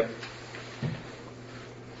 Yep.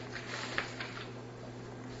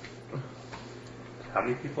 How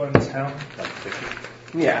many people are in this town? Like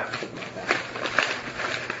 50. Yeah.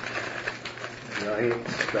 Right,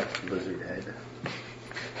 that's lizard head.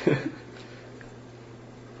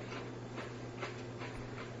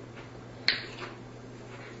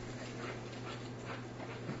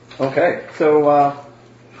 Okay, so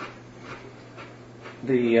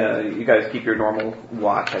you guys keep your normal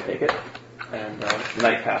watch, I take it, and the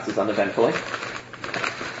night passes uneventfully.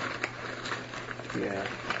 Yeah.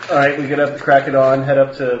 All right, we get up to crack it on, head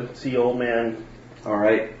up to see old man. All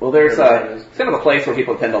right. Well, there's it's kind of a place where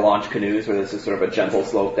people tend to launch canoes, where this is sort of a gentle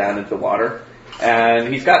slope down into the water,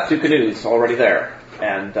 and he's got 2 canoes already there,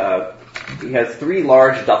 and he has 3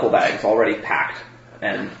 large duffel bags already packed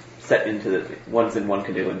and set into one's in one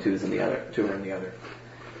canoe and 2 are in the other.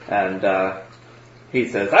 And he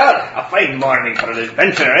says, a fine morning for an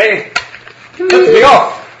adventure, eh? Let's be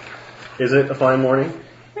off. Is it a fine morning?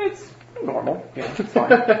 It's normal. Yeah, it's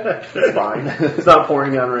fine. It's fine. It's not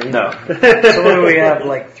pouring down rain. No. So what do we have,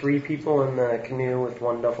 like 3 people in the canoe with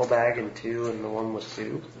 1 duffel bag and 2 in the one with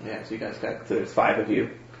 2? Yeah, so you guys got, so there's 5 of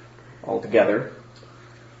you all together.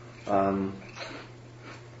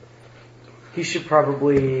 He should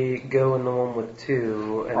probably go in the one with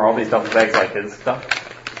 2. And Are all these duffel bags like his stuff?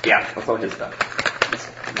 Yeah, that's all his stuff.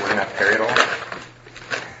 We're gonna have to carry it all.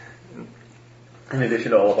 In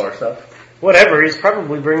addition to all of our stuff. Whatever, he's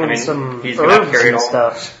probably bringing some he's gonna have to herbs carry it and all.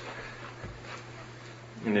 stuff.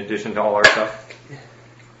 In addition to all our stuff.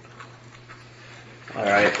 All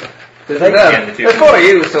right. Again, the 2 There's 4 of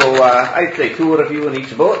you, so I'd say 2 of you in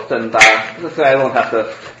each boat, and this way I won't have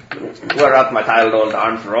to wear out my tired old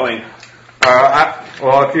arms rowing.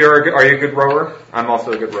 Well, if are you a good rower? I'm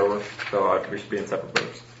also a good rower, so we should be in separate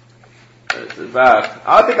boats. This is,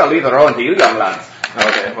 I think I'll leave the rowing to you, young lads.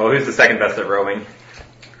 Okay. Well, who's the second best at rowing?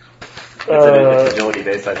 It's agility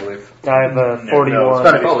based, I believe. I have a 41.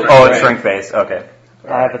 it's gotta be strength. Oh, it's strength based. Okay.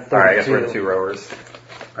 I have a 32. All right. I guess we're the 2 rowers.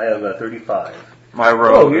 I have a 35. My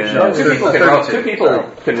row you're is. sure? 2 people can row. 2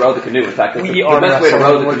 people can row the canoe. In fact, the best way to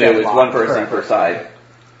row the canoe is 1 person per side,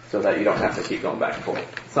 so that you don't have to keep going back and forth.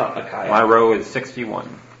 It's not a kayak. My row is 61.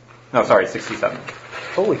 No, sorry, 67.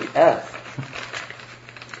 Holy F.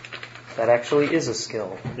 That actually is a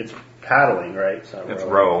skill. It's paddling, right? It's not It's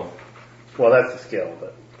rowing. row. Well, that's a skill,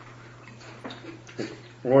 but if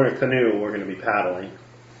we're in a canoe, we're going to be paddling.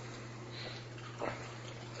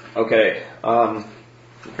 Okay.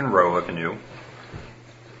 You can row a canoe.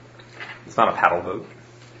 It's not a paddle boat.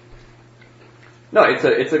 No, it's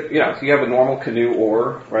a so you have a normal canoe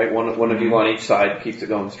oar, right? One of you on each side keeps it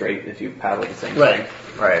going straight if you paddle the same Right.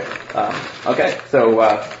 Right. Okay, so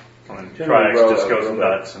Triax just goes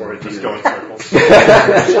nuts, or it just goes in circles.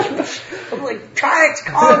 I'm like, Triax,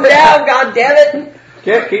 calm down, goddammit!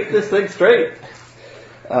 can't keep this thing straight.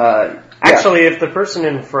 Actually, if the person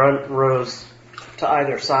in front rows to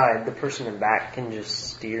either side, the person in back can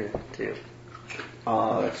just steer too.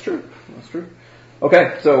 That's true. That's true.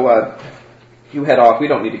 Okay, so you head off. We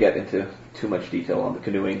don't need to get into too much detail on the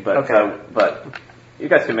canoeing, but but you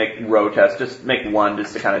guys can make row tests. Just make one,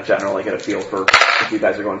 just to kind of generally get a feel for if you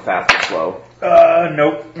guys are going fast or slow.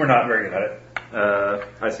 Nope, we're not very good at it.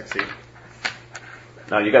 I succeed.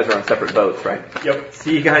 No, you guys are on separate boats, right? Yep.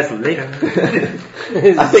 See you guys later.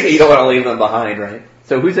 I think you don't want to leave them behind, right?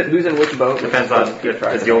 So who's in which boat? Depends on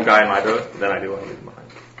is the old guy in my boat, then I do want to leave him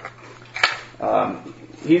behind.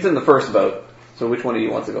 He's in the first boat. So which one of you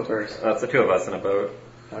wants to go first? It's the 2 of us in a boat.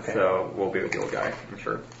 Okay. So we'll be with the old guy, I'm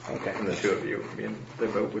sure. Okay. And the 2 of you will be in the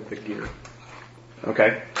boat with the gear.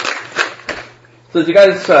 Okay. So as you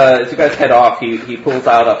guys head off, he pulls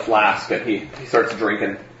out a flask and he starts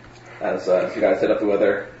drinking as you guys head up the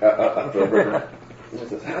river. He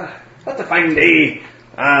says, "That's a fine day.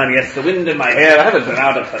 Ah, yes, the wind in my hair. I haven't been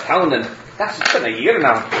out of the town and that's been a year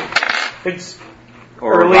now." It's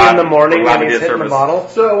Or early in the morning when he's hitting the bottle.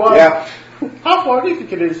 So, Yeah. how far do you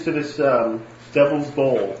think it is to this Devil's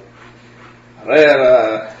Bowl?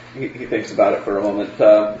 Well, he thinks about it for a moment.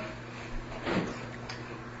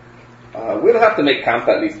 We'll have to make camp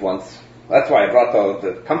at least once. That's why I brought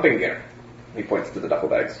the camping gear. He points to the duffel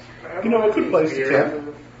bags. You know, a good place to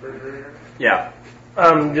camp. Yeah.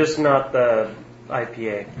 Just not the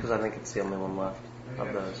IPA, because I think it's the only one left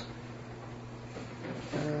of those.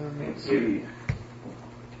 Let's see.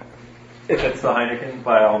 If it's the Heineken,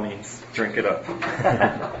 by all means, drink it up.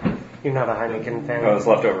 You're not a Heineken fan? It was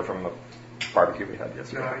left over from barbecue we had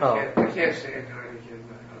yesterday. No, I can't say it.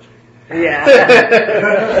 Yeah.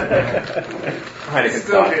 It's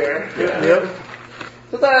still here. Yep.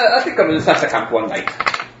 So I think I'm going to set a camp one night.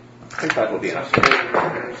 I think that will be enough.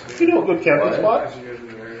 You know a good camping spot?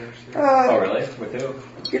 Oh, really? With who?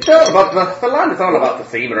 It's all about the land is all about the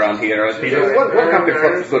same around here. One camping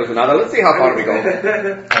spot's as good as another. Let's see how far we go.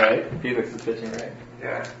 Alright. Felix is pitching, right?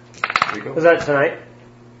 Yeah. Here we go. Was that tonight?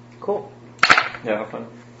 Cool. Yeah, have fun.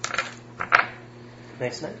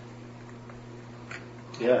 Nice night.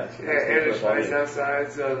 Yeah. Yeah, and it's nice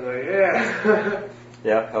outside, so I was like, yeah.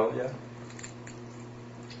 Yeah, hell yeah.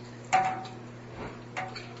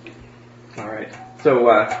 Alright. So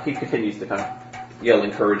he continues to kind of yell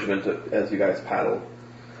encouragement as you guys paddle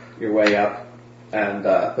your way up. And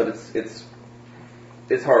but it's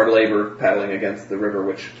hard labor paddling against the river,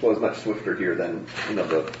 which flows much swifter here than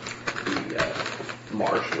the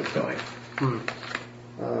marsh was going.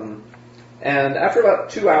 And after about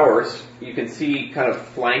 2 hours, you can see kind of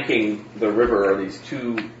flanking the river are these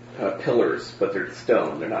two pillars, but they're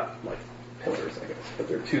stone. They're not like pillars, I guess, but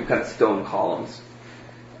they're two kind of stone columns.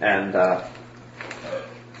 And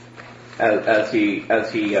as you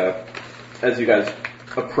guys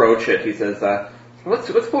approach it, he says, "Let's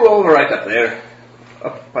pull over right up there,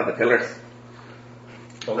 up by the pillars."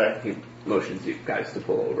 Okay. He motions you guys to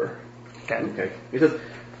pull over. Okay. He says,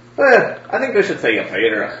 "I think we should say a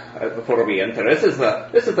prayer before we enter. This is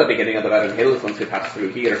the beginning of the Barren Hills once we pass through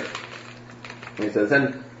here." And he says,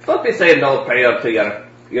 "And don't be saying no prayer to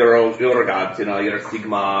your gods, your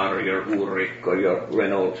Sigmar or your Ulrich or your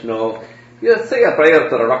Renault. No, you say a prayer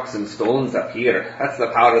to the rocks and stones up here. That's the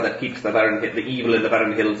power that keeps the evil in the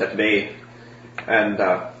Barren Hills at bay." And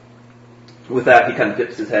with that, he kind of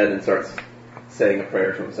dips his head and starts saying a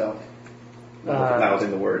prayer to himself,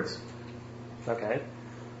 mouthing the words. Okay.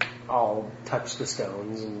 I'll touch the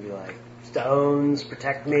stones and be like, "Stones,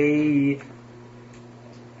 protect me,"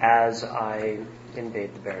 as I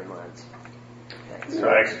invade the barren lands. Thanks. So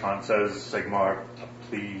Exxon says, "Sigmar,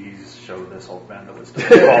 please show this old man the wisdom.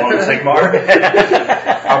 Follow Sigmar."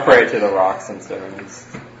 I'll pray to the rocks and stones,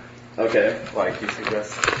 Okay. like you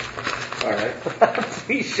suggest. All right.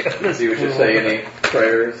 Please show this. Do you wish to say any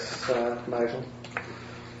prayers, Nigel?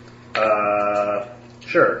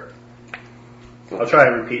 Sure. I'll try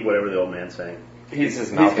and repeat whatever the old man's saying. He's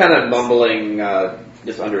kind of mumbling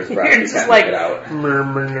just under his breath. You're He just can't like make it out.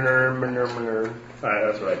 murmur. Alright,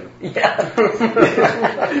 that's what I do.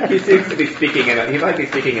 Yeah. He seems to be speaking he might be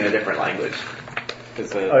speaking in a different language.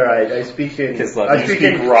 Alright, I speak in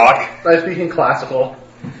rock. I speak in classical.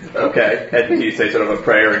 Okay. And do you say sort of a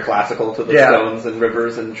prayer in classical to the stones and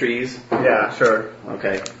rivers and trees? Yeah, sure.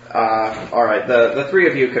 Okay. All right. The three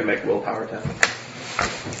of you can make willpower tests.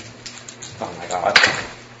 Oh my god.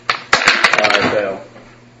 I fail.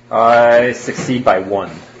 I succeed by 1.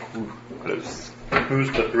 Close. Who's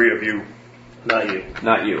the three of you? Not you.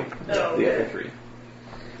 Not you. No. The other three.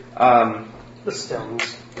 The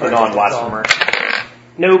stones. The non-blasphemer.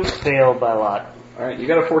 Nope, failed by a lot. All right. You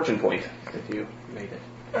got a fortune point if you made it.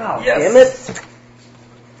 Oh, Yes.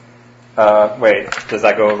 damn it. Wait, does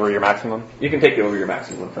that go over your maximum? You can take over your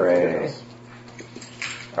maximum. Hooray.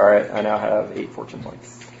 Alright, I now have 8 fortune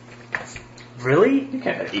points. Really? You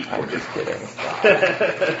can't have 8 I'm fortunes. just kidding.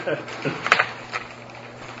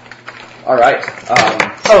 All right.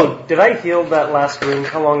 Oh, did I heal that last room?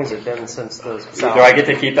 How long has it been since the Do I get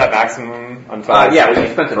to keep that maximum until I yeah, we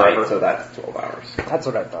spent the night, forever? so that's 12 hours. That's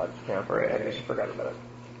what I thought. Yeah, Right. I just forgot about it.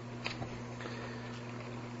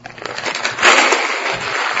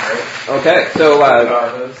 Okay,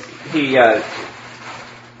 so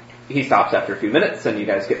he stops after a few minutes, and you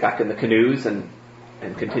guys get back in the canoes and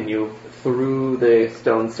continue through the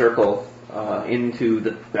stone circle into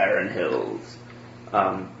the Barren Hills.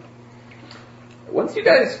 Once you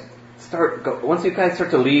guys start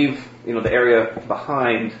to leave, the area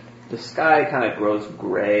behind, the sky kind of grows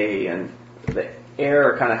gray, and the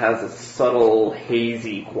air kind of has a subtle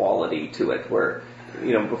hazy quality to it, where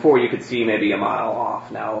before you could see maybe a mile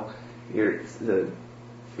off. Now it's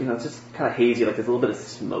just kind of hazy, like there's a little bit of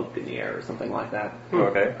smoke in the air or something like that.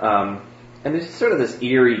 Okay. And there's sort of this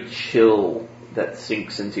eerie chill that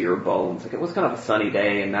sinks into your bones. Like it was kind of a sunny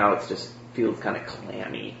day, and now it just feels kind of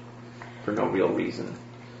clammy for no real reason.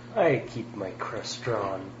 I keep my crest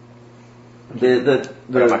drawn. The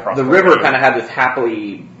river kind of had this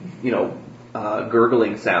happily,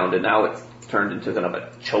 gurgling sound, and now it's turned into kind of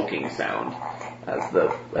a choking sound as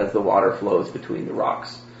the water flows between the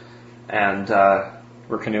rocks. And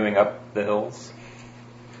We're canoeing up the hills.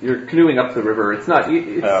 You're canoeing up the river. It's not.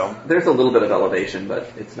 There's a little bit of elevation,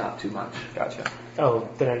 but it's not too much. Gotcha. Oh,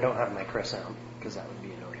 then I don't have my crest sound, because that would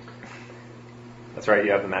be annoying. That's right,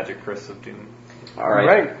 you have the magic curse of doom. Alright.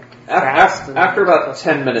 Right. Fast and- After about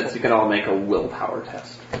 10 minutes, you can all make a willpower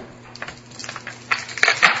test.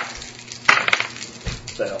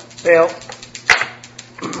 Fail.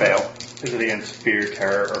 Fail. Is it against fear,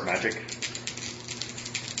 terror, or magic?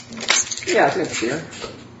 Yeah, I think it's fear.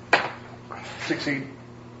 Succeed.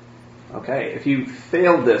 Okay, if you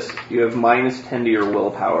failed this, you have minus 10 to your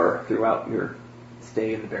willpower throughout your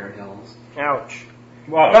stay in the Barren Hills. Ouch.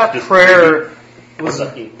 Wow, That just prayer was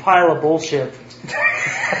a pile of bullshit.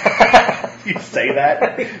 You say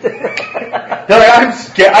that? They're like, I'm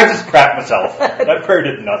scared. I just crapped myself. That prayer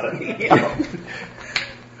did nothing.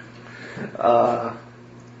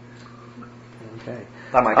 Okay.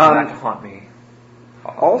 That might come back to haunt me.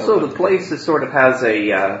 Also, the place is sort of has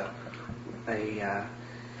the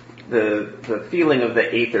feeling of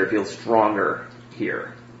the aether feels stronger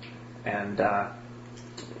here, and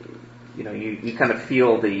you kind of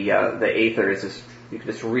feel the aether is just, you can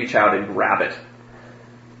just reach out and grab it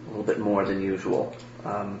a little bit more than usual.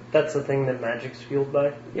 That's the thing that magic's fueled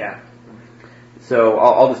by? Yeah. So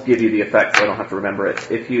I'll just give you the effect so I don't have to remember it.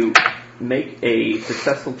 If you make a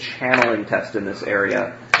successful channeling test in this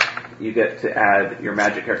area, you get to add your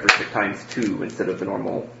magic characteristic times 2 instead of the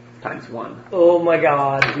normal times 1. Oh my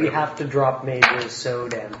god, we have to drop majors so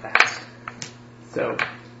damn fast. So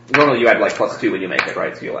normally you add like +2 when you make it,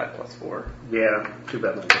 right? So you'll add +4. Yeah, too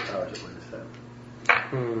bad my powers at minus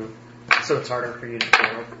 7. So it's harder for you to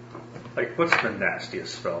fail. Like, what's the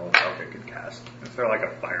nastiest spell Etelka could cast? Is there like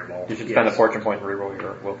a fireball? You should spend a fortune point to reroll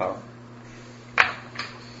your willpower.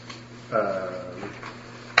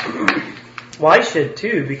 Well, I should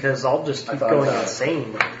too, because I'll just keep going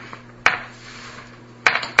insane.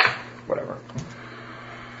 Whatever.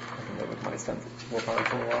 I can live with my sense of willpower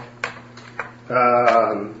for a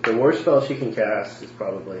while. The worst spell she can cast is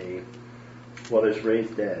probably, well, there's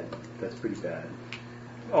Raised Dead. That's pretty bad.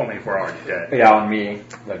 Only if we're already dead. Yeah, on me,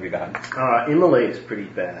 that'd be bad. Immolate is pretty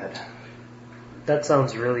bad. That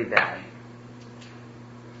sounds really bad.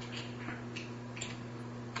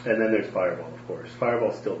 And then there's Fireball, of course.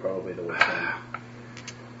 Fireball's still probably the worst one.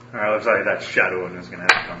 Alright, looks like that Shadowing is going to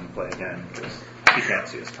have to come and play again, because he can't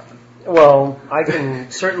see us coming. Well, I can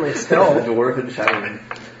certainly The stealth dwarf and shadowing.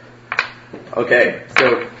 Okay,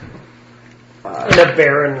 so in a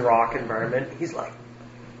barren rock environment. He's like,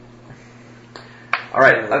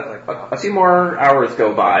 alright, a few more hours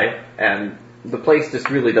go by, and the place just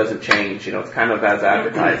really doesn't change. You know, it's kind of as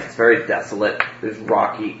advertised. It's very desolate. It's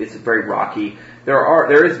very rocky.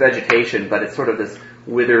 There is vegetation, but it's sort of this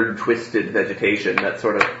withered, twisted vegetation that's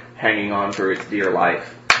sort of hanging on for its dear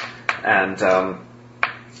life. And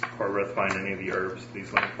Corbett find any of the herbs that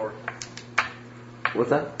he's looking for? what's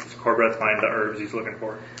that? Does Corbett find the herbs he's looking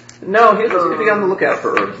for? No, he doesn't be on the lookout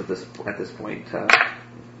for herbs at this point.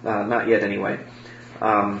 Not yet, anyway.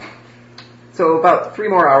 So about 3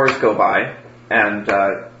 more hours go by, and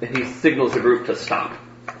he signals the group to stop.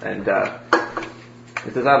 And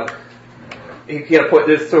he says,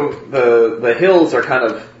 so the hills are kind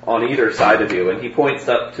of on either side of you, and he points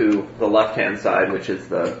up to the left-hand side, which is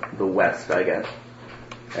the west, I guess.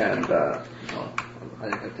 And I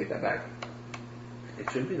think I take that back. It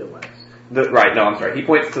should be the west. I'm sorry. He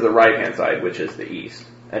points to the right-hand side, which is the east,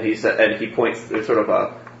 and he points. There's sort of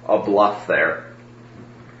a bluff there,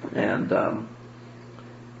 and let's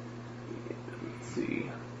see.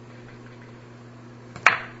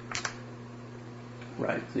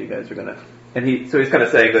 Right, so you guys are gonna, he's kind of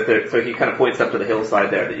saying that so he kind of points up to the hillside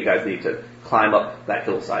there that you guys need to climb up that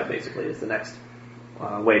hillside. Basically, is the next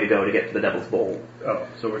way to go to get to the Devil's Bowl. Oh,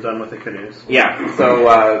 so we're done with the canoes? Yeah.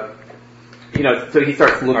 So so he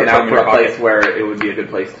starts looking out for a place where it would be a good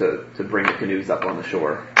place to bring the canoes up on the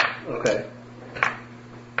shore. Okay.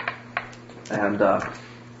 And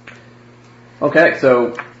okay,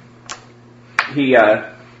 so he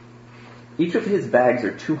each of his bags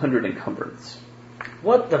are 200 encumbrance.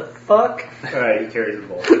 what the fuck? Alright, he carries the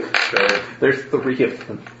bowl. So There's 3 of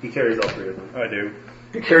them. he carries all 3 of them. I do.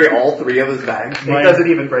 You carry all 3 of his bags? He doesn't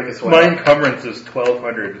even break a sweat. My encumbrance is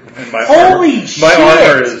 1,200, and my Holy shit! my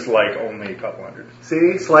armor is like only a couple hundred.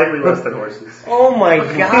 See? Slightly less than horses. Oh my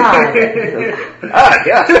god.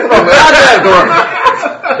 Yeah.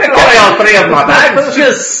 Carry all 3 of my bags.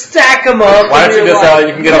 Just stack them up. Why don't you and just, you're like,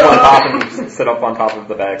 you can get up on top and sit up on top of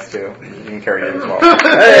the bags too. You can carry it as well.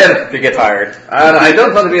 If you get tired. I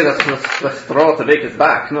don't want to be the straw to make his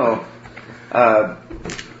back, no.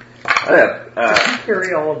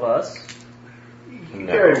 carry all of us. You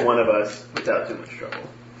carry one of us without too much trouble.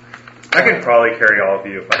 I could probably carry all of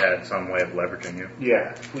you if I had some way of leveraging you.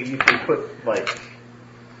 Yeah. Well, you can put, like...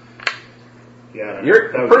 Yeah.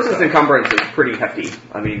 Your that was person's tough. encumbrance is pretty hefty.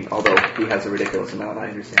 I mean, although he has a ridiculous amount, I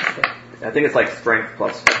understand. But I think it's like strength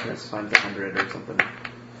plus toughness times 100 or something.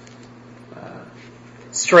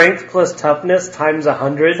 Strength plus toughness times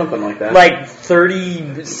 100? Something like that. Like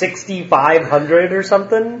 30, 60, 500 or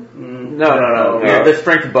something? No. Yeah, the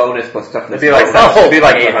strength bonus plus toughness. It'd be like it'd be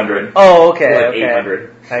like 800. Oh, okay. Like okay.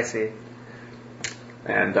 800. I see.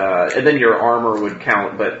 And then your armor would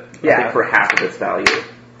count, but I think for half of its value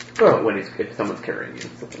when if someone's carrying you,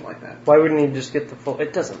 something like that. Why wouldn't he just get the full?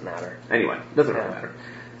 It doesn't matter. Anyway, doesn't really matter.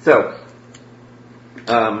 So,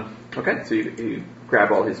 okay, so you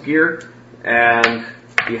grab all his gear and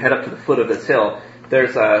you head up to the foot of this hill.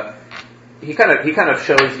 There's he kind of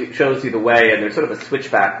shows you the way, and there's sort of a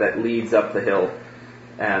switchback that leads up the hill,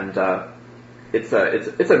 and it's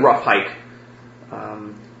a rough hike.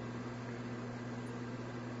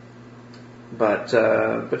 But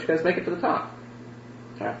you guys make it to the top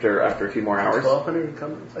after a few more hours. 1,200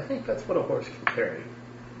 encumbrance. I think that's what a horse can carry.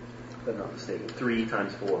 If I'm not mistaken. 3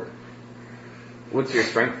 times 4. What's your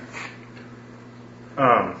strength?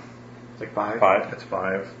 It's like 5. 5. It's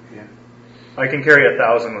 5. Yeah. I can carry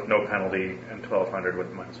 1,000 with no penalty and 1,200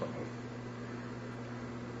 with -1 move.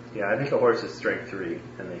 Yeah, I think a horse is strength 3,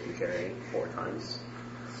 and they can carry 4 times.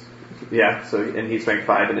 Yeah. So and he's strength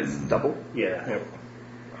 5, and it's double. Yeah. Yep.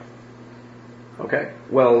 Okay.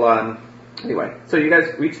 Well, anyway, so you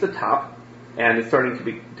guys reach the top, and it's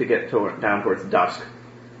starting to get down towards dusk,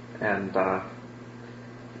 and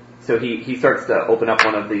so he starts to open up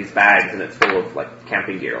one of these bags, and it's full of like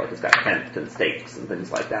camping gear, like it's got tent and stakes and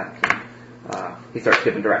things like that. And, he starts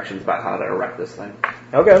giving directions about how to erect this thing.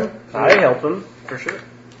 Okay. I help him, for sure.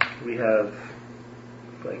 We have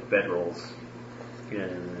like bedrolls,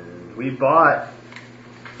 and we bought.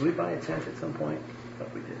 Did we buy a tent at some point? I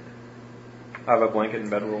thought we did. I have a blanket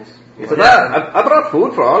and bedrolls. So that I brought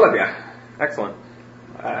food for all of you. Excellent.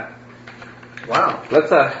 Wow.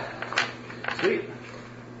 Let's Sweet.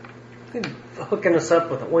 Hooking us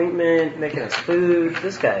up with ointment, making us food.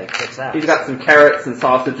 This guy kicks ass. He's got some carrots and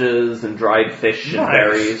sausages and dried fish and Nice.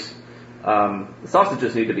 berries. The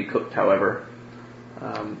sausages need to be cooked, however.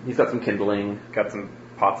 He's got some kindling. Got some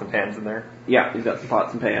pots and pans in there. Yeah, he's got some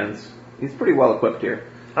pots and pans. He's pretty well equipped here.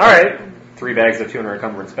 All right. 3 bags of 200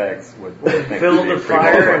 encumbrance bags would make Fill me the pretty fire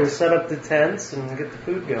well and equipped. set up the tents and get the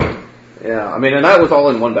food going. Yeah, I mean, and that was all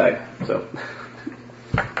in one bag, so.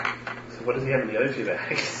 So what does he have in the other 2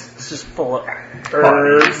 bags? It's just full of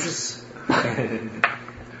herbs.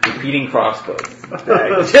 Repeating crossbows.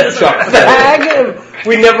 Just a bag of,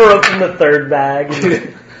 we never opened the 3rd bag.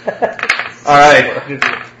 Alright.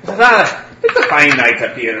 It's a fine night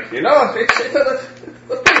up here, you know.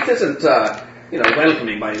 The place isn't,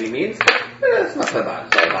 welcoming by any means. It's not so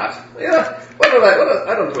bad, Yeah.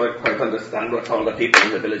 I don't quite understand what all the people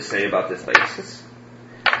in the village say about this place.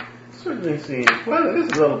 Certainly seems. Well, it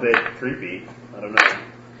is a little bit creepy. I don't know.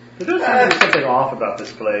 There does seem to be something off about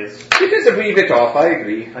this place. It is a wee bit off, I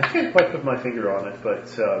agree. I can't quite put my finger on it, but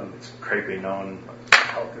It's creepy knowing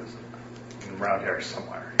Etelka's around here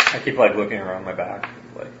somewhere. I keep like looking around my back,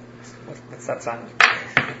 like, what's that sound?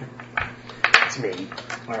 It's me.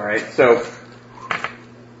 Alright, so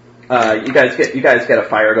you guys get a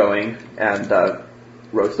fire going and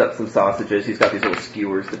roast up some sausages. He's got these little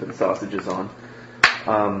skewers to put the sausages on.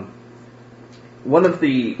 One of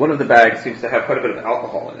the bags seems to have quite a bit of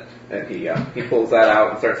alcohol in it, and he pulls that out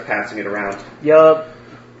and starts passing it around. Yup.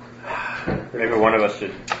 Maybe one of us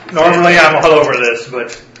should. Normally I'm all over this,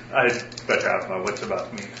 but I better have my wits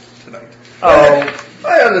about me tonight. Oh,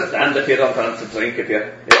 I understand if you don't want to drink if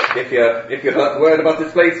you're not worried about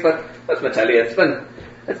this place, but let me tell you, it's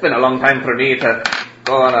been a long time for me to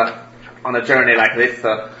go on a journey like this.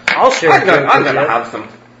 So I'll share a drink I'm with gonna you. have some.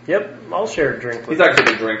 Yep, I'll share a drink with He's actually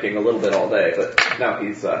been drinking a little bit all day, but now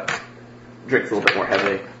he's drinks a little bit more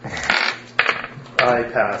heavily. I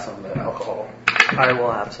pass on the alcohol. you. I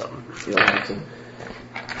will have some. You don't have some.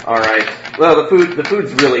 All right. Well, the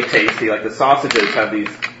food's really tasty. Like the sausages have these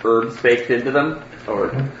herbs baked into them,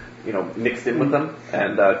 or mixed in with them,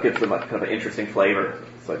 and gives them a kind of an interesting flavor.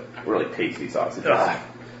 It's like really tasty sausages.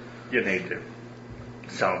 You need to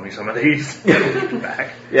sell me some of these.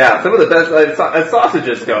 Back. Yeah, some of the best as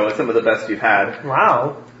sausages go. It's some of the best you've had.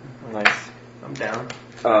 Wow. Nice. I'm down.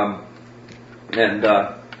 So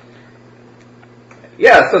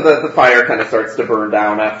the fire kind of starts to burn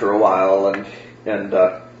down after a while, and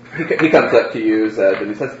he comes up to you, Zed, and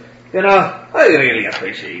he says, I really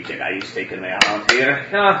appreciate you guys taking me around here.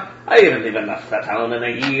 I haven't even left the town in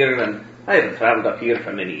a year, and I haven't traveled up here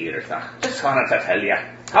for many years. I just wanted to tell you,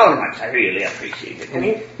 How much? I really appreciate it. And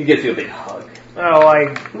he gives you a big hug. Oh, I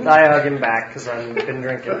hug him back because I've been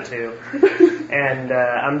drinking too. And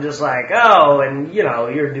I'm just like, oh, and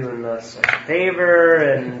you're doing us a favor.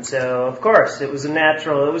 And so, of course, it was it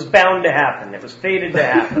was bound to happen. It was fated to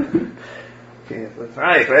happen. Yes, that's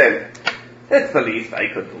right. Well, that's the least I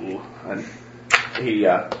could do. And he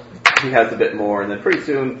has a bit more, and then pretty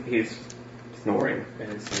soon he's snoring in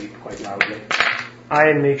his sleep quite loudly.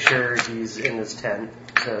 I make sure he's in his tent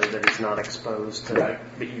so that he's not exposed to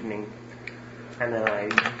the evening. And then I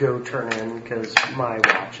go turn in because my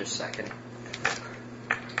watch is second.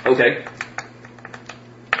 Okay.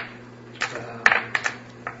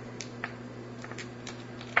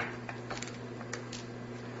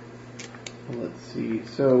 Let's see.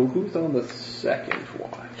 So who's on the second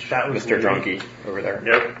watch? That was Mr. me. Drunky over there.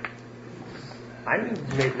 Yep. I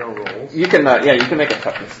made no rolls. You can, you can make a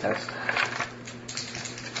toughness test.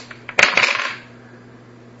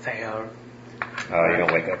 Fair. Oh, you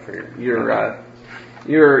don't wake up for your...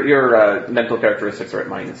 Your mental characteristics are at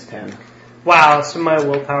 -10. Wow, so my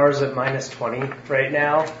willpower's at -20 right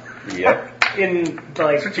now. Yep. In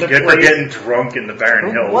like That's what you get for getting drunk in the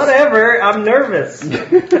Barren Hills. Whatever, I'm nervous. You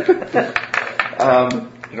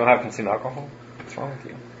don't have consumed alcohol? What's wrong with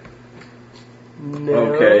you?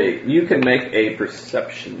 No. Okay, you can make a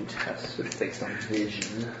perception test based on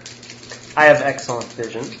vision. I have excellent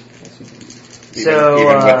vision. Even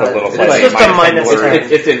with the little it's plus just a minus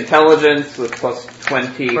 -10. It's intelligence with plus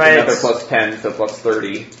 20, Right. another plus 10, so plus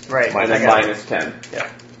 30, Right. and then I got it. minus 10. Yeah.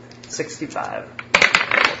 65.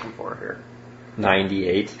 Looking for here.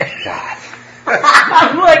 98. God.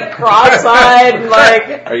 I'm like cross-eyed,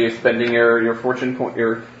 like. Are you spending your fortune point,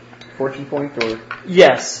 or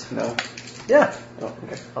Yes. no? Yeah. Oh,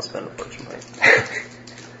 okay. I'll spend a fortune point.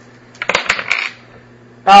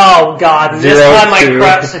 Oh God! This time I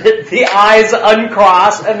crush it. The eyes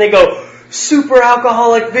uncross and they go super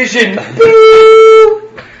alcoholic vision. Boo!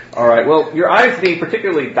 All right. Well, your eyes being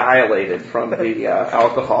particularly dilated from the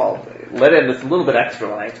alcohol let in this little bit extra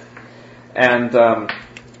light, and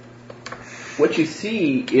what you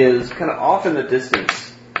see is kind of off in the distance.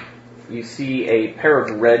 You see a pair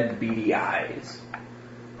of red, beady eyes.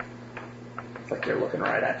 It's like they're looking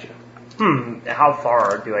right at you. How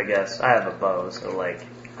far do I guess? I have a bow, so like,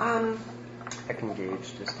 I can gauge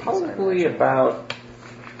distance. Probably about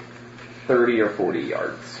 30 or 40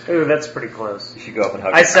 yards. Ooh, that's pretty close. You should go up and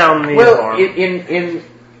hug I him. sound the Well, alarm.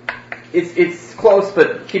 it's close,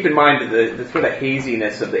 but keep in mind the sort of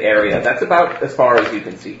haziness of the area. That's about as far as you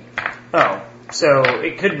can see. Oh, so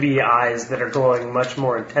it could be eyes that are glowing much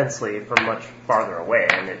more intensely from much farther away,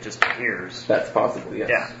 and it just appears. That's possible, yes.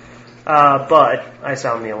 Yeah. But I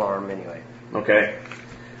sound the alarm anyway. Okay.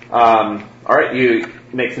 All right, you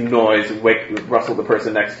make some noise, rustle the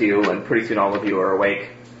person next to you, and pretty soon all of you are awake.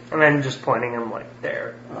 And I'm just pointing them like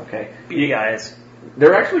there. Okay. Beady eyes.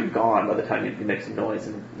 They're actually gone by the time you make some noise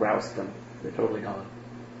and rouse them. They're totally gone.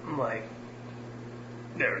 I'm like,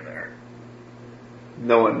 they're there.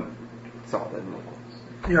 No one saw them.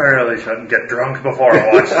 You really shouldn't get drunk before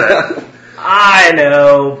I watch that. I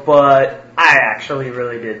know, but I actually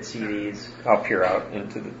really did see these. I'll peer out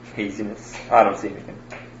into the haziness. I don't see anything.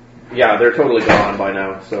 Yeah, they're totally gone by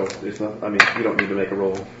now, so there's no. I mean, you don't need to make a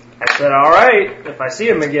roll. I said, all right, if I see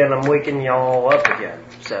them again, I'm waking y'all up again.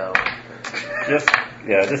 So, Just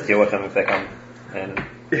deal with them if they come, and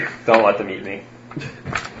don't let them eat me.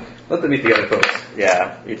 Let them meet the other folks.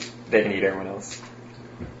 Yeah, they can eat everyone else.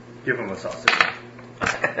 Give him a sausage.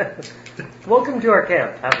 welcome to our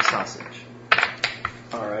camp. Have a sausage.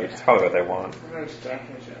 All right. That's probably what they want.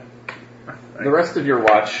 The rest of your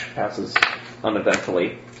watch passes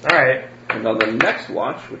uneventfully. All right. And on the next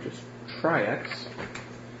watch, which is Triax,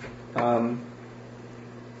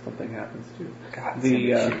 something happens too. God,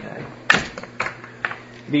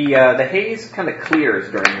 The haze kind of clears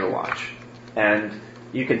during your watch, and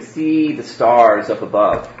you can see the stars up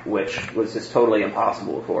above, which was just totally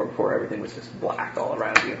impossible before everything was just black all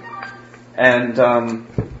around you. And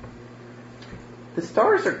the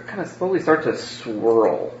stars are kind of slowly start to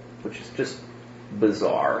swirl, which is just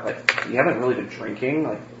bizarre. Like, you haven't really been drinking.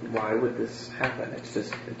 Like, why would this happen? It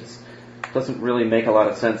just doesn't really make a lot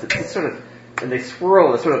of sense. It's just sort of, and they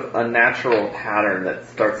swirl a sort of unnatural pattern that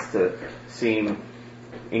starts to seem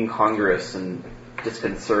incongruous and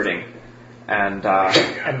disconcerting. And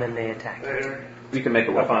And then they attack you. you can make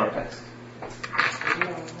a willpower test.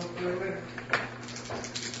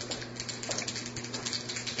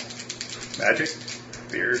 Magic?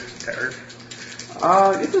 Fear? Terror?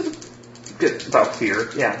 This is good about fear.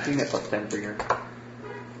 Yeah, you can get plus 10 for your.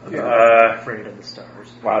 Afraid of the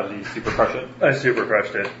stars. Wow, did you super crush it? I super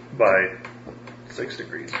crushed it by 6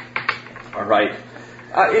 degrees. All right.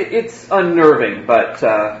 It's unnerving, but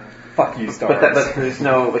Fuck you, stars. but there's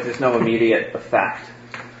no immediate effect.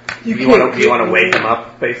 Do you can't want to wake them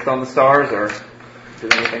up based on the stars, or do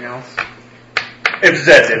anything else? If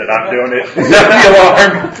Zed did it, I'm doing it. Set the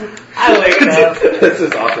alarm. I wake up. This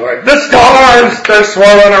is awesome. Right? The stars! They're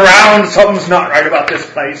swirling around. Something's not right about this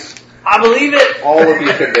place. I believe it. All of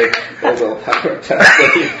you can make a willpower test.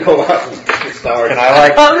 So you go out and get the stars. Can I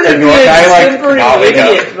like? I'm gonna be a simpering not wake up?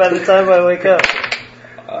 idiot by the time I wake up.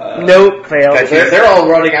 Nope, failed. They're all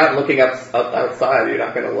running out and looking up outside. You're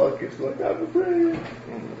not going to look. You're just like, I'm afraid.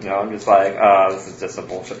 No, I'm just like, this is just a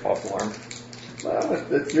bullshit false alarm. Well,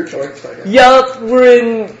 it's your choice, I guess. Yup, we're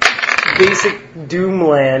in basic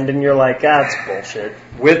Doomland, and you're like, that's bullshit.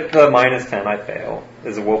 With the -10, I fail.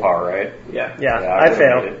 Is a willpower, right? Yeah. Yeah, I would've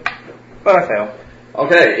failed. made it. But I fail.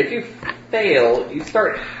 Okay, if you fail, you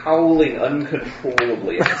start howling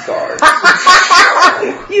uncontrollably at the stars.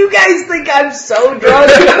 You guys think I'm so drunk?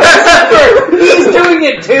 He's doing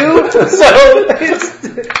it too, so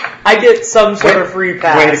I get some sort of free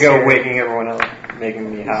pass. Way to go, here. waking everyone up,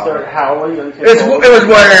 making me howl. Start howling It was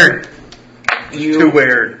weird. You Too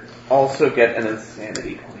weird. also get an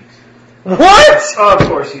insanity point. What? Oh, of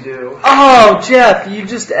course you do. Oh, Jeff, you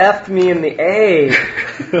just effed me in the A. Do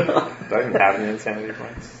I even have any insanity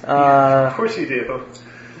points? Of course you do.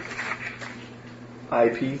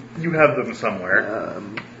 IP. You have them somewhere.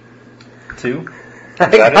 2? I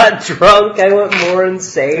got drunk, I went more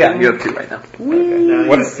insane. Yeah, you have 2 right now.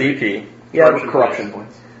 What is CP? Yeah. Corruption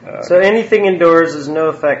points. So anything indoors is no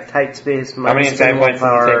effect, tight space, How many minus insane 10 points does it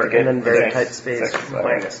power, take to get and then very six? tight space, 6,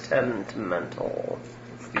 minus 10 to mental.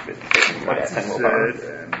 Stupid. -10 willpower. Zed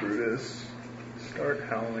and Brutus start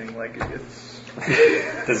howling like idiots.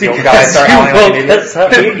 Does your guy start howling like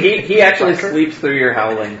an idiot? He actually sleeps through your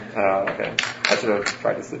howling. Oh, okay. I should have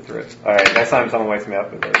tried to sleep through it. Alright, next time someone wakes me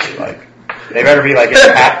up, it better be like, they better be like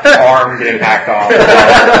arm getting hacked off.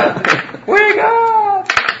 Wake up!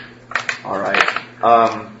 Alright.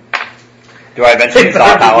 Do I eventually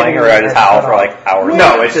stop howling, or do I just howl for like hours?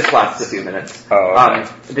 No, it just lasts a few minutes. Oh, okay.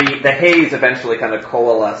 The haze eventually kind of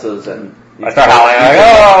coalesces and you I start howling, I'm like,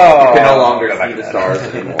 oh! You can no longer Go back see to the bed. stars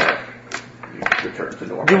anymore. You return to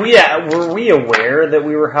normal. Were we aware that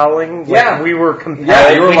we were howling? Like, Yeah. we were compelled. Yeah,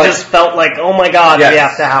 you were we like- just felt like, oh my god, Yes. we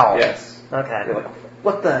have to howl. Yes. Okay. You're like,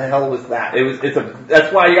 what the hell was that?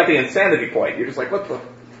 That's why you got the insanity point. You're just like, what the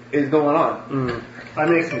is going on? I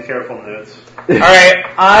make some careful notes. Alright,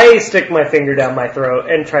 I stick my finger down my throat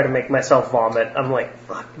and try to make myself vomit. I'm like,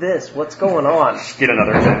 fuck this, what's going on? Get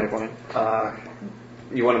another insanity point.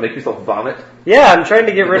 You want to make yourself vomit? Yeah, I'm trying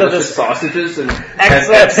to get rid of Delicious this. sausages and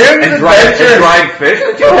Excellent. dried fish.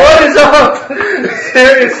 What is up?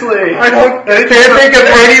 Seriously. I can't think of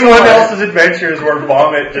anyone else's adventures where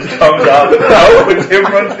vomit just comes up. No, when Tim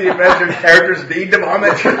runs the adventure, characters need to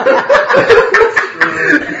vomit.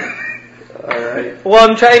 Alright. Well,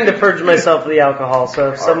 I'm trying to purge myself of the alcohol,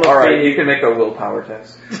 so if some of Alright, you the... can make a willpower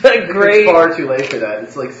test. Great. It's far too late for that.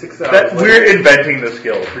 It's like 6 hours. We're inventing the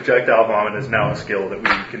skill. Projectile vomit is now a skill that we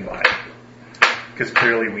can buy. Because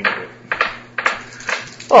clearly we need it.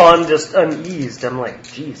 Oh, I'm just uneased. I'm like,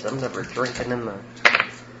 geez, I'm never drinking in the...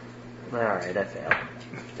 Alright, I failed.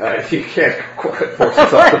 You can't force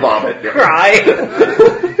yourself to vomit. Cry.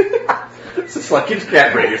 It's just like you just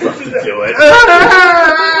can't bring yourself to do it.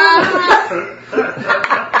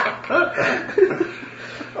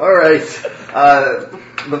 Alright.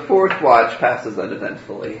 The fourth watch passes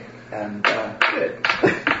uneventfully. And, good.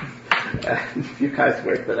 And you guys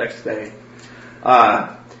wake the next day.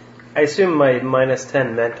 I assume my minus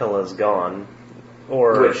 10 mental is gone.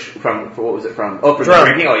 Or... What was it from? Oh, for Drunk.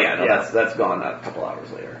 drinking? Oh yeah, no, Yeah. that's gone a couple hours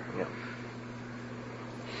later. Yeah.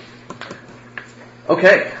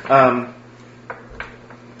 Okay.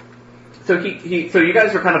 So so you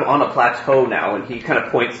guys are kind of on a plateau now, and he kind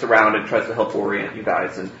of points around and tries to help orient you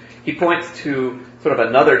guys, and he points to sort of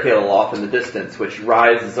another hill off in the distance, which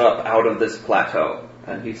rises up out of this plateau,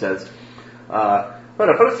 and he says, well,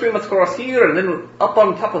 first we must cross here, and then up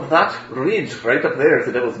on top of that ridge, right up there is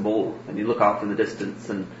the Devil's Bowl, and you look off in the distance,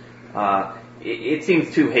 and it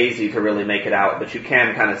seems too hazy to really make it out, but you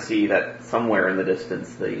can kind of see that somewhere in the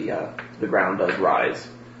distance the ground does rise.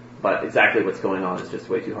 But exactly what's going on is just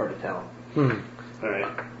way too hard to tell.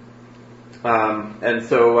 Alright. And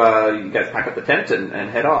so you guys pack up the tent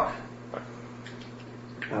and head off.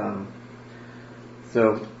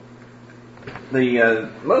 So the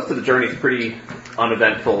most of the journey is pretty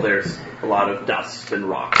uneventful. There's a lot of dust and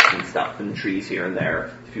rocks and stuff and trees here and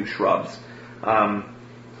there, a few shrubs.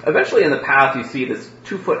 Eventually in the path you see this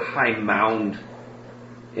 2-foot high mound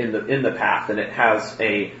in the path, and it has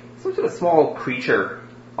a some sort of small creature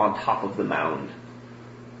on top of the mound.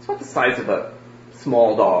 It's about the size of a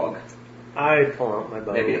small dog. I pull out my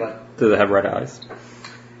bow. Maybe Does it have red eyes?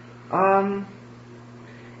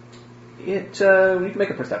 we can make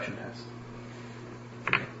a perception test.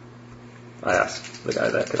 I asked the guy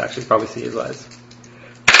that could actually probably see his eyes.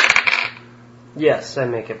 Yes, I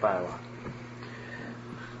make it by a lot.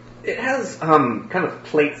 It has kind of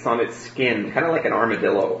plates on its skin, kind of like an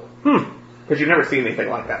armadillo. Because you've never seen anything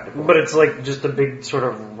like that before. But it's like just a big sort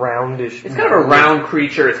of roundish... It's kind of a round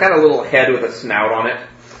creature. It's got a little head with a snout on it.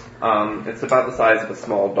 It's about the size of a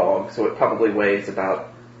small dog, so it probably weighs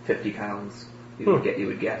about 50 pounds. You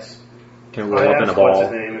would guess. Can we roll up in a ball?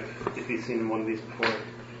 What's his name if he's seen one of these before.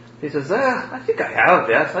 He says, I think I have,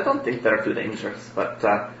 yes. I don't think they're too dangerous. But,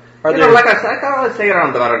 Are you know, like I said, I can always say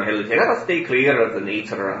around the Barren Hills, you gotta stay clear of the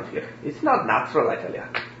nature around here. It's not natural, I tell you.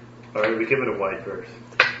 Alright, we give it a wide berth.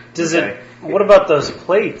 Does it... What about those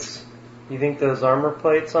plates? You think those armor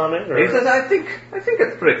plates on it? Or? He says, I think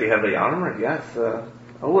it's pretty heavy armor, yes.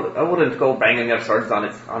 I wouldn't go banging your swords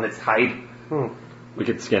on its hide. We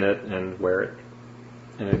could skin it and wear it.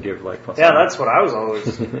 And it'd give like plus Yeah, one. that's what I was always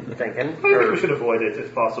thinking. I think we should avoid it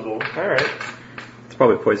if possible. Alright. It's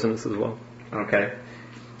probably poisonous as well. Okay.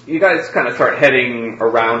 You guys kind of start heading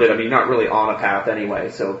around it. I mean, you're not really on a path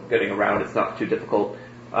anyway, so getting around it's not too difficult.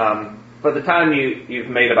 By the time you've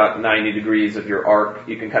made about 90 degrees of your arc,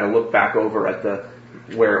 you can kind of look back over at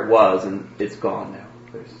where it was, and it's gone now.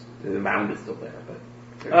 The mound is still there, but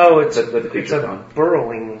it's the a creature's gone.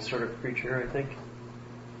 burrowing sort of creature, I think.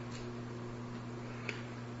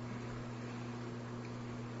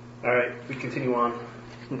 Alright, we continue on.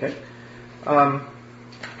 Okay.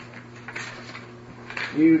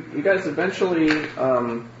 You guys eventually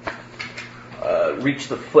reach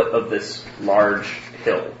the foot of this large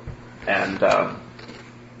hill, and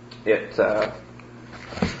there's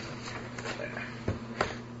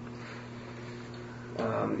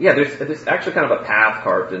actually kind of a path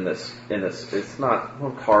carved in this. It's not,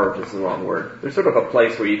 well, carved is the wrong word. There's sort of a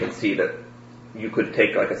place where you can see that you could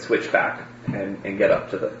take like a switchback and get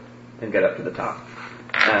up to the top.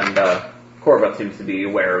 And Korva seems to be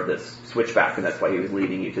aware of this switchback, and that's why he was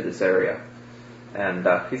leading you to this area. And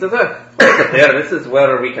he says, there, this is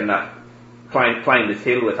where we can climb this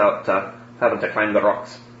hill without having to climb the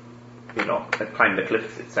rocks. You know, climb the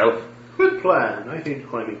cliffs itself. Good plan. I hate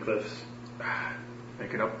climbing cliffs.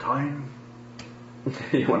 Making up time.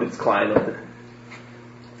 You want to just climb up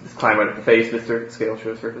right up the face, Mr. Scale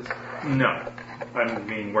Show Surface? No. I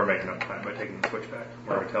mean, we're making up time by taking the switchback.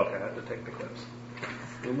 Where Etelka had to take the cliffs.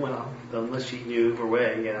 Well, unless she knew her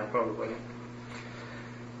way, yeah, probably.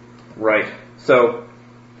 Right. So,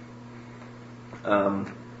 alright,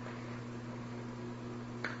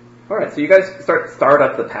 so you guys start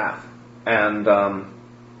up the path. And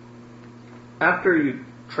after you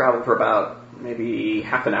travel for about maybe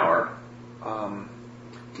half an hour,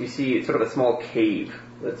 you see sort of a small cave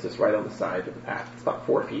that's just right on the side of the path. It's about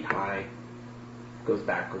 4 feet high. Goes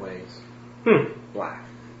back a ways. Black.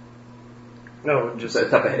 No, just So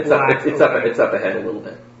it's up ahead a little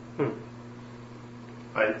bit.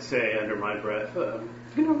 I'd say under my breath,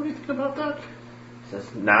 you know anything about that?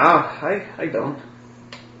 Says, nah, I don't.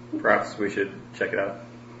 Perhaps we should check it out.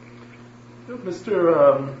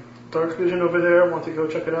 Mr. Dark Vision over there, want to go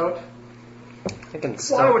check it out? I can Why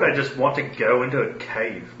stop. would I just want to go into a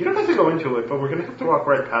cave? You don't have to go into it, but we're going to have to walk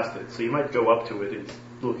right past it, so you might go up to it and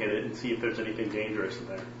look at it and see if there's anything dangerous in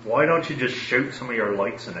there. Why don't you just shoot some of your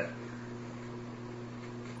lights in it?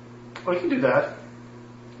 Well, I can do that.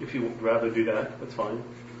 If you would rather do that, that's fine.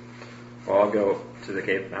 Well, I'll go to the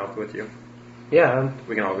cave mouth with you. Yeah,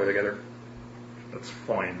 We can all go together. That's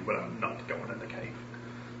fine, but I'm not going in the cave.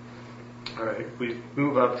 Alright, we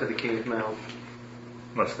move up to the cave mouth.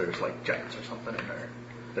 Unless there's like giants or something in there.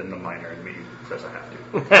 Then the miner in me says I have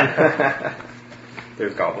to.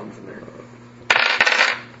 There's goblins in there.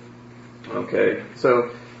 Okay,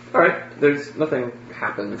 so, alright, there's nothing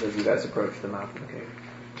happens as you guys approach the mouth of the cave.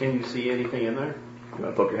 Can you see anything in there? You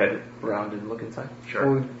want to poke your head around and look inside?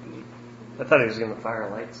 Sure. Well, I thought he was going to fire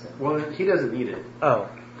lights in. Well, he doesn't need it. Oh.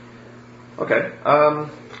 Okay,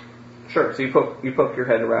 sure, so you poke your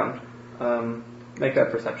head around. Make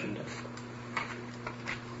that perception test.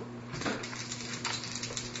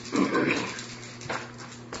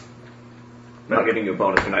 I'm not giving you a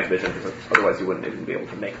bonus for night vision, because otherwise you wouldn't even be able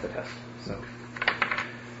to make the test.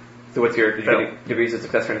 So what's your, did you get any degrees of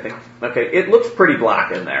success or anything? Okay, it looks pretty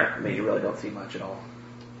black in there. I mean, you really don't see much at all.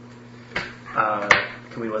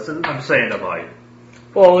 Can we listen? I'm saying the light.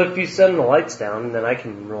 Well, if you send the lights down, then I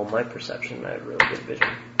can roll my perception. I have really good vision.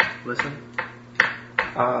 Listen?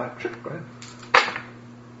 Sure, go ahead.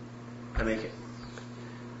 I make it.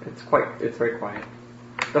 It's very quiet.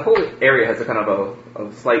 The whole area has a kind of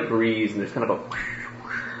a slight breeze, and there's kind of a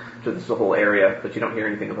to the whole area, but you don't hear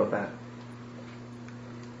anything about that.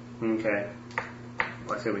 Okay.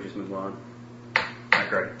 Well, I say we just move on. I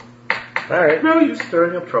agree. Alright. No use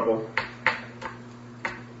stirring up trouble.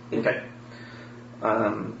 Okay.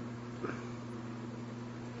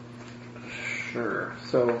 Sure.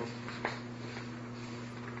 So,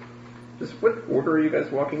 just what order are you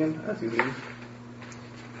guys walking in as you leave?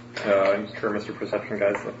 I'm sure Mr. Perception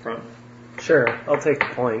guy's up front. Sure, I'll take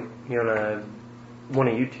the point. One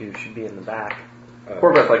of you two should be in the back.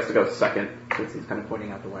 Corvette likes to go second, since he's kind of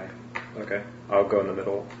pointing out the way. Okay. I'll go in the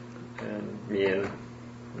middle, and me and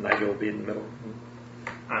Nigel will be in the middle.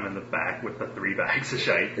 I'm in the back with the 3 bags of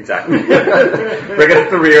shite. Exactly. Bring up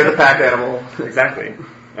the rear of the pack animal. Exactly.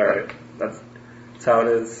 All right. That's how it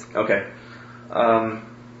is. Okay. All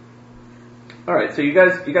right. So you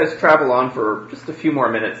guys travel on for just a few more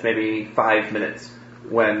minutes, maybe 5 minutes.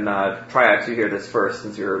 When Triax, you hear this first,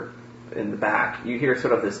 since you're in the back. You hear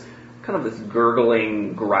sort of this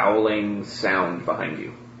gurgling, growling sound behind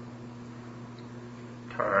you.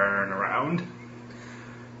 Turn around.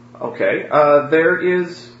 Okay. There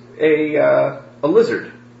is a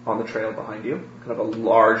lizard on the trail behind you. Kind of a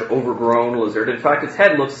large, overgrown lizard. In fact, its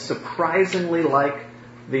head looks surprisingly like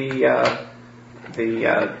the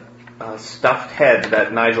stuffed head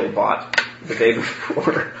that Nigel bought the day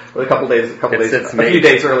before, or a few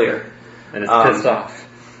days earlier. And it's pissed off.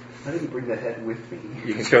 I didn't bring the head with me.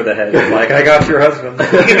 You can show the head. Like, I got your husband. You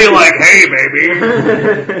can be like, hey, baby.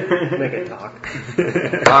 Make it talk.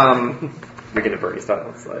 Making it Bernie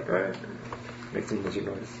style. It's like, right. Make some lizard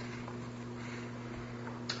noise.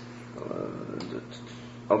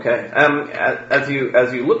 Okay. As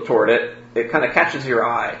you look toward it, it kind of catches your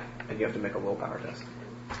eye, and you have to make a willpower test.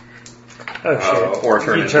 Oh shit. Or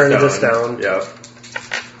turn you into turn stone. into stone. Yeah.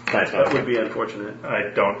 Nice. That would be unfortunate.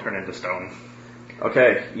 I don't turn into stone.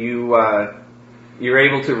 Okay, you're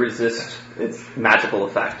able to resist its magical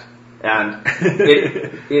effect, and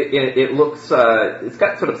it looks it's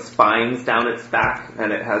got sort of spines down its back,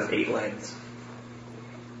 and it has 8 legs.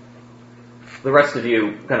 The rest of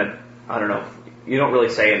you kind of, I don't know, you don't really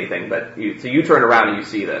say anything, but you turn around and you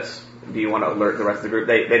see this. Do you want to alert the rest of the group?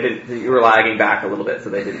 They didn't. You were lagging back a little bit,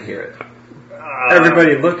 so they didn't hear it.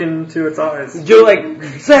 Everybody look into its eyes. You're like,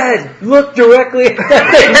 Zed, look directly at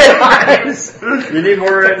its eyes. You need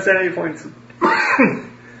more insanity points.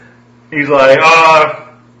 He's like,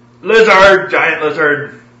 lizard, giant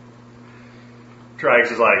lizard.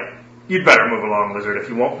 Trax is like, you'd better move along, lizard, if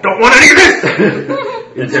you don't want any of this.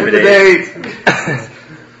 Intimidate.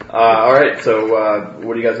 All right. So,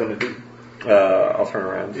 what do you guys want to do? I'll turn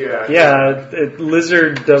around. Yeah,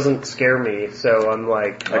 lizard doesn't scare me, so I'm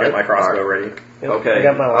like, I got my crossbow ready. Yep, Okay. I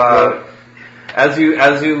got my longbow. As you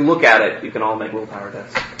look at it, you can all make willpower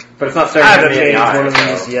tests. But it's not I staring at haven't me in the changed eye. one of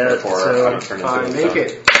these yet, therefore so I don't turn into I a make stone.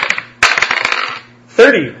 it.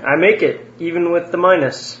 30. I make it, even with the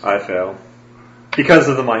minus. I fail. Because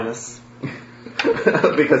of the minus.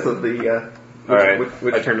 Because of the. Alright,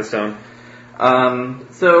 which I turn to stone.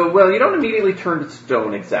 Well, you don't immediately turn to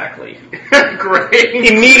stone exactly. Great.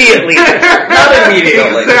 Immediately. Not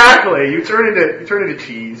immediately. Exactly. You turn into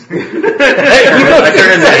cheese. I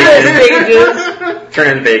turn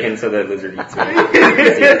into bacon so the lizard eats me. You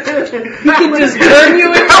can just turn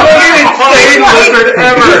you into Insane lizard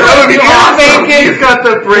ever. That would be awesome. bacon. He's got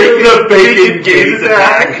the bacon gaze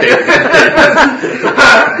attack.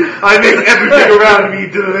 I make everything around me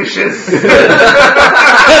delicious.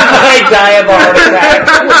 I die of a heart attack.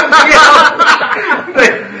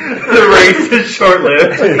 The race is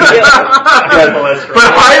short-lived, but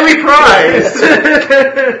highly prized.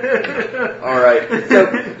 All right. So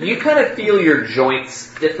you kind of feel your joints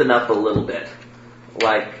stiffen up a little bit,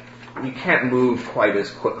 like you can't move quite as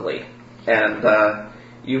quickly, and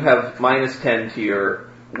you have minus 10 to your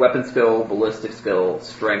weapon skill, ballistic skill,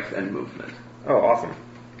 strength, and movement. Oh, awesome.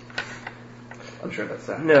 I'm sure that's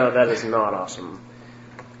that. No, that is not awesome.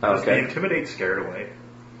 Okay. Intimidate scared away.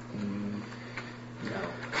 No.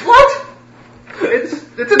 What? It's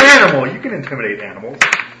an animal. You can intimidate animals.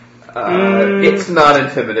 It's not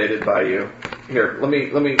intimidated by you. Here, let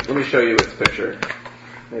me show you its picture.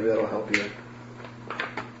 Maybe that'll help you.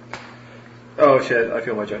 Oh shit, I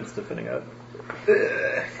feel my joints stiffening up.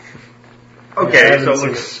 Okay, so it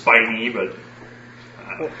looks spiny, but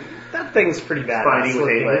That thing's pretty bad. Spiny with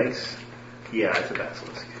 8 legs. Yeah, it's a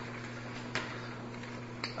basilisk.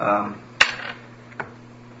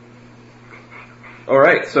 All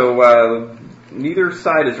right, so neither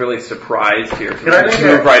side is really surprised here. So Can I let's make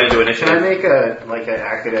move right into initiative. Can I make an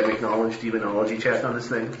academic knowledge demonology check on this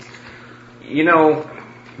thing? You know,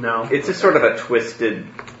 No. it's just sort of a twisted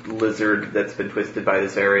lizard that's been twisted by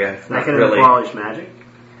this area. It's I not can really. abolish magic.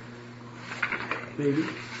 Maybe.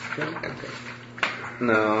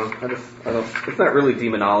 No, I don't. It's not really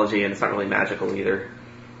demonology, and it's not really magical either.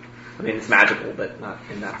 I mean, it's magical, but not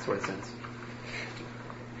in that sort of sense.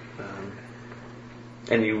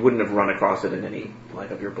 And you wouldn't have run across it in any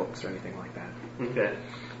of your books or anything like that. Okay.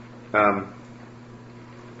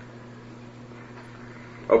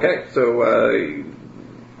 Okay, so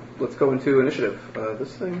let's go into initiative.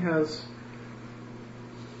 This thing has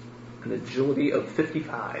an agility of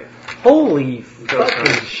 55. Holy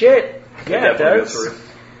fucking shit! Yeah, it does.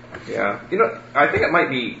 Yeah. You know, I think it might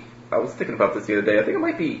be, I was thinking about this the other day, I think it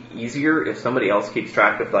might be easier if somebody else keeps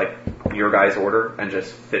track of, your guy's order and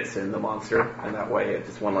just fits in the monster, and that way it's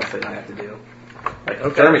just one less thing I have to do.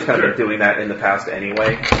 Jeremy's kind of been doing that in the past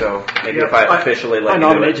anyway, so maybe if I officially let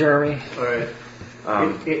you do it. Jeremy. Alright.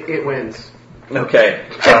 It wins. Okay.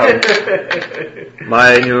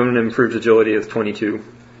 My new and improved agility is 22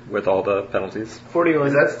 with all the penalties. 41.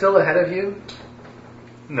 Is that still ahead of you?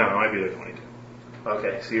 No, I'd be like 22.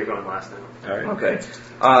 Okay, so you're going last now. All right. Okay.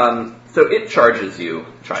 So it charges you,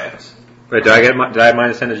 Triax. Wait, did I have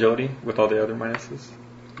minus 10 agility with all the other minuses?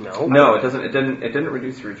 No, it doesn't. It didn't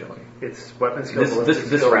reduce your agility. It's weapon skill, This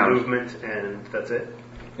skill, round. movement, and that's it.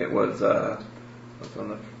 It was what's on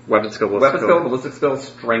the Weapon skill, weapon skill, ballistic skill,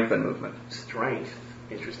 strength, and movement. Strength.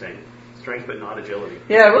 Interesting. Strength, but not agility.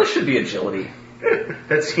 Yeah, it really should be agility.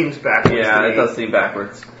 That seems backwards. Yeah, to it me. does seem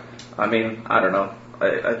backwards. I mean, I don't know.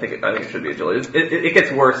 I think it should be agility. It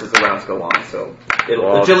gets worse as the rounds go on, so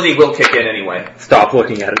agility will kick in anyway. Stop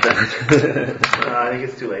looking at it then. I think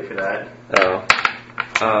it's too late for that. Oh.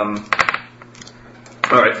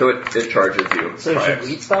 All right, so it charges you. So should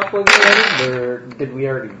we stop looking at it, or did we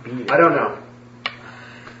already beat it? I don't know.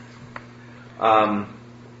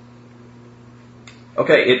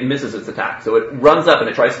 Okay, it misses its attack, so it runs up and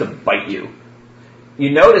it tries to bite you. You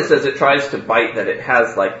notice as it tries to bite that it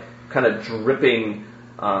has kind of dripping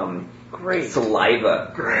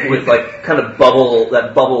saliva with kind of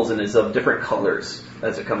bubbles and is of different colors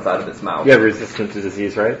as it comes out of its mouth. You have resistance to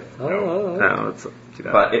disease, right? Oh. No, that's too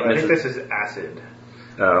bad. But it I think misses. this is acid.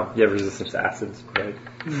 Oh, you have resistance to acids, right?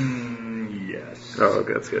 Yes. Oh,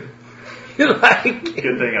 okay, that's good. Good thing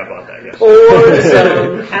I bought that, yes. Or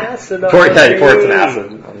some acid. Pour it's an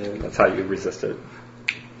acid. I mean, that's how you resist it.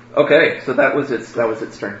 Okay, so that was its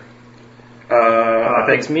turn. I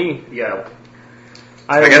think It's me. Yeah.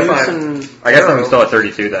 I guess I'm still at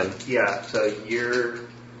 32 then. Yeah, so you're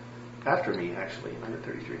after me, actually. I'm at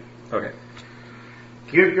 33. Okay.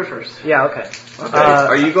 You're first. Yeah, okay. Okay.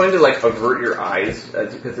 Are you going to avert your eyes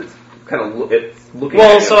because it's kind of it's looking?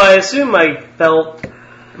 Well, at you? so I assume I felt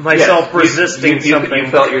myself resisting you something. You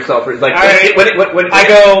felt yourself when I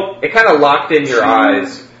go. It kind of locked in your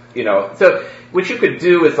eyes, So what you could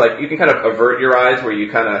do is you can kind of avert your eyes where you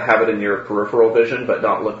kind of have it in your peripheral vision, but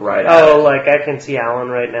don't look right at it. Oh, I can see Alan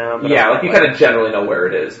right now. But Yeah, you kind of generally know where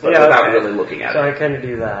it is, but without really looking at So it. I kind of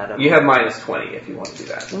do that. You have minus 20 if you want to do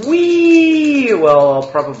that. Well, I'll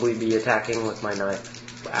probably be attacking with my knife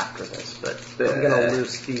after this, but I'm going to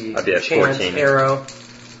loose the I'd be at chance 14. arrow.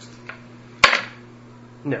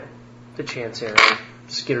 No, the chance arrow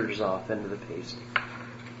skitters off into the paste.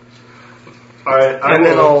 Alright, I And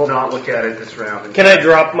then will I'll- not look at it this round. Can I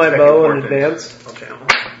drop my Second bow in portent. advance? I'll channel.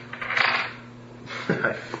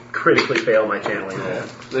 I critically fail my channeling roll.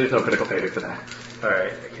 There's no critical failure for that.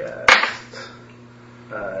 Alright, I cast.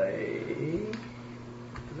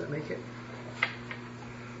 Does that make it?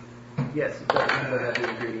 Yes, it does. I have the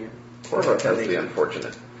ingredient. Corvo has the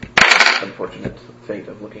unfortunate fate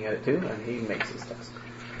of looking at it too, and he makes his test.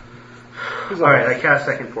 Alright, I cast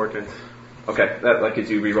second portent. Okay, that gives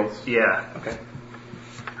you rerolls. Yeah. Okay.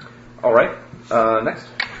 All right. Next.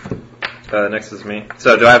 Next is me.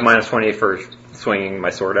 So do I have minus 20 for swinging my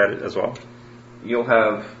sword at it as well? You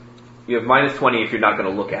have minus 20 if you're not going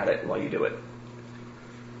to look at it while you do it.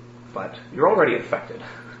 But you're already infected.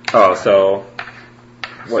 Oh, so...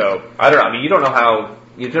 So I don't know. I mean, you don't know how.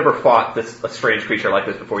 You've never fought a strange creature like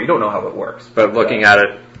this before. You don't know how it works. But looking at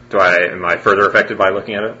it, am I further affected by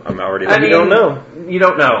looking at it? I'm already looking I don't know. You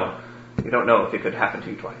don't know. You don't know if it could happen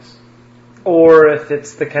to you twice. Or if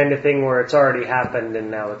it's the kind of thing where it's already happened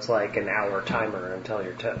and now it's an hour timer until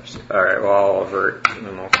you're toast. Alright, well, I'll avert and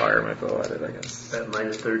then I'll fire my bow at it, I guess. At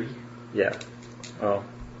minus 30? Yeah. Well,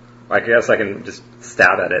 I guess I can just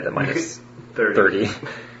stab at it at minus 30.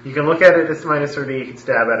 You can look at it at minus 30, you can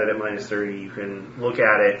stab at it at minus 30, you can look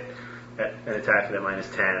at it and attack it at minus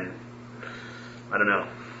 10. I don't know.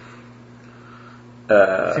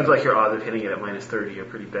 Seems like your odds of hitting it at minus 30 are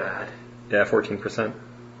pretty bad. Yeah, 14%.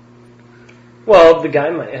 Well, the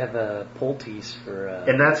guy might have a poultice for.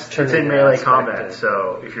 And it's turning in the melee aspect combat, of-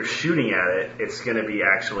 so if you're shooting at it, it's going to be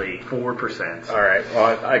actually 4%. All right.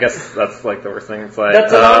 Well, I guess that's like the worst thing. It's like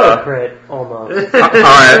That's an auto crit almost. all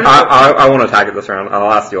right. I won't attack it this round.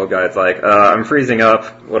 I'll ask the old guy. It's like I'm freezing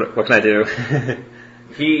up. What can I do?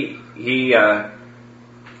 He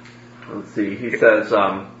let's see. He says,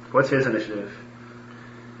 What's his initiative?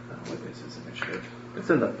 what is his initiative? It's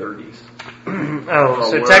in the 30s.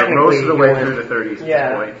 So we're technically, most of the way you through went- the 30s at Yeah.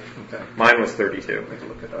 this point. Okay. Mine was 32. I can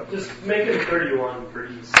look it up. Just make it 31 for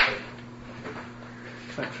ease.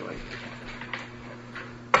 Actually.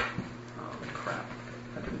 Oh, crap.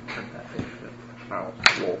 I didn't print that page. I'll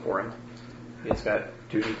roll for him. He's got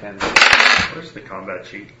 2d10. Where's the combat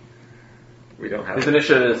sheet? We don't have. His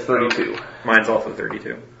initiative is 32. Mine's also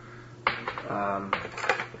 32.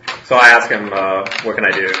 So I ask him, what can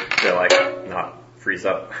I do to like not freeze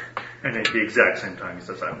up? And at the exact same time, he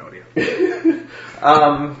says, I have no idea.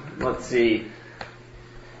 Let's see.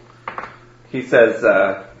 He says,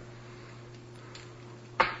 I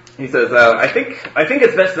think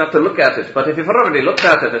it's best not to look at it, but if you've already looked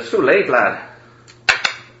at it, it's too late, lad.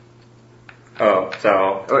 Oh,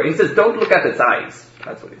 so Or he says, don't look at its eyes.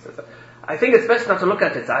 That's what he says. I think it's best not to look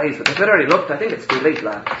at its eyes, but if you've already looked, I think it's too late,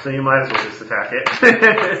 lad. So you might as well just attack it.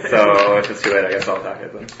 so if it's too late, I guess I'll attack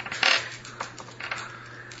it then.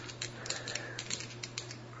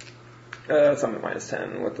 So I'm at minus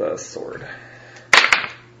 10 with a sword.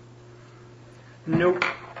 Nope.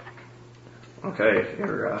 Okay,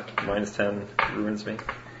 you're, Minus 10 ruins me.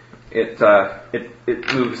 it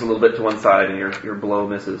moves a little bit to one side and your blow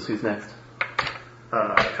misses. Who's next?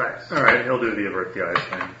 Tracks. Alright, he'll do the avert the eyes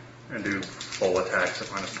thing and do full attacks at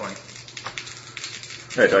 -20.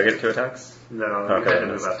 Wait, do I get 2 attacks? No, Okay, you have to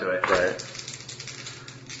move up to it. Right.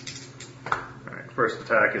 Alright, first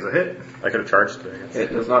attack is a hit. I could have charged it, I guess.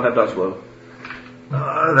 It does not have dodge blow.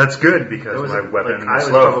 That's good because It was my weapon I is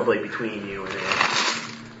was slow. probably between you and it.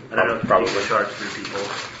 I don't know if Probably. you can charge through people.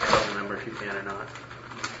 I don't remember if you can or not.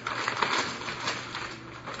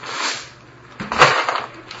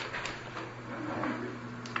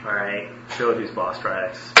 Alright, show who's boss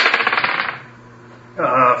tracks.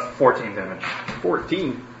 14 damage.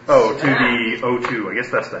 14. Oh, to the O2. I guess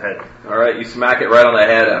that's the head. Alright, you smack it right on the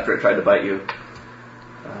head after it tried to bite you.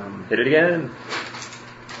 Hit it again.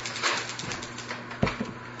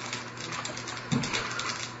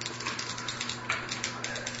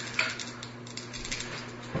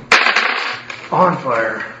 On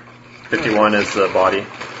fire 51 is the body.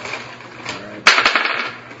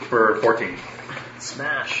 for 14.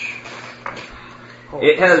 Smash.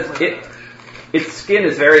 Its skin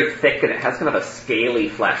is very thick and it has kind of a scaly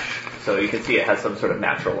flesh, so you can see it has some sort of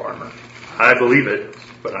natural armor. I believe it,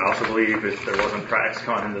 but I also believe if there wasn't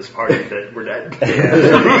TraxCon in this party that we're dead.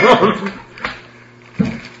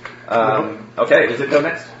 Okay, does it go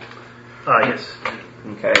next? Yes.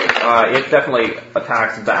 Okay, it definitely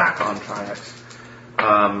attacks back on Triax.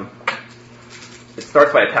 It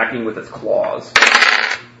starts by attacking with its claws.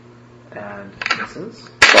 And misses.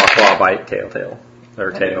 Claw, bite, tail. Or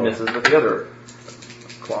And tail. it misses with the other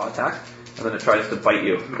claw attack. And then it tries to bite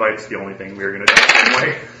you. The bite's the only thing we were going to do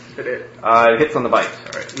anyway. Did it? It hits on the bite.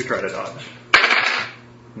 Alright, we try to dodge.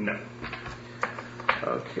 No.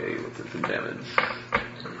 Okay, what's its damage?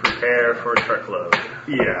 Prepare for truckload.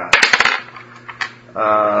 Yeah.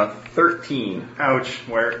 13. Ouch.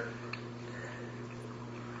 Where?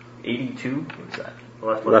 82? What's that?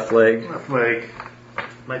 Left leg. Left leg.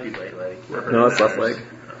 Might be right leg. No, it's left leg.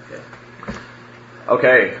 Okay.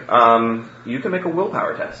 Okay, you can make a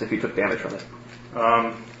willpower test if you took damage from it.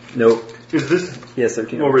 Nope. Is this He has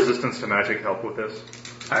 13. will resistance to magic help with this?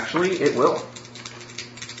 Actually, it will.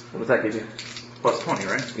 What does that give you? Plus 20,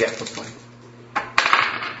 right? Yeah, plus 20.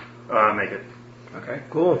 Make it. Okay,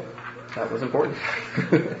 Cool. that was important.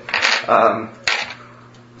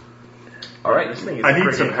 Alright, This thing is I need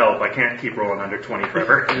pretty- some help. I can't keep rolling under 20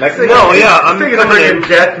 forever. next thing No, yeah, I'm thinking of a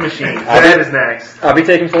death machine. That is next. I'll be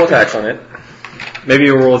taking full attacks on it. Maybe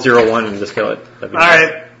you roll 0-1 and just kill it. That'd be nice.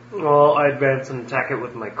 Alright. Well, I advance and attack it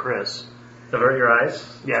with my Chris. Avert your eyes.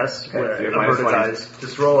 Yes, Okay, with so you're minus averted 20. eyes.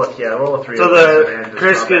 Just roll a 3. So over the advantage,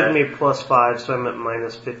 Chris not gives bad. me +5, so I'm at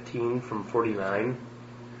minus 15 from 49.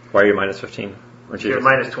 Why are you minus 15? Aren't you You're just-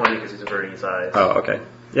 minus 20 because he's averting his eyes. Oh, okay.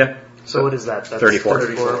 Yeah. So what is that? That's 34.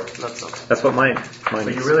 34. That's not That's what mine But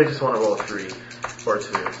is. you really just want to roll a 3 or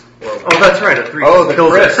 2. Or Oh, that's right. A 3 Oh, the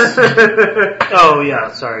kills Chris. it. Oh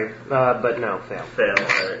yeah, sorry, but no, fail. Fail.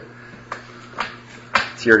 Alright.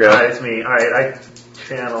 It's your go. Alright, it's me. Alright, I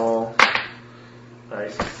channel. I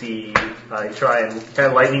succeed. I try and kind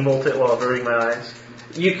of lightning bolt it while averting my eyes.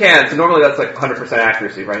 You can, so normally that's like 100%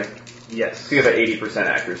 accuracy, right? Yes. So you have an 80%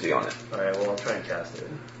 accuracy on it. Alright, well, I'll try and cast it.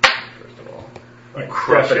 First of all. You I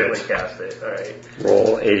crush definitely it. cast it. Alright.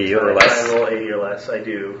 Roll 80 or I less. roll 80 or less. I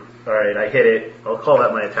do. Alright, I hit it. I'll call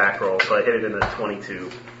that my attack roll. So I hit it in the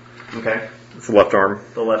 22. Okay. It's the left arm.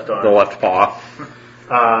 The left arm. The left paw.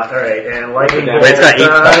 Alright, and lightning Wait, bolt.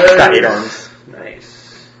 it's got 8 arms.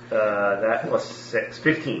 Nice. That plus 6.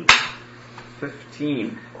 15.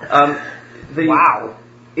 15. Wow.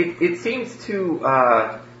 It seems to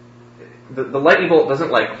the lightning bolt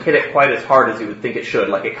doesn't like hit it quite as hard as you would think it should.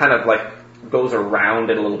 Like it kind of like goes around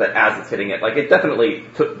it a little bit as it's hitting it. Like it definitely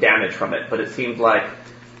took damage from it, but it seems like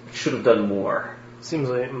it should have done more. Seems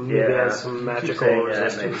like maybe it has some magical And I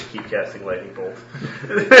resistance. just keep casting lightning bolt.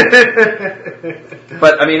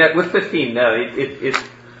 But I mean, with 15, no,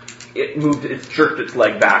 it moved, it jerked its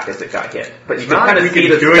leg back as it got hit. But you can Not kind of like we see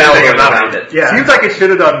can the do spell anything about around it. it. Yeah. Seems like it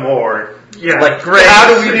should have done more. Yeah. Like, Great. how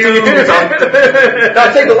do we do something? something? No,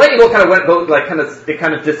 I'd say the lightning bolt kind of it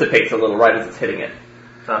kind of dissipates a little right as it's hitting it.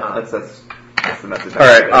 Uh-huh. That's the message.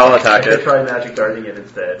 Alright, I'll attack I could it. try magic darting it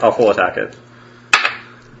instead. I'll full attack it.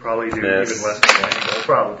 Probably do Miss. even less than lightning bolt.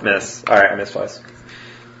 Probably. Miss. Alright, I missed twice.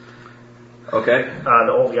 Okay.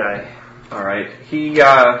 The old guy. All right. He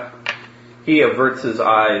averts his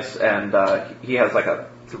eyes and he has like a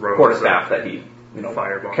Throws quarterstaff that he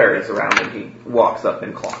fireball. carries around and he walks up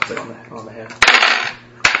and clocks it on the head.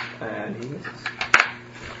 And he misses.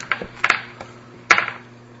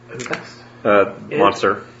 Who's next?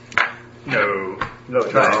 Monster. No. No,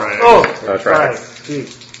 try. Right. Oh, Oh, try. right. Gee.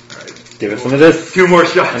 Give it some of this. 2 more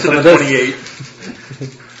shots And some and of a this.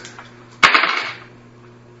 28.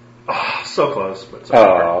 Oh, so close, but so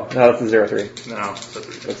Oh, no, that's a 0-3. No, so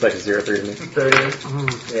 3. Looks like a 0-3 to me.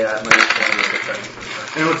 30. Yeah, minus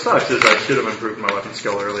 20. And what sucks is I should have improved my weapon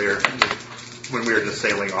skill earlier when we were just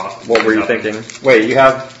sailing off. What were you Nothing. thinking? Wait, you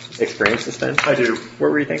have experience to spend? I do.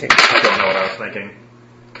 What were you thinking? I don't know what I was thinking.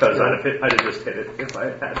 Because I'd have just hit it if I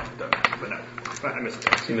had done it. But no, I missed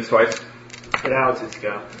it. He missed twice. Now it's his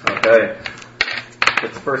go. Okay.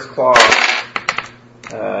 Its first claw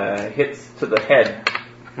hits to the head.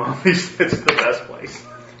 Well, at least it's the best place.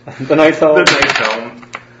 The Knight's The Helm. nice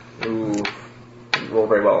helm. Ooh. Didn't roll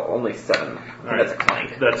very well. Only 7. That's a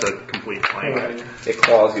clank. That's a complete clank. It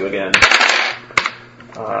claws you again.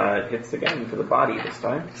 It hits again to the body this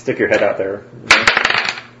time. Stick your head out there.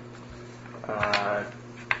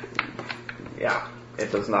 Yeah.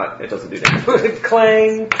 It doesn't do damage.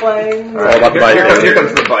 Clang, clang. All right, about the bite. Here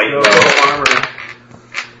comes the bite. No armor.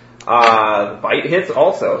 The bite hits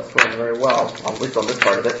also. It's going very well, at least on this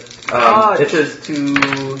part of it. This is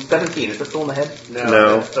to 17. Is it still in the head?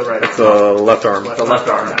 No, That's the right it's arm. a left arm. The left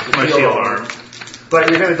arm. My shield arm. But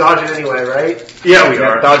you're going to dodge it anyway, right? Yeah, we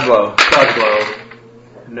are. Dodge blow. Dodge blow.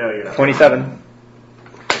 No, you're not. 27.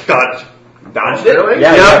 Dodge. Dodged it? Really?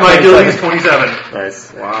 Yeah, Yeah, you my got agility is 27. 27.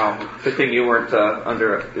 Nice. Wow. Good thing you weren't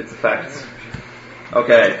under its effects.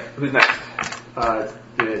 Okay, who's next?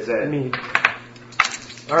 Is it? Me.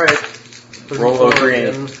 Alright. Roll 03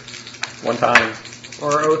 again. one time.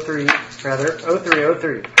 Or 03, rather.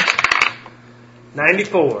 03.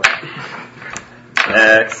 94.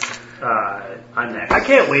 Next. I'm next. I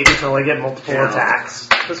can't wait until I get multiple Yeah. attacks.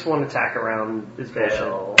 Just one attack around is bullshit.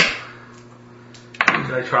 Fail.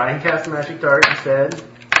 Should I try and cast a magic dart instead?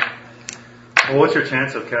 Well, what's your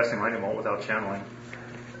chance of casting lightning bolt without channeling?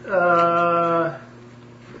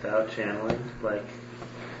 Without channeling, like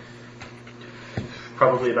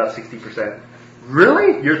probably about 60%.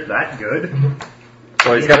 Really? You're that good?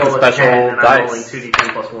 Well, he's got the Roll a special 10, and I'm rolling dice.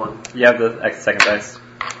 2d10 plus 1. You have the second dice.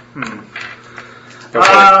 No,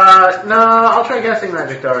 I'll try casting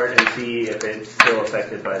magic dart and see if it's still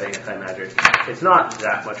affected by the anti-magic. It's not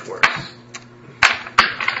that much worse.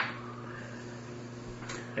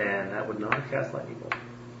 And that would not cast lightning bolt.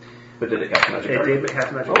 But did it cast magic It dart? did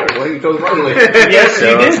cast magic Oh, dart. well, you chose wisely. Yes, So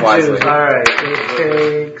you it's did. wisely. choose. Alright, it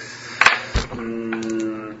takes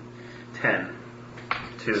 10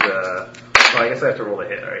 to the... Well, I guess I have to roll a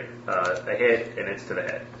hit, alright. A hit, and it's to the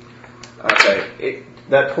head. Okay,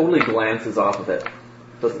 that totally glances off of it.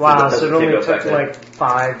 Wow, so it Doesn't only seem to took affect it. like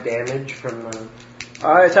 5 damage from the...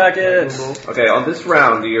 I attack it. Okay, on this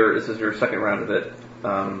round, this is your second round of it.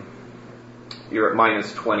 You're at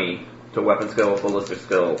minus 20 to weapon skill, ballistic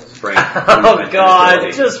skill, strength. Oh movement, god,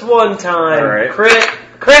 agility. just one time. Alright. Crit!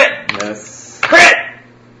 Yes. Crit!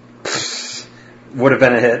 Would have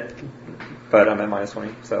been a hit, but I'm at minus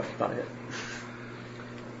 20, so not a hit.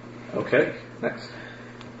 Okay, next.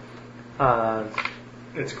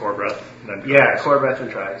 It's core breath. Then Yeah, core breath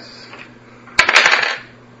and tries.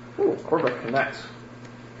 Ooh, quarterback connects.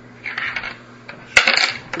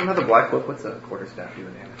 You don't have the black book? What's a quarterstaff do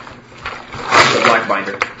in damage? The black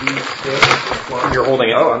binder. You're holding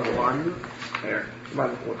it. Oh, I'm One. there. You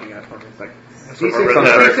mind looking at it for me a second?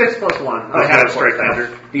 D6 plus 1. I have straight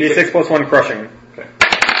binder. D6 plus 1 crushing.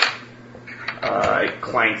 It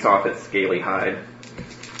clanks off its scaly hide.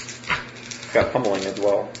 It's got pummeling as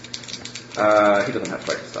well. He doesn't have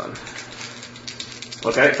spike stun.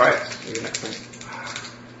 Okay, try it. Maybe next thing.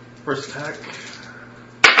 First attack.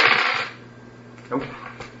 Nope.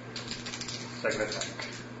 Second attack.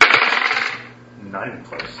 9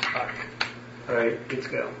 plus. Fuck. Alright, let's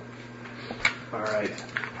go. Alright.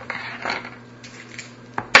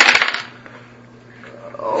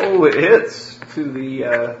 Oh, it hits to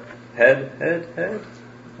the, Head.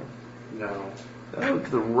 No. to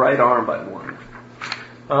the right arm by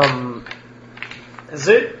 1. Is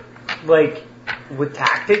it, like, with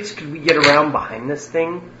tactics, could we get around behind this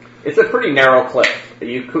thing? It's a pretty narrow cliff.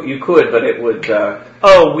 You could, but it would,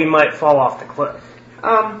 Oh, we might fall off the cliff.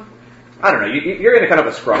 I don't know. You're in a kind of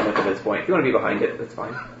a scrum at this point. If you want to be behind it, that's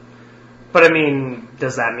fine. But I mean,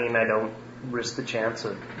 does that mean I don't risk the chance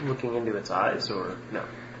of looking into its eyes, or no?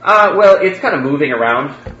 Well, it's kind of moving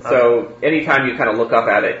around, so anytime you kind of look up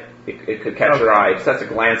at it, it could catch your eye. It just has to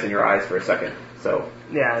glance in your eyes for a second. So,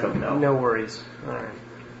 Yeah, So no. no worries. Alright.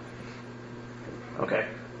 okay.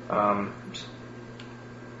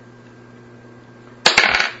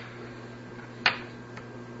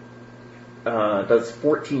 Does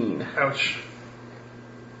 14. Ouch.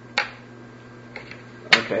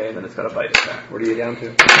 Okay, and then it's got a bite attack. What are you down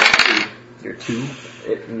to? You're 2.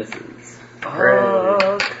 It misses. Fuck.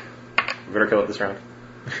 We better kill it this round.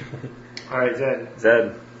 Alright, Zed.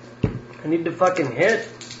 Zed. I need to fucking hit.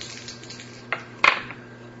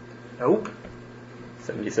 Nope.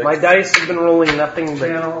 76. My dice have been rolling nothing but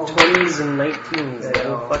No. 20s and 19s the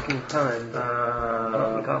No. whole fucking time.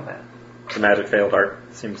 Not in combat. The magic fail dart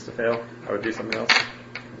seems to fail. I would do something else.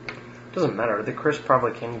 Doesn't matter. The crisp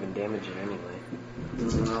probably can't even damage it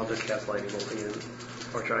anyway. I'll just cast Lightning Bolt again.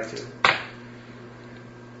 Or try to.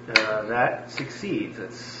 That succeeds.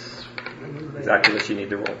 That's Exactly what you need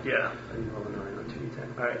to roll. Yeah. I can roll a 9 on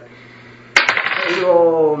 2d10. Alright. I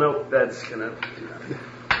roll. Nope, that's gonna do nothing.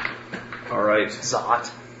 Alright. Zot.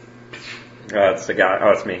 It's the guy.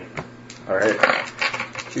 Oh, it's me. Alright.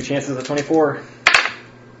 2 chances of 24.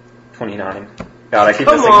 29. God, I keep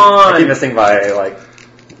Come missing. on! I keep missing by, like,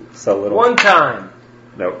 so little. One time.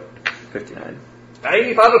 Nope. 59.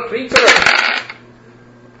 Hey, father creature!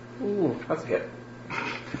 Ooh. That's a hit.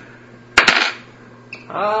 He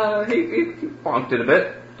bonked it a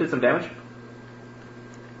bit. Did some damage.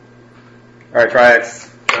 Alright, try X.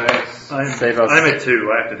 Save us. I'm at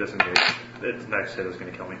 2. I have to disengage. Its next hit is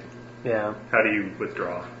going to kill me. Yeah. How do you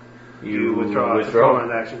withdraw? You withdraw. It's a full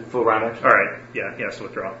round action. Full round action. Alright, yeah, yes,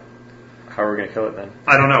 withdraw. How are we going to kill it then?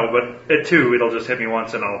 I don't know, but at 2, it'll just hit me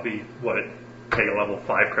once and I'll be, take a level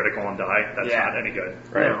 5 critical and die. That's Yeah. not any good.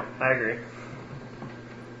 Right. No, I agree.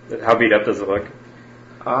 How beat up does it look?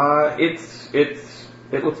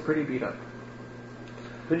 It looks pretty beat up.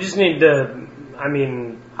 We just need to. I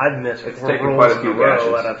mean, I've missed It's 4 taken rolls quite a in few a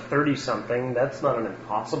row gashes. at a 30-something. That's not an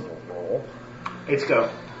impossible roll. Let's go.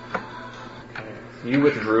 You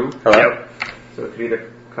withdrew, Hello? Yep. so it could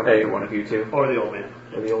either come Hey. to one of you two Or the old man.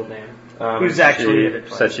 or the old man. Who's actually in She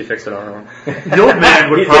it? said she fixed it on her own. The old man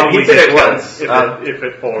would He did- probably he did get it killed once. if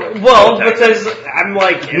it falls. Well, because I'm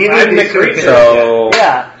like, if Neither I'm of the these two creature. So,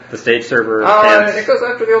 Yeah. the stage server It can't goes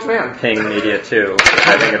after the old man. ping media too.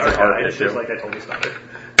 I think it's an art It's issue. just like I told you started.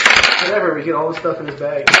 Whatever, we get all the stuff in his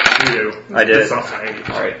bag. You do. I did. It's not saying.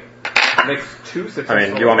 Alright. Makes 2 successful. I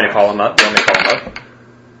mean, do you want me to call him up? Do you want me to call him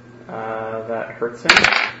up? That hurts him.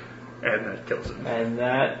 And that kills him. And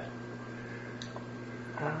that...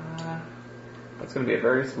 that's going to be a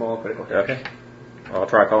very small critical hit. Okay. Well, I'll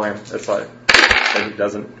try calling him. It's like, he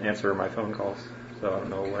doesn't answer my phone calls, so I don't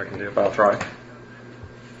know what I can do, but I'll try.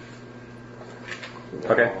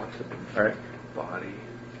 Okay. Alright. Body.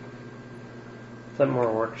 Is that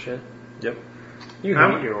more work shit? Yep. You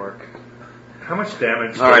How hate your work. How much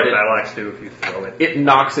damage does Alright, a battle axe do if you throw it? It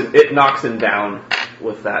knocks him down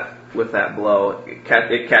with that blow.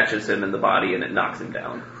 It catches him in the body and it knocks him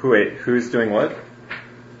down. Wait, who's doing what?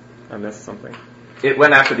 I missed something. It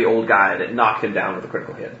went after the old guy and it knocked him down with a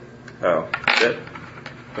critical hit. Oh, shit.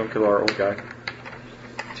 Don't kill our old guy.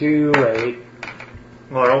 Too late.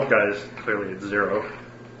 Well, our old guy is clearly at 0.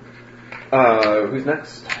 Who's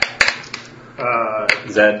next?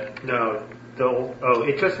 Zed. No. The old, oh,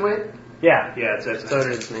 it just went? Yeah. Yeah, it says So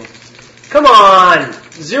does me. Come on!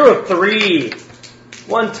 0-3.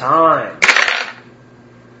 One time.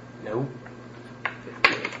 Nope.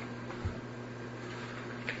 58.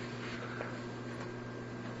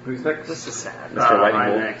 Who's next? This is sad. Mr. Lightning I'm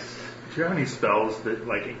Bolt. next. you have any spells that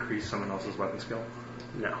like increase someone else's weapon skill?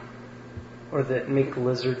 No. Or that make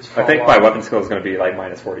lizards fall I think my off weapon skill is going to be like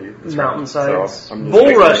minus 40. this round. mountainsides. So I'm just Bull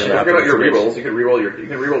figuring rush. it out. Forget about your rerolls. You can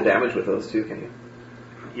reroll damage with those too, can you?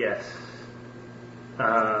 Yes.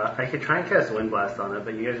 I could try and cast Wind Blast on it,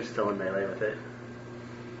 but you guys are still in melee with it.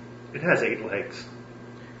 It has 8 legs.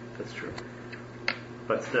 That's true.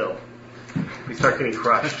 But still, if we start getting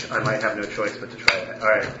crushed, I might have no choice but to try it.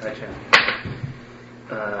 Alright, I can.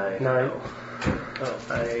 Nine. Oh,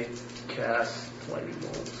 I cast Lightning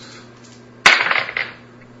Bolts.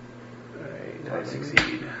 Alright, I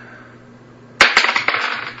succeed.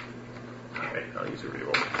 Alright, I'll use a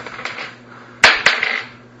reroll.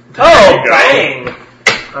 Oh, dang!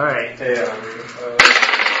 Alright. Hey,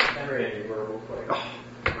 Henry, we're real quick.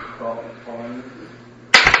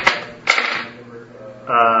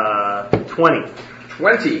 20.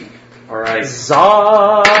 20. Alright.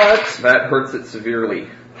 Zot! That hurts it severely.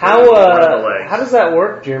 How One of the legs. how does that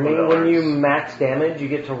work, Jeremy? One of the When you arms. max damage, you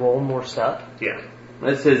get to roll more stuff? Yeah.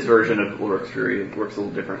 That's his version of Ulrich's Fury. It works a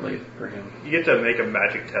little differently for him. You get to make a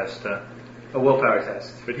magic test, A willpower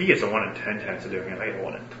test. but he gets a 1 in 10 chance of doing it. I get a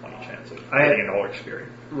 1 in 20 chance of I- getting an Ulrich Fury.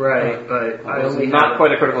 Right, but I only Not have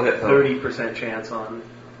quite a critical hit, though. 30% chance on.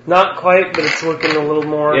 Not quite, but it's looking a little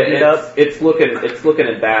more beat up. It's looking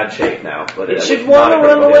in bad shape now, but It should not want a to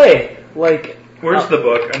run critical hit. away. Like, Where's the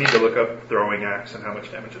book? I need to look up throwing axe and how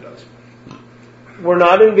much damage it does. we're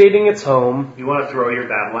not invading its home. You want to throw your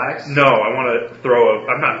battle axe? No, I want to throw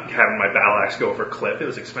I'm not having my battle axe go for clip. It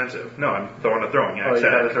was expensive. No, I'm throwing a throwing axe. Oh,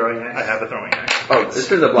 you have a throwing axe? I have a throwing axe. Oh,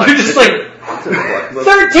 this is a black. You're just like, This is a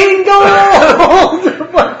black. 13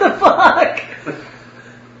 gold! What the fuck?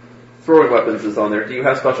 Throwing weapons is on there. Do you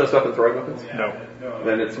have specialist weapon throwing weapons? No.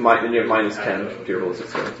 Then it's then you have minus 10 to your ballistic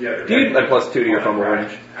skill. Dude. And plus 2 to your fumble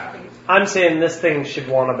range. I'm saying this thing should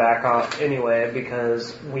want to back off anyway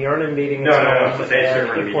because we aren't invading its No, home. it's the same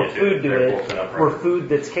server and if we we're need to. food to They're it, close enough, right? we're food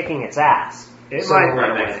that's kicking its ass. It So- might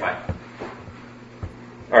run away.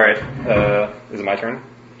 Alright, is it my turn?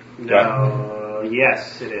 No,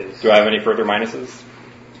 yes, it is. Do I have any further minuses?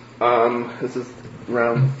 This is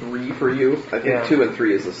round 3 for you. I think Yeah. 2 and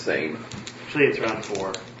 3 is the same. Actually, it's round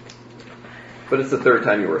 4. But it's the 3rd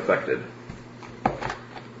time you were affected.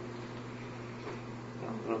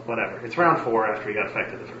 Well, whatever. It's round 4 after he got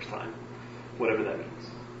affected the first time. Whatever that means.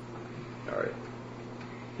 Alright.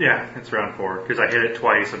 Yeah, it's round 4 because I hit it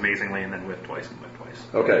twice amazingly and then whiffed twice and whiffed twice.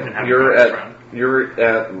 Okay. And haven't You're got this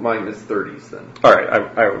at round. minus 30s then. Alright,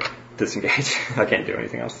 I disengage. I can't do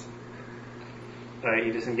anything else. Alright,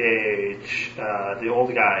 you disengage. The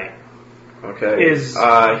old guy. Okay. Is he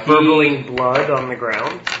burbling blood on the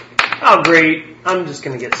ground. Oh, great. I'm just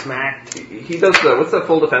going to get smacked. he does the what's the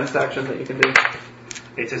full defense action that you can do?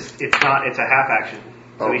 It's a half action.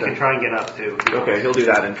 So he Okay. can try and get up too. Okay, he'll do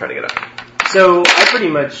that and try to get up. So I pretty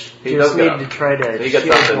much He just does get need up. to try to He gets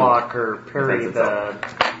shield up and block or parry defends the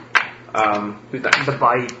Who's next?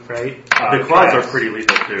 bite, right? The claws are Triax. pretty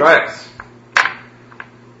lethal too. Triax.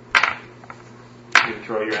 You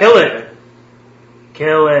throw your Kill axe it. at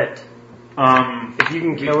Kill it. If you can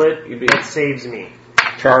You'd- kill it, you'd be- that saves me.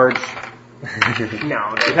 Charge.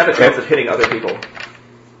 No, You have a chance of hitting other people.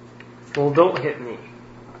 well, don't hit me.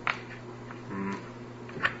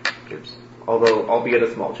 Oops. Although, albeit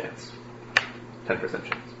a small chance. 10%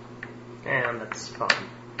 chance. And that's fine.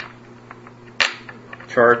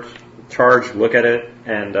 Charge, look at it,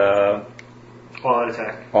 and All out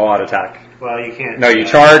attack. all out attack. Well, you can't. No, you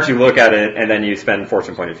charge, you look at it, and then you spend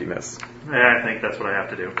fortune point if you miss. Yeah, I think that's what I have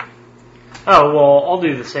to do. Oh, well, I'll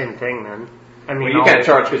do the same thing then. I mean, Well, you I'll- can't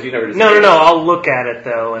charge because you never No, I'll look at it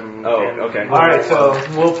though, and. Oh, and okay. Alright, so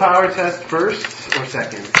willpower test first or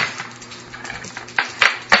second?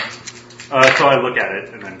 So I look at it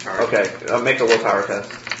and then charge. Okay, make a willpower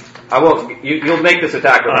test. I won't. You'll make this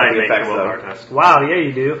attack without I the make a effects willpower though. test. Wow, yeah,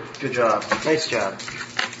 you do. Good job. Nice job.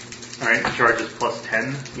 Alright, the charge is plus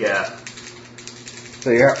 10. Yeah.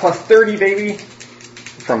 So you're at plus 30, baby.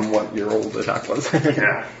 From what your old attack was.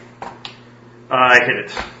 Yeah. I hit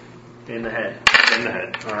it In the head. in the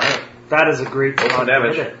head. Alright. That is a great Roll some spot to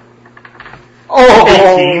damage. hit it.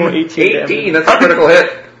 Oh, 18. 18. That's a critical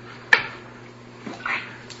hit.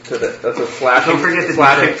 That's a slashing. Don't forget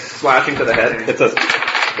the slashing to the head. It's a,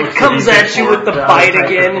 It comes at you with the The bite other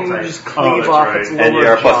again, and type. you just Oh, cleave that's off right. its lower and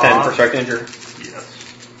you're plus 10 jaw. for strike danger. Yes.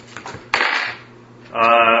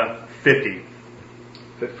 50.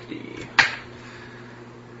 50.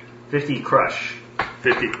 50 crush.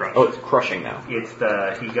 50 crush. Oh, it's crushing now. It's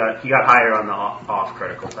the he got higher on the off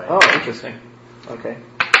critical type. Oh, interesting. Okay.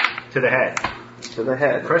 To the head. To the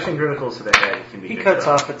head. Crushing criticals to the head can be He good cuts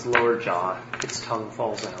stuff. off its lower jaw. Its tongue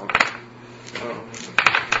falls out. Oh.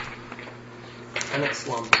 and it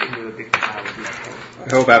slumped into a big pile of nothing. I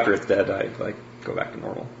hope after it's dead, I go back to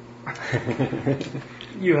normal.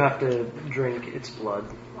 You have to drink its blood,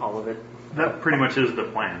 all of it. That pretty much is the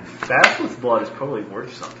plan. Basilisk blood is probably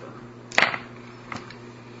worth something.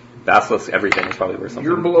 Basilisk, everything is probably worth something.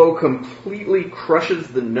 Your blow completely crushes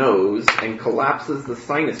the nose and collapses the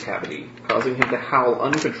sinus cavity, causing him to howl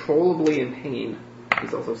uncontrollably in pain.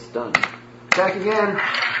 He's also stunned. Attack again.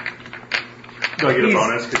 Do I get a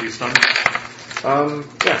bonus because he's stunned? Yeah,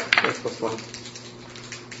 that's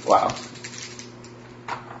 +1. Wow.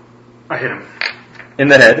 I hit him In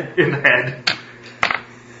the head. in the head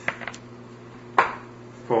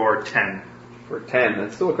for 10. For 10,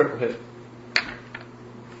 that's still a critical hit.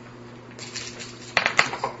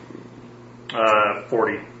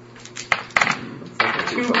 40.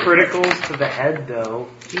 Two criticals to the head, though.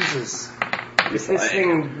 Jesus. This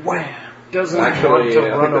thing doesn't want to run I think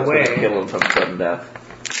that's away. going to kill him from sudden death.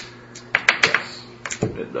 Yes.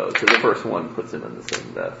 It does, because the first one puts him in the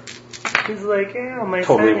sudden death. He's like, yeah, my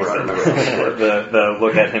Totally sinus worth is- it. the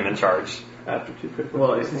look at him in charge. After 2 critical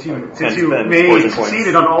Well, since you spend fortune points.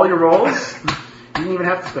 succeeded on all your rolls, you didn't even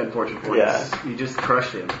have to spend fortune points. Yeah. You just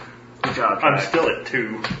crushed him. Good job, I'm Trax. still at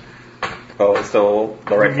 2. Oh, it's still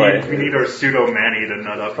the right play. We need our pseudo Manny to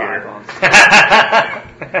nut up 5 here. on.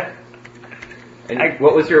 And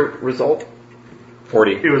what was your result?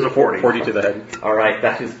 40. It was a 40. 40 to the head. Alright,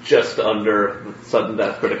 that is just under the sudden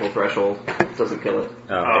death critical threshold. Doesn't kill it.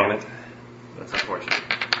 Oh, damn it. That's unfortunate.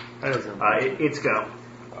 That doesn't- It's go.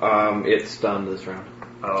 It's stunned this round.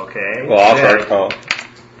 Okay. Well, I'll start. Oh.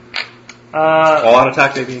 All out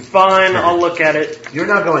attack, baby. Fine, I'll look at it. You're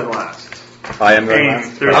not going last. I am going Aim.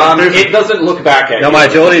 last. It doesn't look back at you. No, my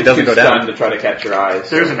agility doesn't Too go down. stunned to try to catch your eyes.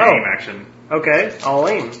 There's an Oh. aim action. Okay, I'll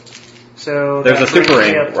aim. So There's that a super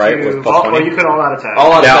brings me aim, up right, to- with plus Well, 20? you could all out attack.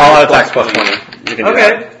 All out Yeah, attack all out is attacks plus 20. You can do Okay,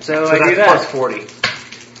 that. so So I do that's that. plus 40.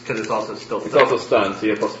 Because it's also still It's stunned. also stunned, so you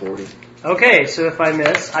have plus 40. Okay, so if I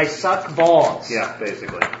miss, I suck balls. Yeah,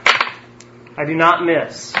 basically. I do not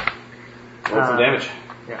miss. Roll some damage.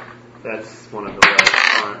 That's one of the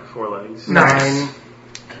front 4 legs. Nine.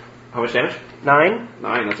 How much damage? 9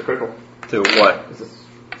 9, that's a critical. To what? This is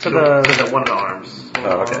to the One of the arms.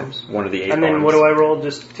 Oh, okay. One of the 8 and then arms. what do I roll?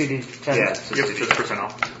 Just 2d10? Yeah. Yep, just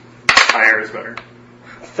percentile. Higher is better.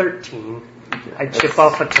 13. I chip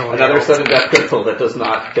off a toenail. another sudden death critical that does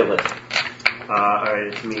not kill it. Alright,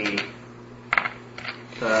 it's me.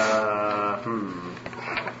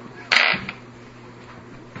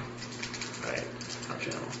 Alright, I'll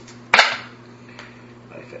channel.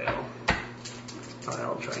 I fail.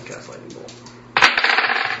 I'll try and cast Lightning Bolt.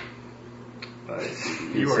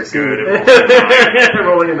 You are good at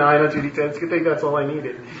Rolling a 9 on 2d10. I think that's all I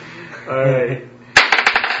needed. Alright.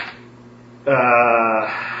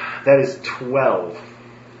 That is 12.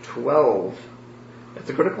 12. That's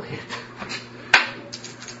a critical hit.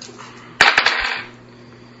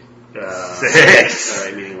 6.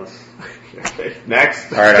 Alright, meaningless. Okay,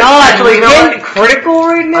 next. Alright. God, Actually, you know getting what? critical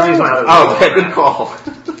right I'll use my now? other Oh, okay, good call.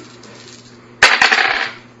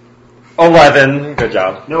 11. Good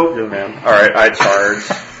job. Nope. You're the man. Alright, I charge.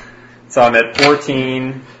 So I'm at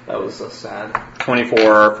 14, That was so sad.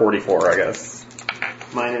 24, 44, I guess.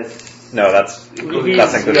 Minus. No, that's including the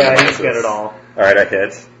He's got minuses. it all. Alright, I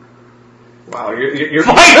hit. Wow, you're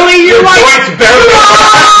Finally, you're like, Barely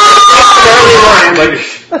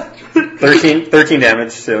 13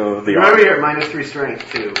 damage to the Remember, arm. you're at minus 3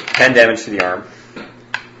 strength, too. 10 damage to the arm.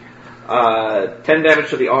 10 damage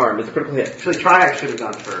to the arm is a critical hit. Actually, Triax should have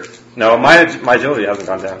gone first. No, my agility hasn't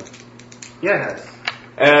gone down. Yeah, it has.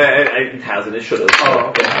 It hasn't, it should have. Oh,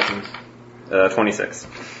 okay. It hasn't. 26.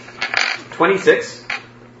 26,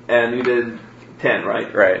 and you did 10,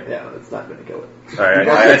 right? Right. Yeah, that's not going to kill it. Alright,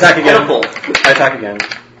 You I guys attack get again. pitiful. I attack again.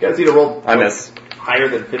 You guys need to roll I miss. higher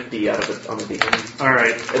than 50 out of it on the d10.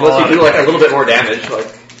 Alright. Unless you do like a little bit more damage, like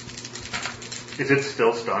Is it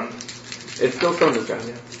still stunned? it's still stunned this round,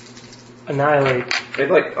 yeah. annihilate. I'm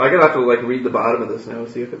gonna have to like read the bottom of this now,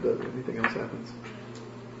 see if it does anything else happens.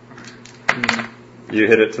 You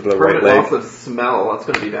hit it to the right Permanent loss leg. of smell, that's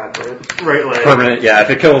gonna be bad for it. Right leg. Permanent, yeah, if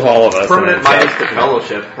it kills all of us. Permanent then minus the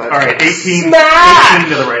fellowship. Alright, 18 to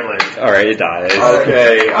the right leg. Alright, it dies.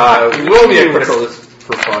 Okay, roll me a critical just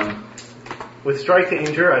for fun. With strike to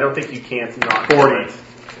injure, I don't think you can't not 40.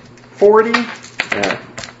 40? Yeah.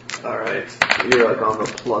 Alright, you're like on the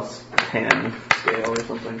plus 10 scale or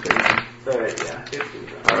something. Alright, yeah.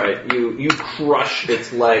 Alright, you crush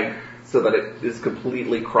its leg so that it is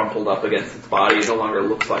completely crumpled up against its body. It no longer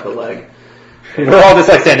looks like a leg. We're all just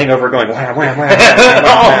like standing over going, wham, wham, wham, wham,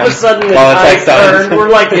 All of a sudden, the While tide it's like turned. We're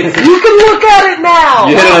like, you can look at it now.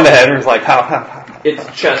 You hit it on the head and it's like, pow, pow, pow, pow. Its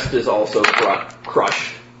chest is also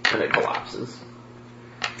crushed, and it collapses.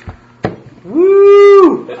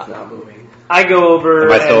 Woo! It's not moving. I go over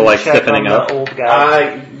Am I still, and like, check stiffening on up? the old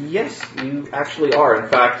guy. Yes, you actually are. In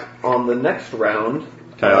fact, on the next round,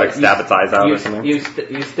 Can I like stab its eyes out or something? You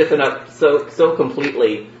stiffen up so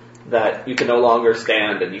completely that you can no longer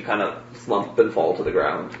stand, and you kind of slump and fall to the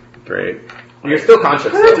ground. Great. You're still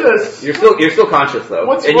conscious. Curtis! Though. You're still conscious though.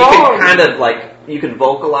 What's and wrong? you can kind of like you can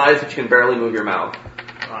vocalize, but you can barely move your mouth.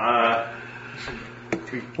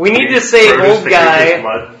 We need to save Curtis old fixes his guy.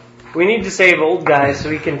 blood. We need to save old guy so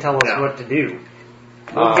he can tell us what to do.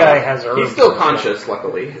 Old Uh, guy has herbs. He's still conscious,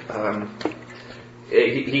 luckily. So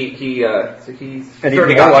he's And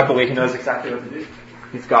sort of luckily he knows exactly what to do.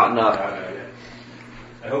 He's gotten up.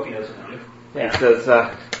 I hope he knows what to do. He says,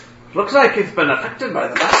 "Looks like he's been affected by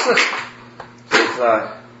the bastard." Says,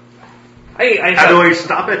 How do I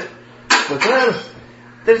stop it? Well,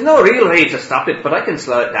 there's no real way to stop it, but I can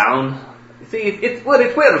slow it down. You see, it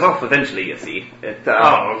wears off eventually. You see,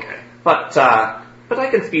 Okay. But I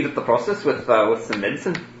can speed up the process with some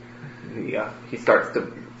medicine. He starts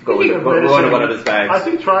to go into one of his bags. I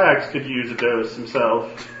think Triax could use a dose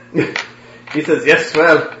himself. He says, "Yes,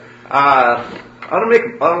 well,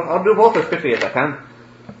 I'll do both as quickly as I can."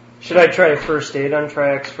 Should I try first aid on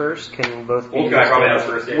Triax first? Can both be Old guy probably has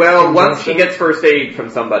first aid. Well, once he gets first aid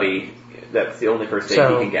from somebody, that's the only first aid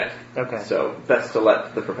he can get. Okay. So best to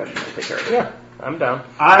let the professional take care of it. Yeah, I'm down.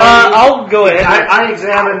 I'll go ahead. I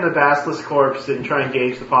examine the basilisk corpse and try and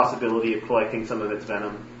gauge the possibility of collecting some of its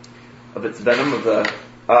venom. Of its venom, of the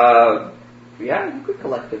yeah, you could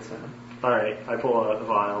collect its venom. Alright, I pull out the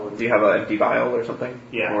vial. And Do you have an empty vial or something?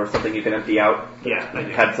 Yeah. Or something you can empty out? Yeah, I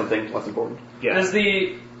do. Had something less important? Yeah. Does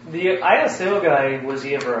the ISO guy, was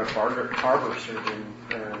he ever a barber surgeon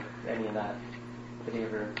or any of that? Did he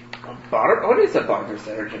ever? What is a barber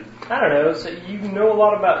surgeon? I don't know. So you know a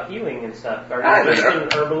lot about healing and stuff. Are I'm you an just an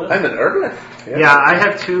herbalist? I'm an herbalist. Yeah, I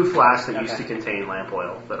have 2 flasks that used to contain lamp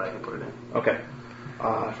oil that I can put it in. Okay.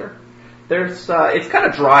 Sure. There's, it's kind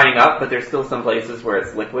of drying up, but there's still some places where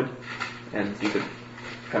it's liquid, and you could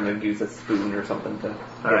kind of use a spoon or something to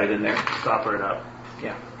get it in there. Stopper it up.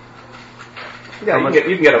 Yeah. Yeah, you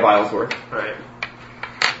can get a vial's worth. Alright.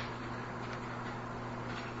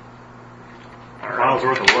 Miles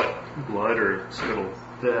worth of what? Blood or spittle?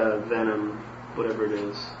 The venom, whatever it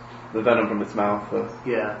is. The venom from its mouth, the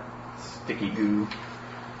Yeah. sticky goo.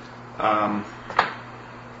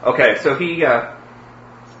 Okay, so he, I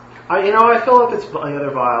fill up the other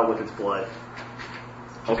vial with its blood.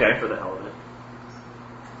 okay. For the hell of it.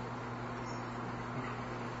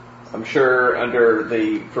 I'm sure under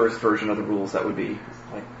the first version of the rules that would be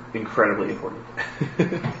like incredibly important. So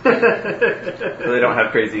they don't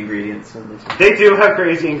have crazy ingredients in this one. They do have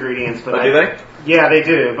crazy ingredients, but Oh, do they? Yeah, they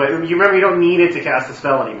do. But you remember, you don't need it to cast a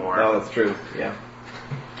spell anymore. No, that's true. Yeah.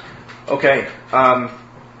 Okay. All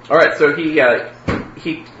right. So he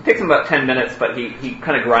takes him about 10 minutes, but he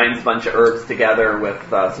kind of grinds a bunch of herbs together with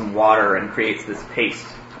some water and creates this paste.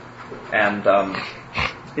 And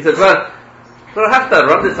he says, "Well, we'll have to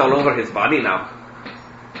rub this all over his body now."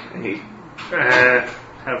 And he Have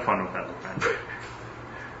fun with that, man.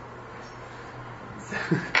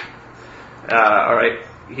 all right.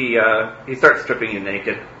 He starts stripping you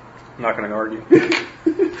naked. I'm not going to argue.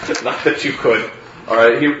 Not that you could. All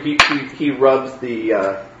right. He rubs the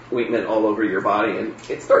ointment all over your body, and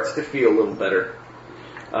it starts to feel a little better.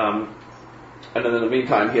 And then in the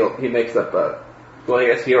meantime, he makes up a. Well, I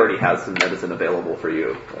guess he already has some medicine available for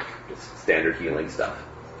you, like just standard healing stuff.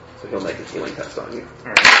 So he'll make a healing test on you.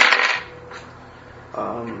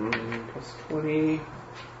 Plus 20.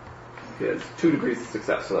 He has 2 degrees of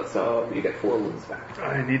success, so that's you get 4 wounds back.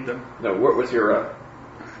 I need them. No, what was your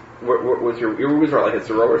what was your wounds were like a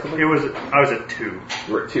 0 or something? I was at 2.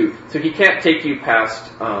 You were at 2, so he can't take you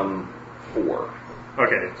past 4,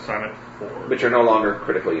 Okay, so I'm at 4. but you're no longer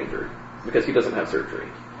critically injured because he doesn't have surgery.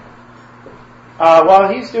 While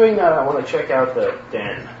he's doing that, I want to check out the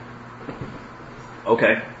den.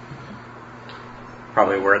 Okay.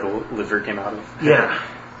 Probably where the lizard came out of. Yeah.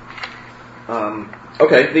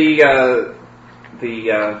 Okay.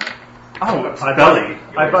 I belly.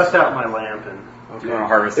 I bust out my lamp and. You want to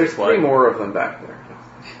harvest There's its blood? 3 more of them back there.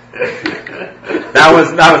 That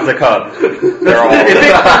was the cub. They're all.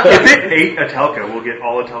 If it ate Etelka, we'll get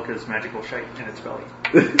all Etelka's magical shite in its belly.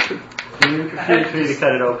 You can feel free to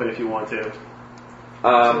cut it open if you want to.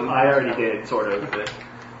 I already did, sort of. But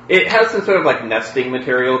It has some sort of like nesting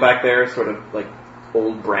material back there, sort of like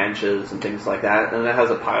old branches and things like that, and it has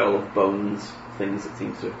a pile of bones, things it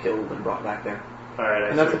seems to have killed and brought back there. Alright,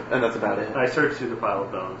 And that's about it. I searched through the pile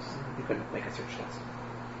of bones. You can make a search test.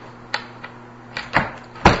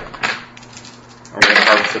 Are we going to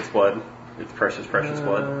harvest its blood? Its precious, precious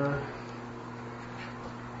blood?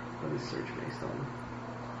 What is search based on?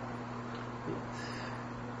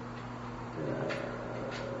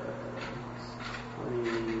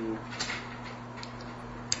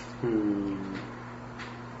 I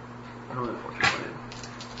don't know if I can.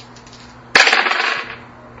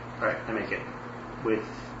 Alright, I make it. With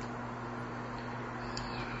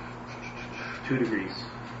 2 degrees.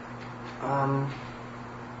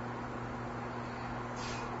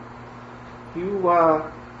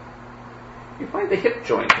 You find the hip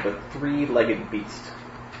joint of a 3-legged beast.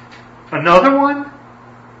 Another one?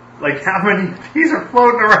 Like how many? These are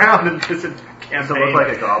floating around in this campaign. Does it look like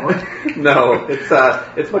a goblin? No,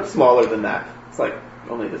 it's much smaller than that. It's like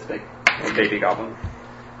only this big. A baby goblin.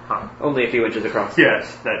 Huh. Only a few inches across.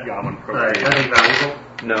 Yes, that goblin Alright, procreated. nothing valuable.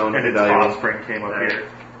 No, And nothing its valuable. offspring came up Alright. here.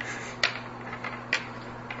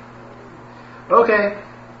 Okay.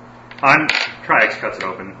 Triax cuts it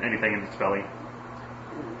open. Anything in its belly.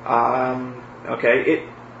 Okay.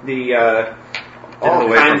 Get All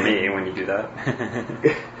away from kinds me when you do that.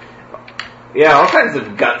 Yeah, all kinds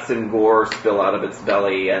of guts and gore spill out of its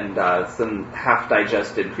belly, and some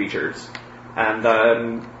half-digested creatures. And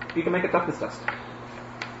you can make a toughness test.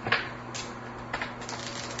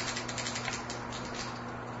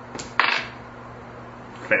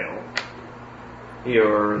 Fail.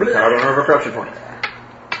 You're the proud owner of a corruption point.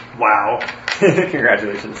 Wow.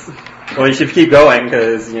 Congratulations. Well, you should keep going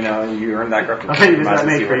because you earned that corruption. How many does Might that as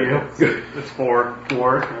well make see for what you? it is. It's 4.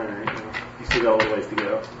 4? Alright. Well, you still got a little ways to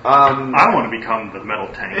go. I want to become the metal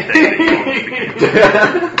tank thing that you want to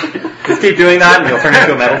become. Just keep doing that and you'll turn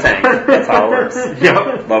into a metal tank. That's how it works.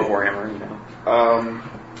 Yep. Love Warhammer,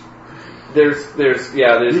 There's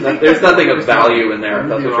nothing of value in there if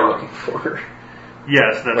that's what you're looking for.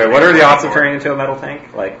 Yes. That's Wait, what are the odds of turning into a metal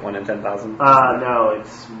tank? Like 1 in 10,000? No,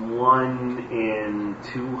 it's 1 in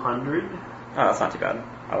 200. Oh, that's not too bad.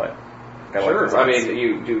 I like Sure. those I odds. mean,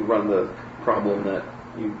 you do run the problem that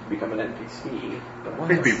you become an NPC.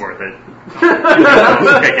 But It'd be worth it.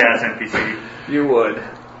 Kick-ass NPC. you would.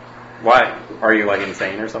 Why? Are you like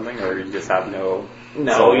insane or something, or you just have no?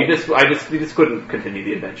 No, soul? you just couldn't continue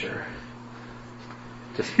the adventure.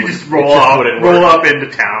 You just roll up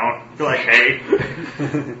into town. You're like, hey,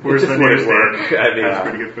 where's the news work. stand? I mean, That's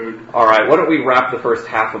pretty good food. all right. Why don't we wrap the first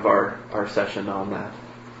half of our session on that?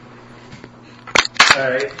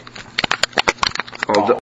 Alright. Well,